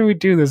fuck should we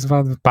do this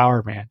month with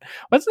Power Man?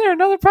 Wasn't there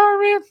another Power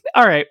Man?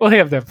 All right, we'll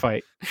have them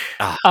fight.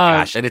 Oh,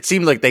 gosh. And it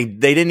seemed like they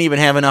didn't even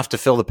have enough to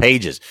fill the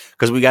pages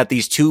because we got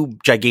these 2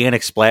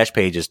 gigantic splash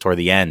pages toward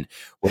the end.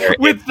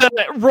 With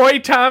the Roy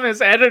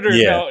Thomas editor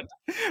Yeah. note.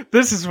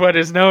 This is what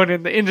is known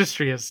in the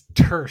industry as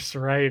terse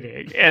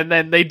writing. And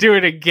then they do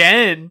it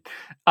again.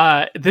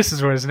 This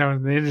is what is known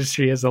in the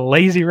industry as a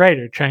lazy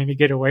writer trying to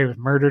get away with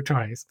murder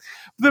twice.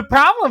 The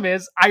problem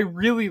is I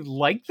really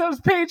like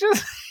those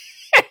pages.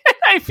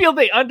 I feel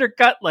they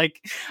undercut like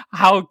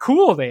how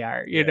cool they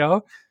are, you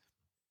know?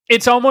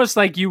 It's almost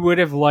like you would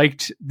have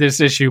liked this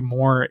issue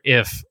more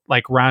if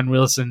like Ron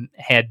Wilson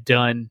had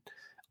done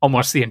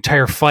almost the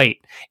entire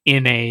fight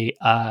in a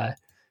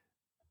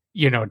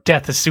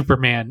Death of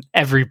Superman.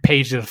 Every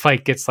page of the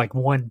fight gets like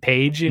 1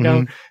 page,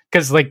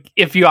 because like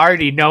if you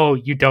already know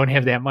you don't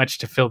have that much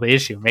to fill the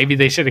issue, maybe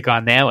they should have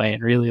gone that way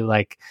and really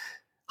like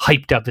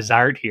hyped up his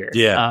art here.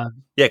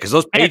 Because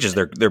those pages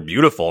they're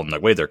beautiful and the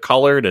way they're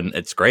colored and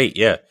it's great.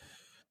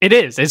 It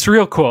is. It's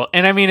real cool.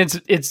 And I mean,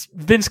 it's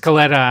Vince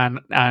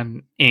Colletta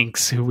on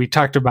inks, who we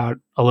talked about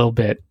a little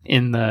bit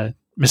in the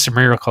Mr.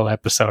 Miracle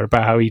episode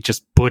about how he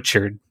just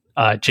butchered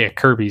Jack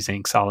Kirby's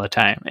inks all the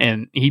time,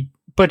 and he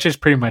butchers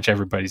pretty much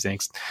everybody's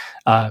inks.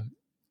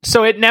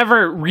 So it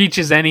never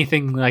reaches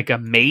anything like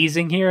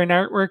amazing here in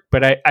artwork,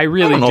 but I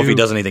really don't know if he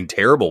does anything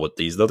terrible with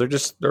these though.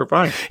 They're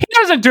fine. He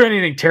doesn't do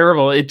anything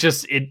terrible. It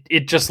just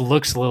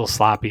looks a little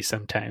sloppy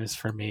sometimes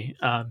for me.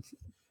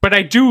 But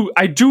I do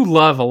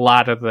love a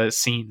lot of the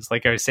scenes.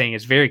 Like I was saying,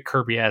 it's very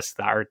Kirby-esque,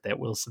 the art that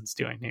Wilson's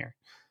doing here.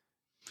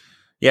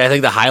 Yeah, I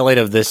think the highlight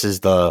of this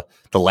is the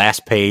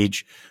last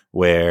page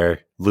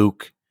where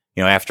Luke,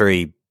 after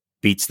he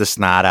beats the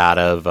snot out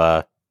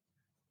of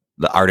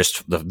the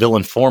artist, the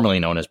villain formerly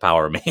known as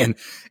Power Man,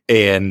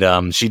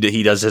 and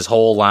he does his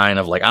whole line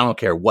of like, I don't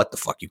care what the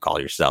fuck you call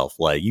yourself.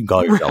 Like, you can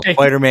call yourself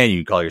Spider-Man, you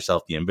can call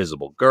yourself the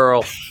Invisible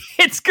Girl.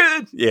 It's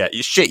good. Yeah,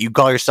 you can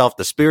call yourself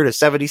the Spirit of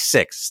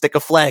 76. Stick a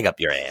flag up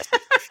your ass.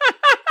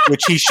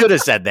 Which he should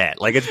have said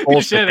that. Like, it's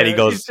bullshit that he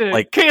goes,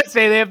 like... Can't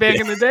say that back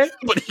in the day.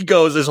 But he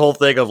goes this whole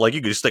thing of, like,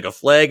 you can stick a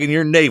flag in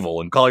your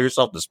navel and call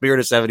yourself the Spirit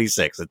of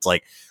 76. It's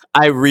like,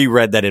 I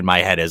reread that in my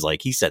head as,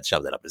 like, he said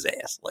shove that up his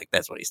ass. Like,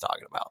 that's what he's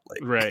talking about. Like,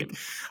 right.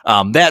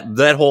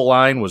 That whole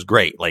line was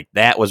great. Like,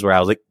 that was where I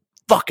was like,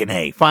 fucking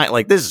hey, fine.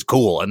 Like, this is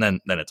cool. And then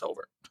it's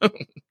over.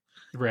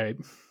 Right.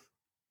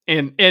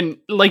 And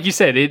like you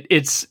said,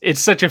 it's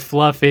such a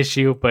fluff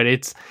issue, but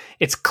it's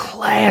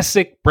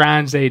classic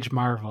Bronze Age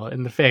Marvel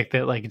in the fact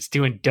that like it's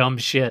doing dumb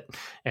shit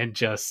and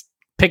just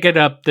pick it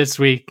up this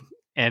week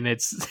and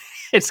it's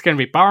gonna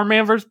be Power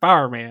Man versus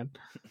Power Man.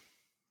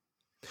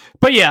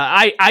 But yeah,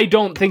 I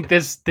don't think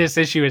this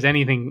issue is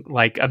anything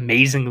like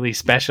amazingly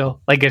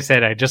special. Like I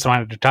said, I just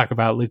wanted to talk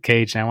about Luke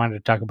Cage and I wanted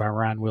to talk about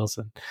Ron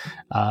Wilson.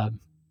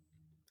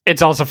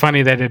 It's also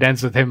funny that it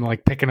ends with him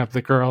like picking up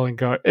the girl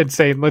and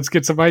saying, "Let's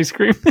get some ice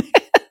cream."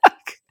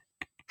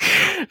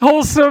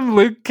 Wholesome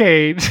Luke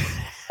Cage.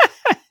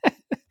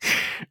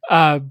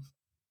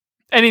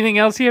 Anything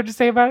else you have to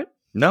say about it?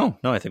 No,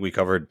 I think we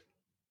covered.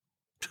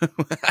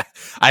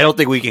 I don't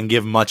think we can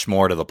give much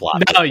more to the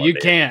plot. No, you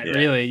can't. Yeah.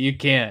 Really, you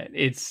can't.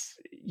 It's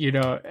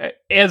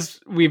as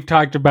we've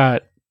talked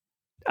about.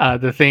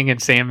 The Thing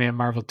and Sandman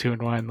Marvel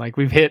 2-in-1, like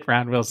we've hit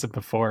Ron Wilson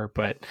before,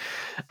 but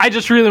I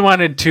just really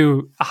wanted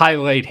to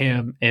highlight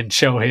him and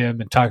show him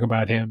and talk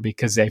about him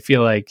because I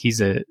feel like he's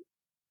an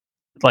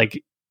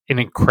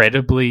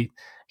incredibly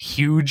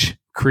huge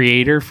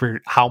creator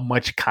for how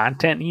much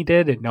content he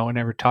did and no one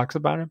ever talks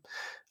about him.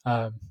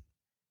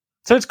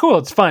 So it's cool.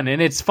 It's fun.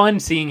 And it's fun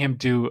seeing him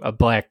do a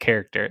black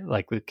character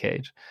like Luke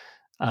Cage.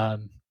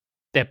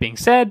 That being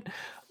said,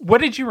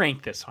 what did you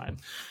rank this one?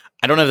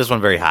 I don't have this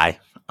one very high.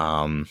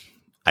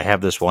 I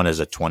have this one as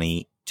a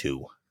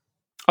 22.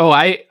 Oh,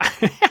 I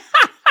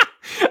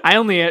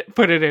only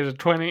put it as a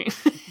 20.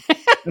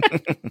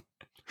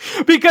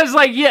 Because,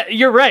 like, yeah,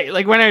 you're right.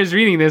 Like, when I was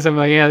reading this, I'm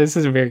like, yeah, this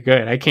isn't very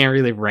good. I can't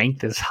really rank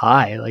this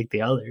high like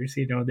the others.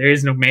 There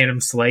is no Madam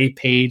Slay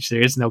page.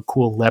 There is no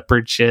cool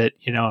leopard shit.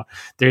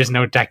 There's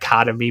no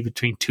dichotomy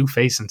between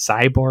Two-Face and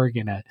Cyborg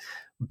in a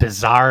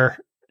bizarre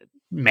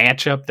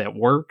matchup that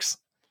works.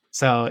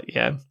 So,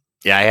 yeah.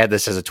 Yeah, I had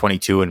this as a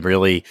 22, and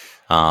really,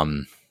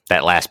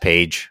 that last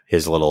page,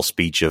 his little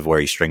speech of where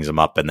he strings him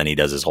up and then he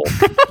does his whole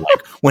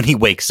like when he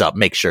wakes up,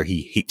 make sure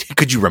he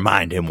could you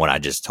remind him what I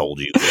just told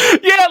you?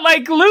 Yeah,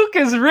 like Luke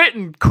is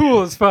written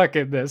cool as fuck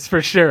in this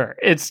for sure.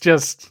 It's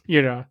just,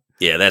 yeah,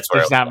 that's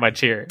where there's not much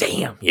here.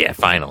 Damn, yeah,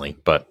 finally.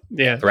 But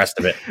yeah, the rest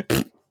of it.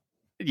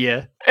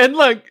 Yeah. And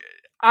look,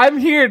 I'm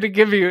here to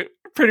give you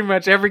pretty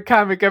much every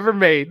comic ever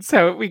made,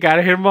 so we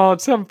gotta hit them all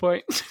at some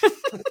point.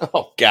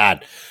 Oh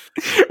God.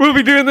 We'll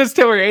be doing this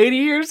till we're 80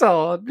 years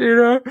old,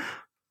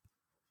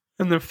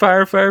 in the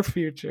far, far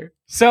future.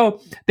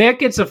 So that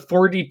gets a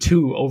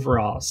 42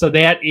 overall. So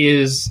that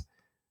is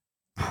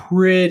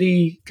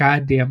pretty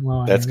goddamn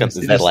low. Is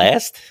that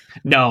last?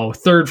 No,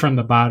 third from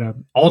the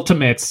bottom.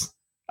 Ultimates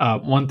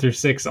 1 through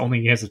 6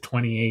 only has a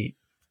 28.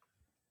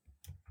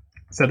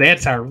 So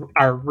that's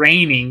our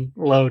reigning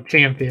low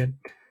champion.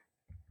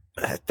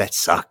 That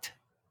sucked.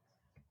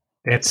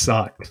 That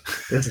sucked.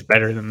 This is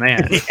better than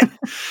that.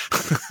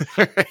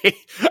 Right?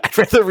 I'd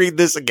rather read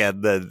this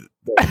again than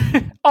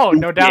oh,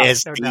 no doubt.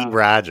 Yes, No Steve doubt.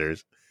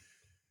 Rogers.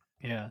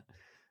 Yeah.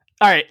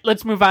 All right,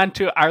 let's move on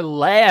to our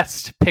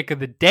last pick of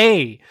the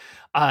day.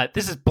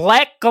 This is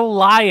Black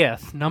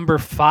Goliath, number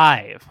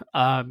 5.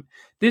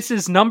 This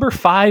is number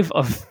 5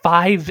 of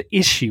 5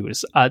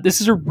 issues.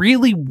 This is a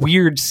really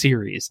weird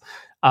series.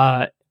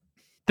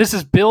 This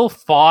is Bill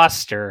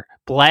Foster,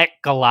 Black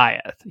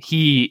Goliath.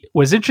 He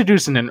was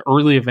introduced in an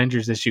early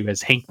Avengers issue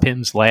as Hank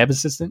Pym's lab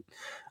assistant.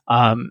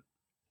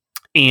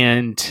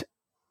 And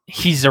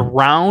he's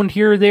around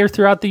here or there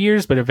throughout the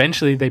years, but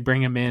eventually they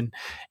bring him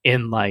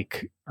in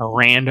like a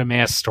random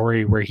ass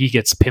story where he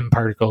gets Pym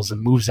particles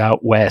and moves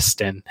out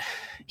west, and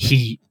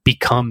he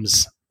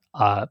becomes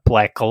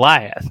Black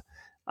Goliath.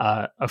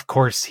 Of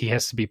course, he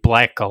has to be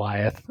Black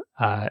Goliath,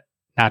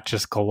 not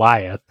just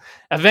Goliath.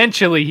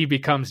 Eventually, he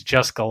becomes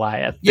just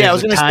Goliath. Yeah, I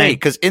was going to say,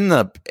 because in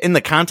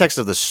the context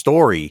of the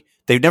story,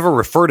 they never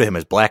refer to him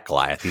as Black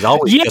Goliath. He's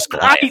always just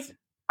Goliath.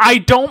 I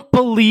don't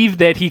believe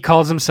that he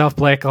calls himself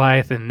Black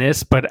Goliath in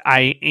this, but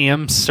I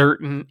am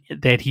certain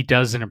that he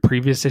does in a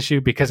previous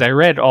issue, because I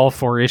read all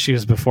 4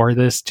 issues before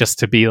this just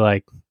to be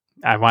like,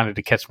 I wanted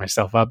to catch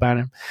myself up on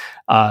him.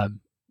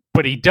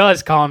 But he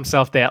does call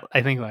himself that,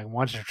 I think, like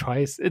once or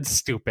twice. It's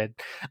stupid.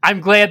 I'm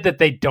glad that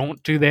they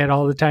don't do that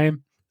all the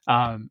time,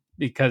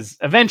 because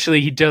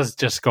eventually he does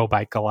just go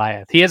by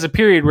Goliath. He has a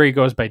period where he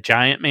goes by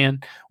Giant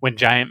Man when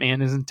Giant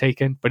Man isn't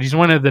taken, but he's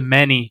one of the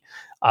many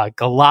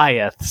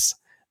Goliaths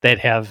that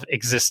have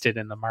existed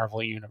in the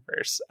Marvel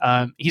Universe.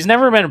 He's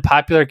never been a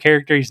popular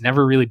character. He's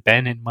never really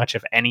been in much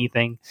of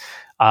anything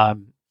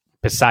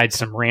besides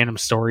some random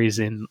stories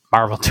in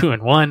Marvel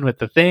 2-in-1 with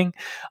The Thing,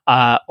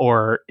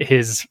 or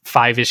his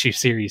 5-issue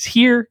series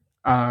here.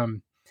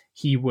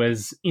 He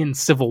was in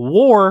Civil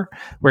War,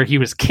 where he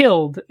was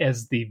killed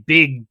as the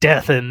big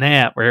death in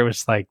that, where it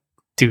was like,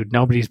 dude,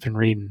 nobody's been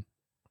reading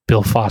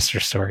Bill Foster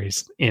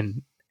stories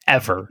in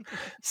ever.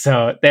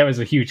 So that was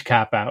a huge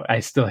cop out.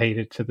 I still hate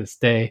it to this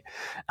day.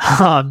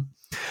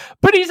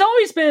 But he's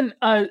always been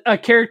a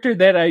character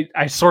that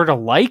I sort of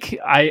like.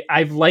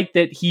 I've liked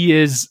that he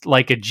is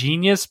like a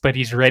genius, but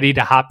he's ready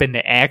to hop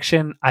into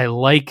action. I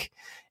like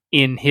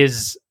in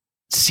his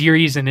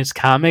series and his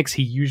comics,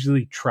 he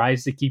usually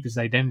tries to keep his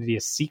identity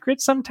a secret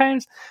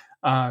sometimes.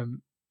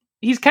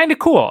 He's kind of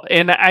cool.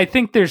 And I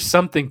think there's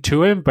something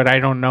to him, but I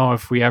don't know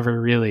if we ever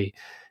really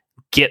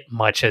get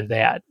much of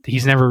that.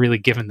 He's never really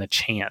given the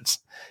chance.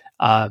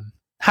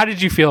 How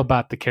did you feel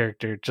about the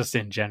character just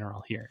in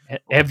general here?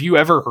 Have you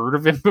ever heard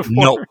of him before?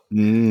 Nope,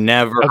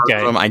 never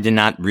heard of him. I did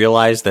not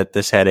realize that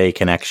this had a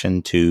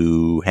connection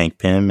to Hank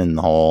Pym and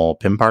the whole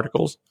Pym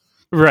particles.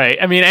 Right.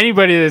 I mean,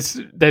 anybody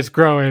that's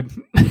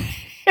growing,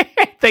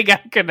 they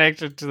got a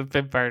connection to the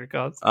Pym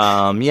particles.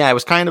 Yeah, it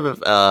was kind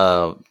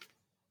of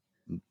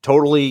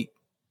totally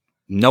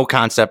no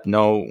concept,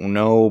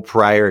 no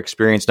prior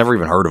experience, never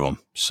even heard of him.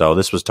 So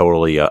this was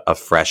totally a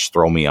fresh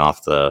throw me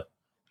off the,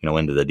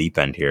 into the deep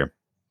end here.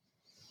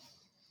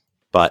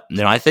 But,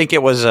 I think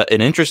it was an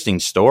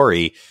interesting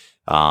story.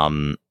 We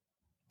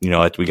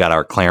got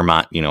our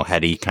Claremont,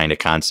 heady kind of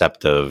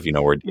concept of,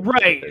 we're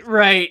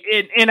right.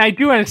 And I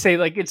do want to say,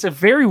 like, it's a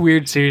very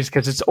weird series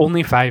because it's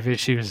only 5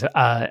 issues.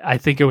 I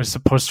think it was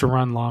supposed to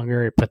run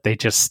longer, but they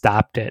just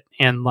stopped it.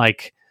 And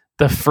like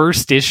the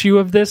first issue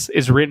of this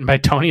is written by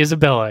Tony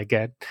Isabella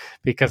again,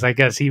 because I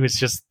guess he was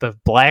just the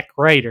black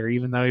writer,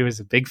 even though he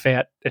was a big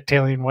fat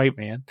Italian white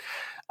man.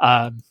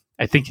 I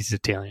think he's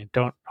Italian.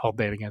 Don't hold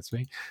that against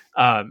me.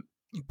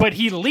 But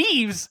he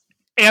leaves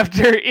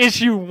after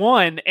issue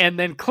 1, and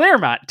then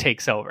Claremont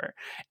takes over.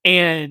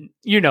 And,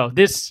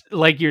 this,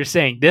 like you're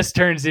saying, this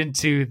turns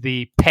into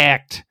the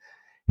packed,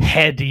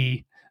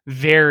 heady,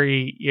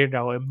 very,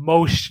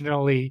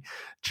 emotionally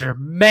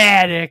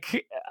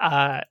dramatic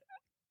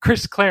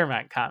Chris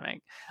Claremont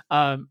comic.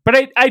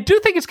 But I do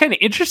think it's kind of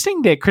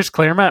interesting that Chris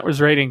Claremont was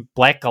writing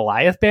Black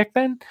Goliath back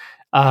then.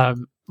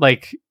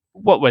 Like,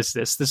 what was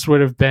this? This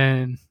would have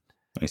been...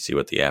 Let me see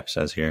what the app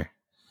says here.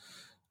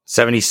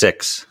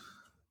 76.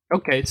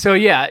 Okay, so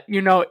yeah,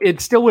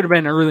 it still would have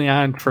been early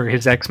on for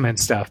his X-Men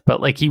stuff,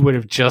 but like he would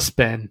have just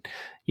been,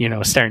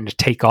 starting to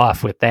take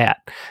off with that.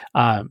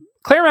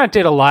 Claremont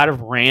did a lot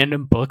of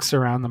random books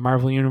around the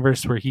Marvel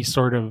Universe where he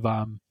sort of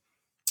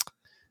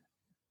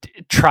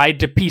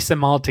tried to piece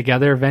them all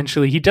together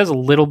eventually. He does a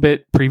little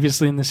bit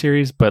previously in the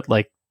series, but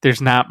like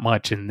there's not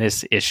much in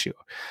this issue.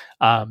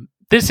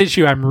 This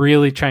issue, I'm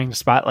really trying to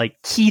spot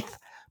like Keith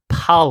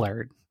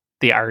Pollard,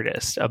 the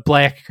artist, a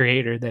black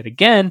creator that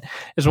again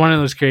is one of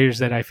those creators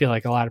that I feel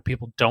like a lot of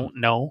people don't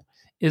know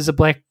is a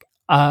black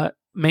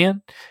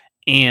man.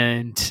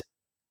 And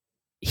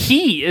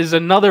he is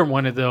another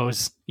one of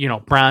those,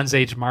 Bronze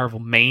Age Marvel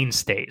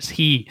mainstays.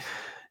 He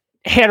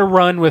had a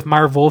run with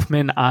Marv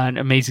Wolfman on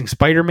Amazing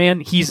Spider-Man.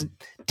 He's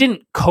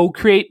didn't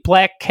co-create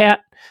Black Cat,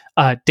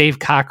 Dave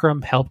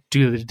Cockrum helped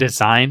do the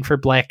design for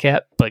Black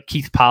Cat, but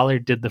Keith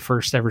Pollard did the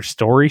first ever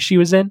story she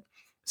was in.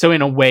 So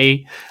in a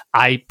way,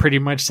 I pretty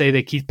much say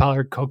that Keith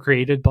Pollard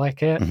co-created Black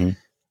Cat.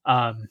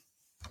 Mm-hmm.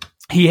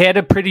 He had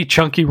a pretty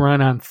chunky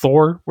run on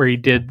Thor, where he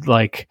did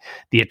like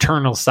the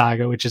Eternal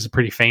Saga, which is a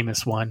pretty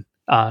famous one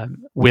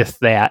with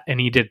that, and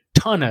he did a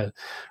ton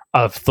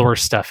of Thor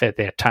stuff at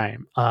that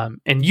time.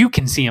 And you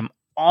can see him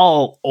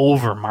all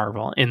over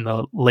Marvel in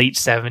the late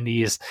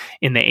 70s,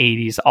 in the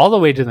 80s, all the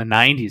way to the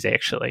 90s,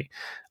 actually.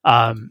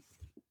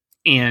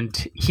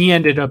 And he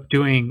ended up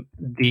doing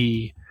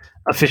the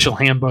official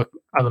handbook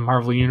of the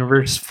Marvel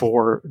Universe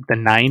for the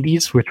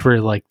 90s, which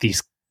were like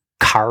these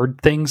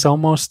card things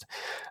almost.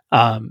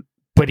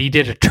 But he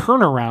did a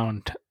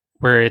turnaround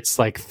where it's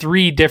like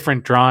 3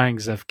 different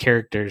drawings of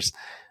characters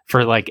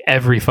for like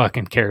every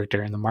fucking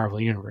character in the Marvel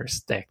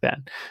Universe back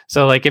then.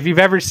 So like if you've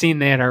ever seen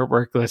that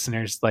artwork,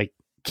 listeners, like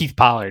Keith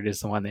Pollard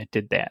is the one that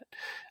did that.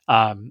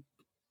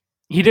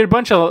 He did a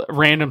bunch of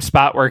random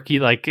spot work. He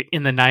like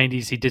in the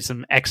 90s, he did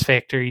some X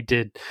Factor. He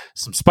did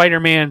some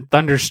Spider-Man,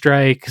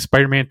 Thunderstrike,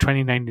 Spider-Man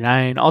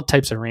 2099, all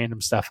types of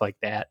random stuff like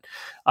that.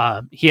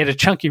 He had a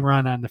chunky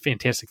run on the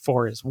Fantastic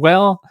Four as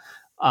well.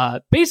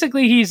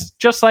 Basically, he's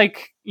just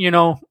like, you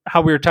know,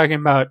 how we were talking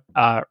about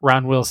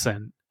Ron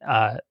Wilson,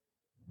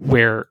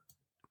 where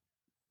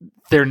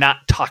they're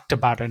not talked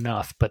about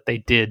enough, but they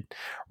did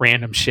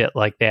random shit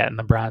like that in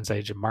the Bronze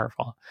Age of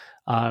Marvel.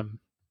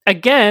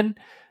 Again,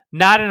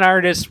 not an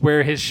artist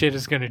where his shit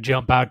is going to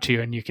jump out to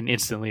you and you can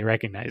instantly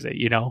recognize it.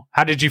 You know,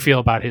 how did you feel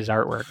about his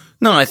artwork?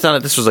 No, I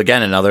thought this was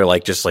again another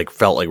like just like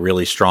felt like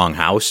really strong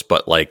house,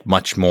 but like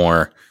much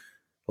more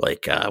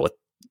like with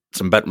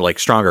some better like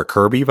stronger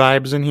Kirby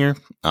vibes in here.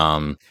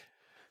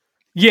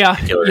 Yeah.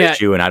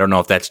 Issue, and I don't know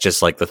if that's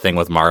just like the thing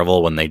with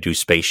Marvel when they do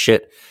space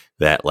shit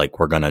that like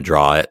we're gonna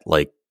draw it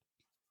like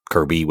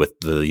Kirby with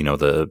the, you know,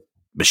 the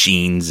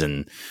machines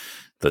and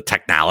the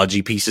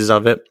technology pieces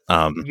of it.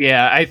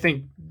 Yeah, I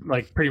think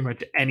like pretty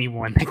much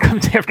anyone that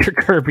comes after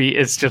Kirby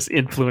is just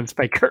influenced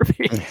by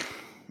Kirby.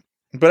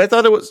 But I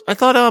thought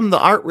the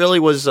art really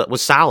was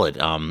solid.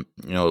 You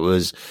know, it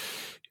was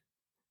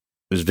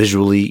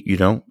visually, you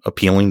know,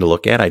 appealing to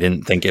look at. I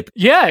didn't think it.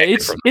 Yeah,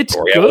 it's good.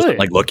 I wasn't,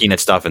 like looking at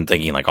stuff and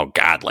thinking like, oh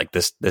God, like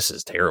this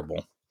is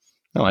terrible.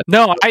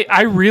 No,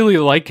 I really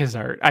like his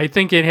art. I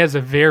think it has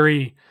a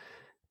very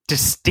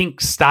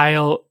distinct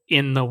style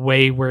in the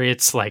way where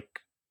it's like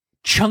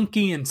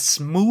chunky and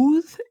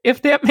smooth,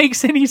 if that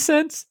makes any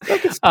sense.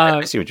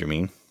 I see what you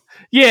mean.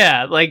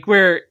 Yeah, like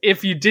where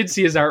if you did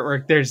see his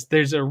artwork,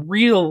 there's a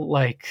real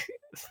like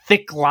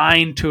thick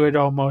line to it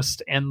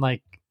almost, and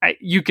like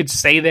you could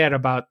say that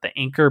about the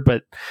inker,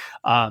 but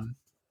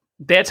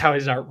that's how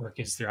his artwork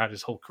is throughout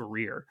his whole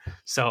career.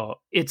 So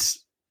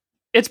it's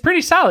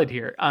pretty solid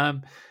here.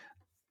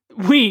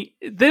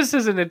 This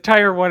is an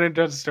entire one and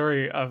done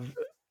story of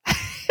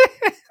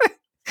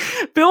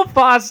Bill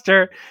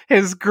Foster,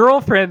 his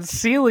girlfriend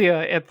Celia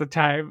at the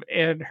time,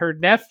 and her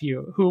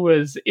nephew, who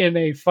was in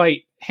a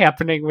fight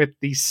happening with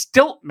the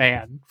Stilt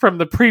Man from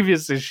the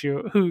previous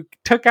issue, who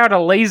took out a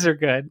laser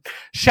gun,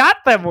 shot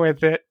them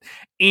with it,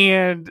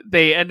 and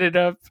they ended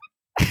up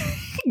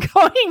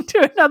going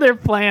to another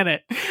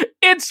planet.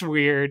 It's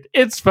weird.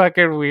 It's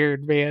fucking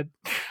weird, man.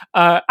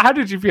 How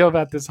did you feel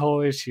about this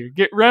whole issue?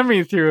 Run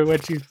me through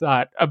what you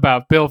thought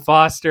about Bill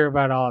Foster,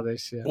 about all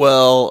this shit.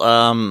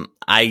 Well,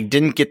 I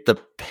didn't get the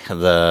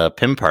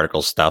Pym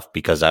particle stuff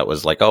because I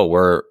was like, oh,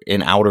 we're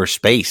in outer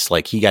space.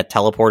 Like he got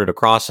teleported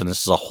across, and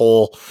this is a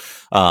whole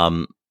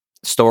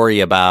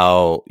story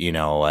about, you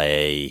know,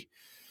 a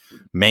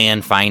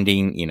man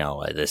finding, you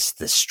know, this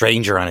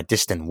stranger on a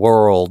distant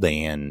world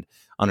and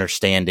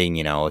understanding,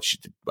 you know,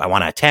 I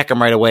want to attack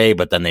them right away,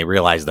 but then they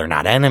realize they're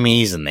not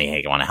enemies and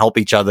they want to help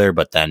each other,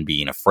 but then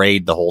being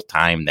afraid the whole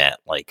time that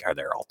like, are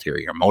there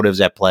ulterior motives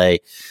at play?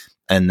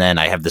 And then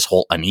I have this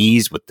whole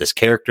unease with this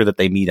character that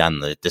they meet on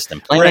the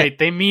distant planet. Right.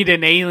 They meet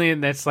an alien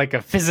that's like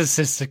a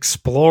physicist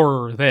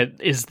explorer that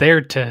is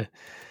there to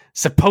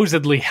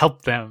supposedly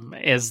help them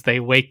as they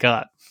wake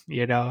up,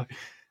 you know?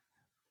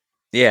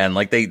 Yeah, and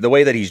like the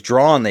way that he's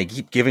drawn, they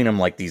keep giving him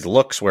like these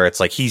looks where it's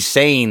like he's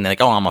saying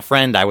like, "Oh, I'm a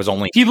friend.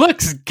 He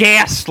looks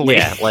ghastly."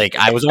 Yeah, like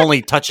I was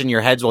only touching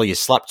your heads while you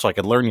slept, so I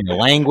could learn your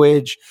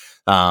language.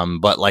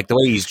 But like the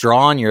way he's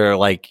drawn, you're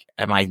like,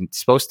 "Am I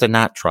supposed to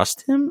not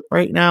trust him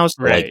right now?"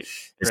 So right. Like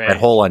it's that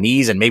whole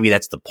unease, and maybe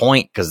that's the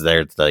point because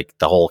there's like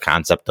the whole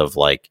concept of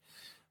like,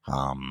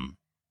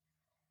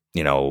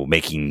 you know,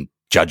 making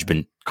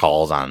judgment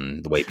calls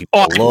on the way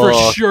people look.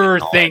 For sure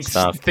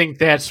think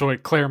that's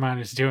what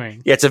Claremont is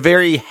doing. Yeah, it's a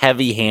very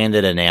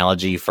heavy-handed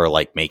analogy for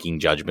like making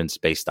judgments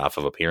based off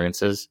of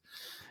appearances.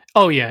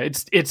 Oh yeah,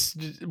 it's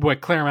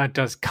what Claremont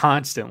does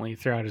constantly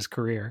throughout his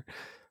career.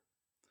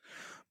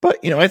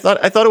 But you know, I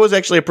thought it was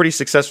actually a pretty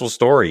successful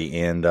story,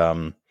 and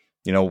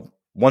you know,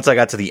 once I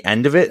got to the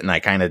end of it, and I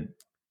kind of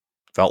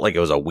felt like it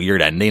was a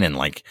weird ending, and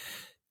like.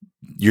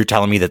 You're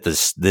telling me that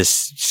this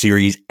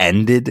series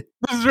ended?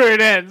 This is where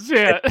it ends,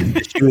 yeah.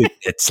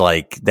 It's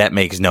like, that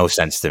makes no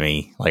sense to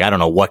me. Like, I don't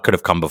know what could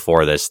have come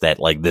before this that,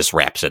 like, this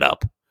wraps it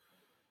up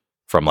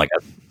from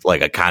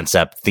like a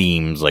concept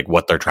themes, like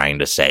what they're trying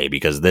to say,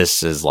 because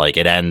this is like,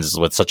 it ends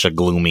with such a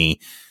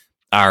gloomy,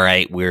 all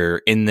right, we're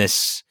in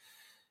this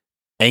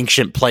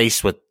ancient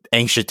place with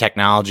ancient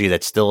technology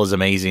that still is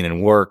amazing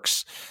and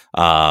works.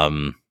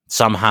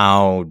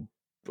 Somehow,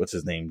 what's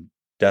his name?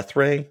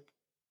 Darath,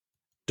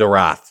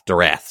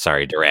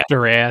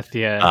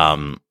 yeah.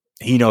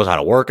 He knows how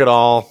to work it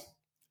all.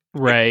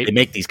 Right. They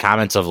make these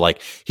comments of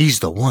like, he's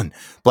the one.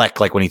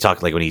 Black, like when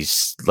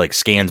he's like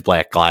scans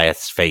Black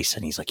Goliath's face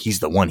and he's like, he's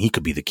the one, he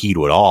could be the key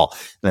to it all.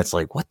 And it's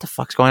like, what the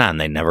fuck's going on?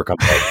 And they never come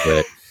back to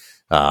it.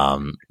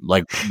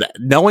 Like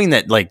knowing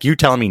that, like you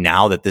telling me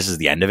now that this is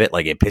the end of it,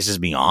 like it pisses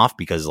me off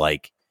because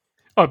like,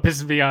 oh, it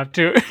pisses me off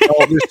too.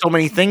 there's so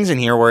many things in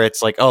here where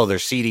it's like, oh, they're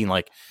seeding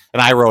like,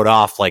 and I wrote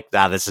off like,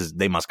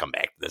 they must come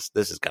back. This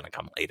is going to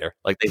come later.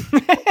 Like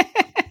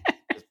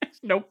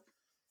Nope.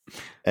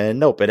 And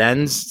nope, it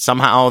ends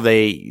somehow.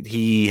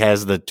 He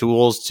has the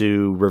tools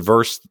to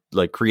reverse,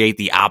 like create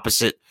the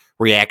opposite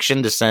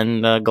reaction to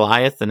send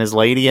Goliath and his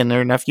lady and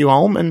their nephew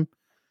home, and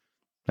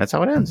that's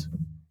how it ends.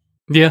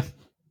 Yeah,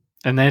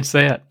 and that's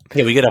that.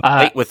 Yeah, we get a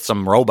fight with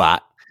some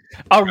robot.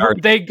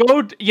 They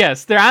go.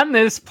 Yes, they're on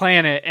this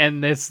planet,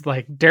 and this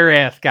like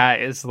Darath guy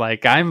is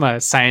like, I'm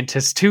a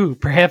scientist too.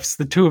 Perhaps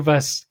the two of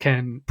us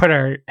can put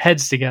our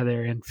heads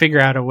together and figure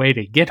out a way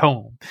to get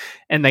home.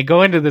 And they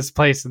go into this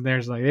place, and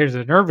there's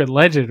an urban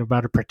legend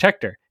about a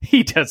protector.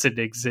 He doesn't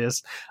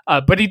exist,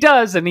 but he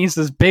does, and he's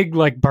this big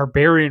like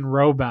barbarian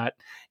robot.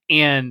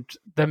 And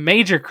the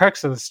major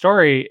crux of the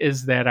story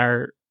is that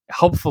our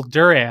helpful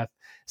Darath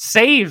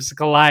saves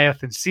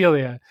Goliath and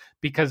Celia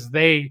because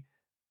they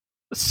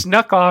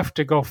snuck off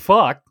to go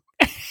fuck.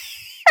 And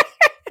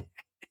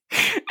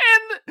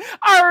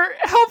our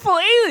helpful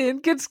alien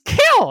gets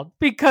killed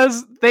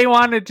because they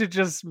wanted to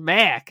just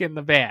mac in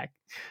the back.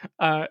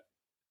 How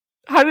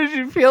did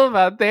you feel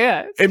about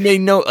that? It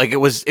made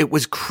it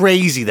was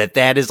crazy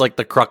that is like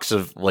the crux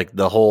of like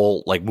the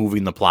whole like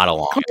moving the plot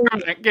along.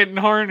 Getting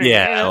horny.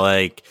 Yeah,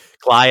 like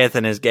Goliath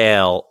and his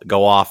gal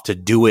go off to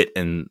do it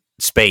in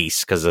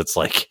space because it's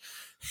like,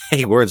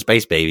 hey, we're in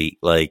space, baby.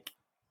 Like,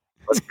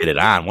 let's get it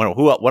on. What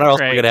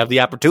else are we going to have the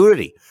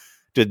opportunity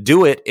to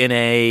do it in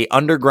a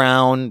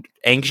underground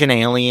ancient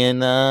alien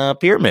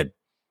pyramid?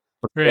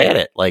 Forget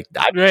it. Like,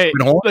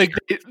 like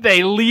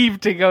they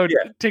leave to go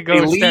to go.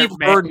 They leave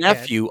her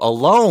nephew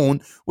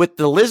alone with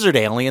the lizard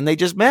alien they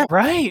just met.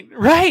 Right,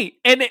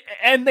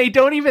 and they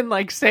don't even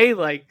like say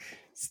like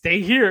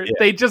stay here. Yeah.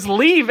 They just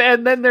leave,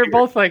 and then they're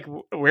both like,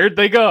 where'd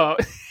they go?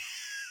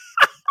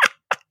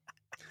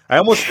 I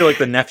almost feel like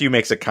the nephew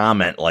makes a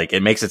comment, like it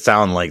makes it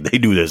sound like they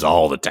do this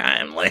all the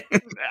time. Like,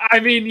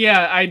 I mean,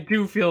 yeah, I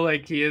do feel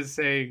like he is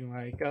saying,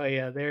 like, oh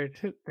yeah, they're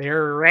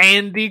a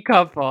randy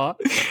couple.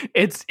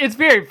 It's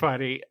very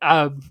funny.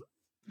 Yeah,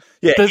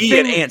 he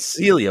and Aunt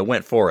Celia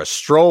went for a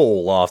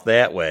stroll off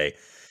that way.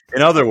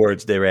 In other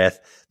words,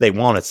 they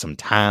wanted some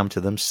time to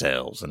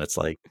themselves, and it's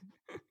like,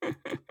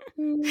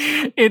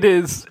 it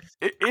is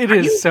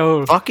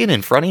so fucking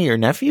in front of your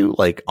nephew,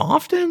 like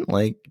often,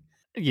 like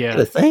yeah,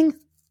 the thing.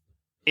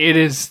 It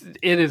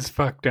is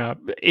fucked up,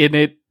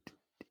 and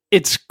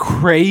it's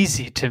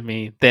crazy to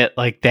me that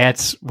like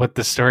that's what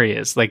the story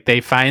is. Like they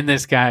find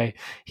this guy,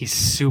 he's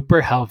super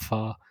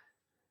helpful.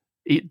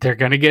 They're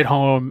gonna get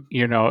home,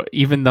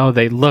 even though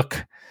they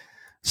look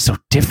so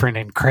different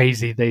and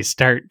crazy. They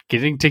start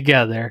getting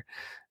together,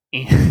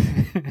 and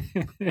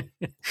then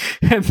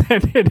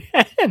it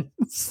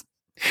ends.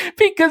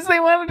 Because they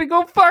wanted to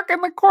go fuck in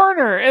the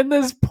corner, and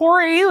this poor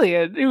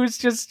alien who's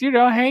just,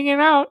 hanging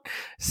out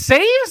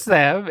saves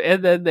them,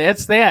 and then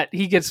that's that.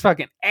 He gets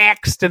fucking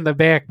axed in the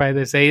back by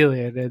this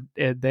alien,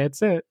 and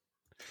that's it.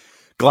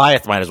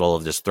 Goliath might as well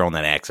have just thrown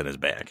that axe in his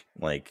back.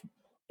 Like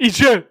he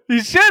should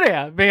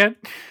have, man,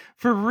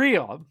 for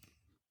real.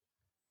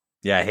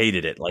 Yeah, I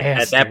hated it. Like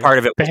that part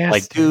of it was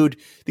like, dude,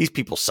 these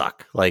people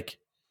suck. Like,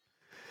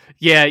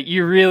 yeah,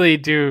 you really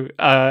do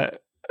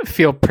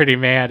feel pretty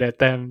mad at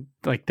them.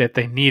 Like that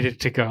they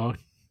needed to go.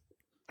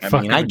 I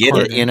mean, I get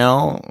it,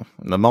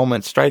 the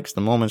moment strikes,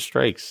 the moment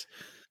strikes.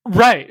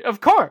 Right,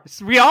 of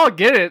course. We all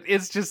get it.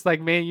 It's just like,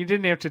 man, you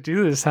didn't have to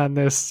do this on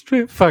this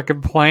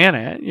fucking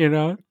planet,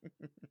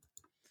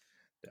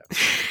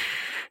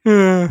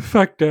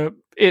 fucked up.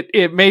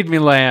 It made me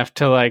laugh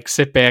to like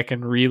sit back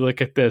and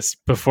relook at this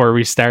before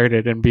we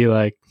started and be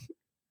like,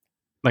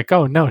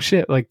 oh no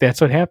shit, like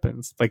that's what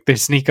happens. Like they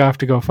sneak off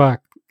to go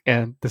fuck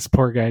and this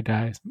poor guy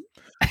dies.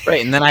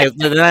 Right, and then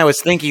I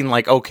was thinking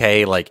like,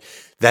 okay, like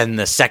then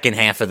the second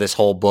half of this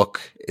whole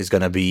book is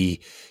going to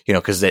be,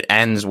 because it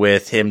ends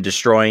with him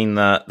destroying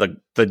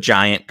the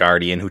giant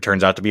guardian who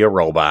turns out to be a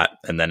robot,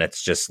 and then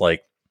it's just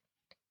like,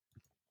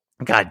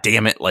 god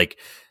damn it, like,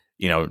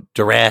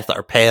 Darath,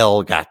 our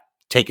pal, got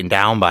taken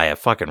down by a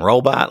fucking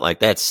robot, like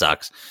that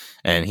sucks.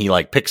 And he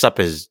like picks up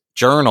his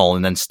journal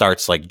and then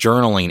starts like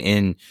journaling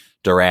in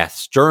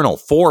Darath's journal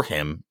for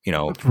him,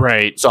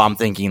 Right. So I'm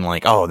thinking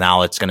like, oh,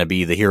 now it's going to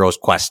be the hero's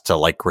quest to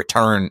like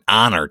return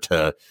honor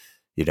to,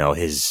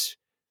 his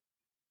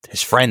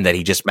his friend that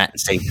he just met and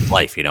saved his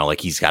life. You know,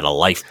 like he's got a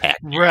life pack,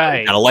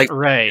 right? Got a life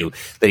right.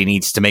 that he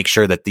needs to make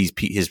sure that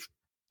his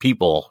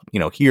people, you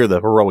know, hear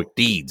the heroic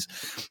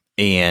deeds.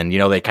 And, you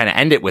know, they kind of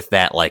end it with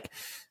that, like,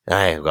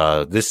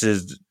 this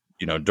is,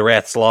 you know,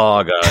 Darath's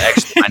log.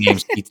 My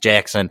name's Keith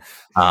Jackson.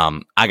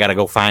 I got to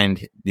go find,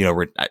 you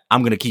know,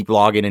 I'm going to keep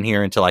logging in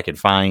here until I can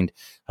find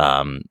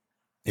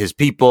his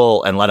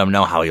people and let them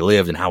know how he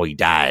lived and how he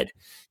died.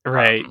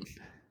 Right.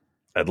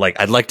 I'd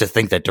like to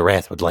think that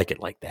Darath would like it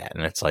like that.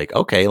 And it's like,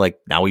 okay, like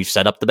now we've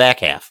set up the back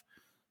half.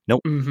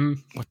 Nope. Mm-hmm.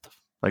 What the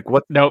like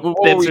what? Nope.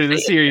 That's where the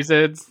series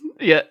ends.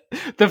 Yeah.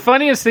 The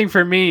funniest thing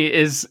for me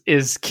is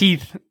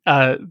Keith,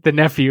 the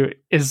nephew,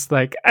 is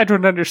like, I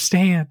don't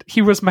understand.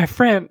 He was my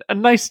friend, a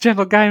nice,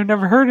 gentle guy who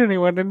never hurt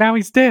anyone, and now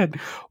he's dead.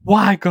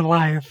 Why,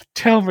 Goliath?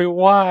 Tell me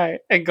why.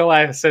 And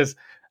Goliath says,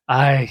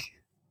 I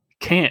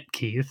can't,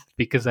 Keith,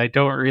 because I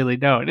don't really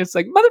know. And it's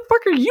like,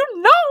 motherfucker, you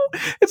know.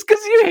 It's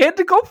because you had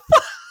to go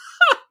fuck.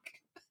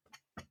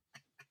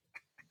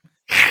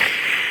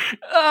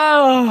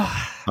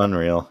 Oh.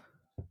 Unreal.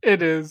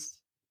 It is.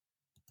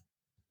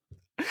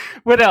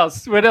 What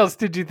else? What else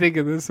did you think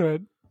of this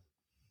one?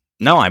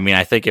 No, I mean,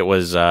 I think it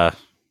was, that's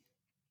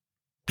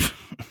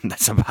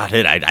about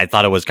it. I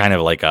thought it was kind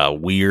of like a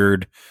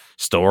weird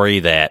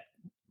story that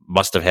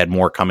must have had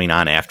more coming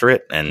on after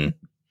it. And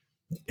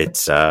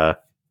it's, it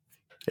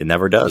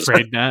never does.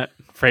 Afraid not.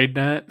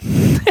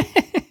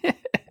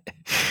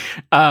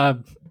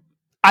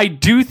 I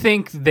do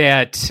think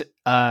that,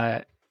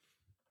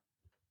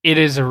 it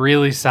is a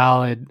really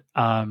solid,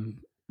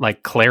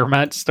 like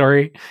Claremont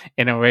story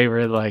in a way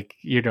where, like,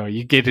 you know,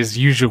 you get his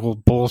usual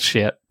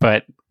bullshit,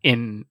 but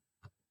in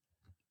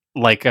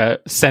like a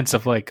sense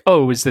of like,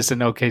 oh, is this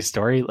an okay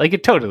story? Like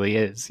it totally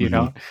is, you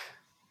know?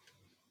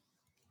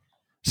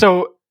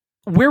 So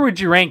where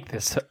would you rank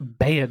this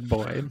bad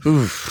boy?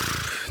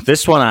 Oof.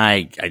 This one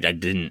I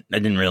didn't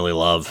really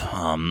love.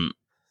 I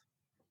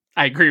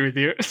agree with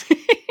you.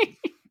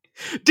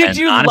 Did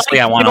you honestly,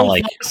 like I want to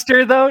like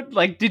Foster though?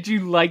 Like, did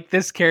you like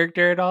this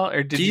character at all,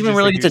 or did you you even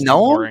really get to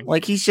know him?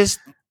 Like, he's just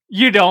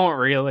you don't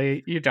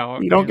really. You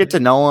don't get to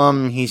know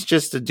him. He's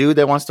just a dude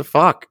that wants to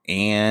fuck,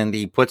 and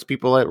he puts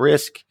people at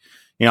risk.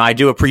 You know, I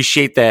do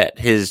appreciate that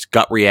his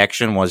gut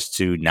reaction was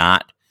to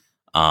not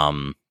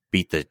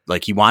he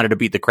wanted to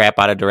beat the crap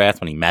out of Darath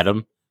when he met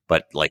him,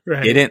 but like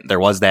didn't. There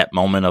was that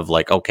moment of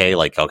like, okay,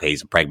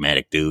 he's a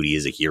pragmatic dude. He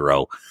is a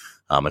hero.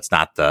 It's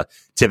not the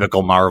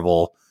typical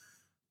Marvel.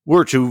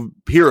 We're two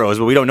heroes,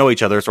 but we don't know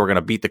each other, so we're going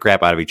to beat the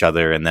crap out of each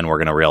other, and then we're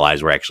going to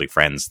realize we're actually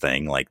friends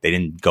thing. Like, they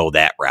didn't go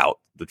that route,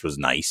 which was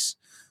nice.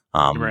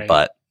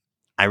 But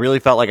I really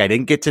felt like I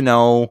didn't get to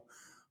know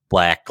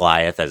Black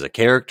Goliath as a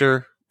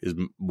character, is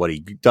what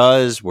he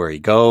does, where he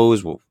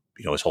goes, you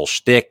know, his whole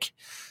shtick.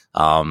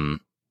 And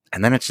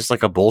then it's just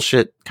like a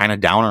bullshit kind of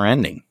downer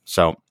ending.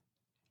 So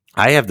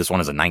I have this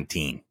one as a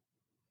 19.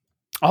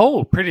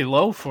 Oh, pretty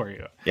low for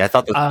you. Yeah, I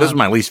thought this was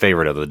my least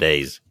favorite of the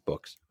day's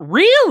books.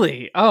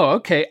 Really? Oh,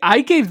 okay.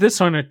 I gave this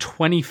one a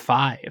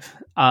 25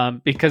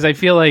 because I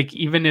feel like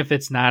even if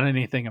it's not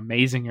anything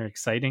amazing or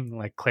exciting,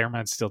 like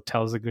Claremont still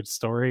tells a good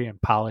story and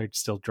Pollard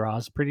still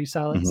draws pretty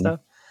solid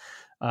stuff.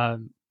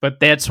 But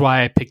that's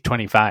why I picked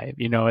 25.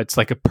 You know, it's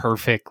like a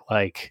perfect,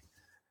 like,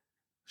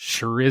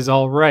 sure is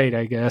all right,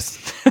 I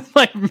guess.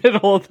 Like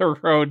middle of the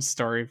road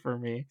story for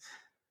me.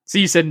 So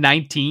you said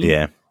 19?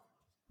 Yeah.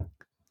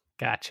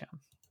 Gotcha.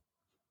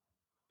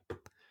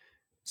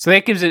 So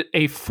that gives it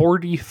a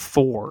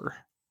 44.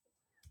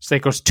 So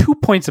that goes 2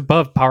 points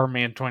above Power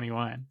Man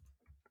 21. Is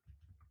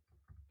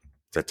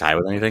that tie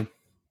with anything?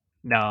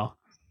 No.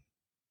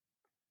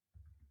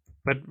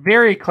 But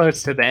very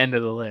close to the end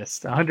of the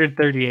list.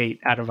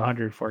 138 out of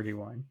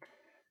 141.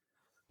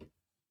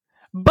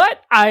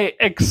 But I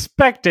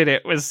expected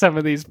it with some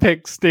of these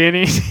picks,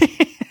 Danny.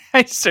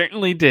 I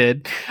certainly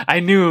did. I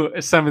knew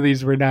some of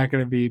these were not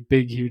going to be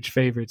big, huge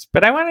favorites.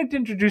 But I wanted to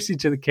introduce you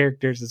to the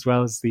characters as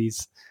well as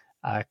these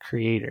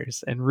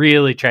creators and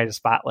really try to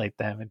spotlight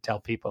them and tell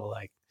people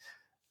like,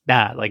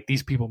 nah, like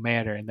these people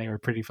matter and they were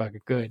pretty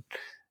fucking good.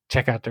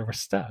 Check out their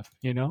stuff,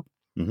 you know?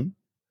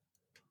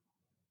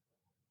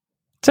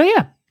 So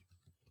yeah,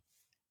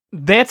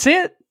 that's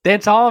it.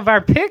 That's all of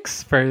our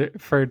picks for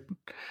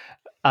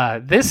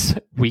this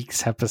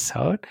week's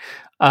episode.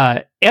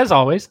 As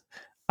always,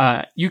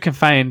 you can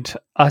find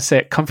us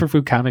at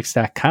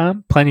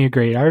comfortfoodcomics.com. Plenty of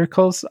great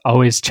articles.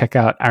 Always check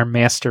out our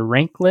master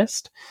rank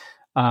list.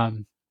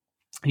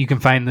 You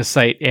can find the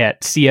site at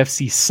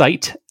CFC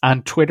Site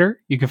on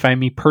Twitter. You can find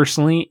me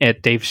personally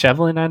at Dave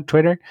Shevlin on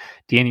Twitter.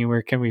 Danny,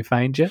 where can we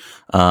find you?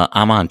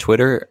 I'm on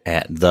Twitter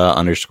at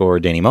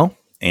 @the_Danny Mo.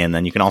 And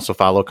then you can also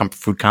follow Comfort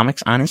Food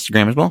Comics on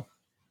Instagram as well.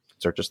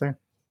 Search us there.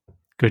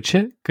 Good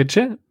shit. Good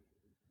shit.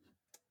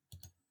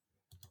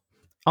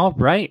 All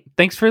right.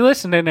 Thanks for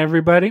listening,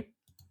 everybody.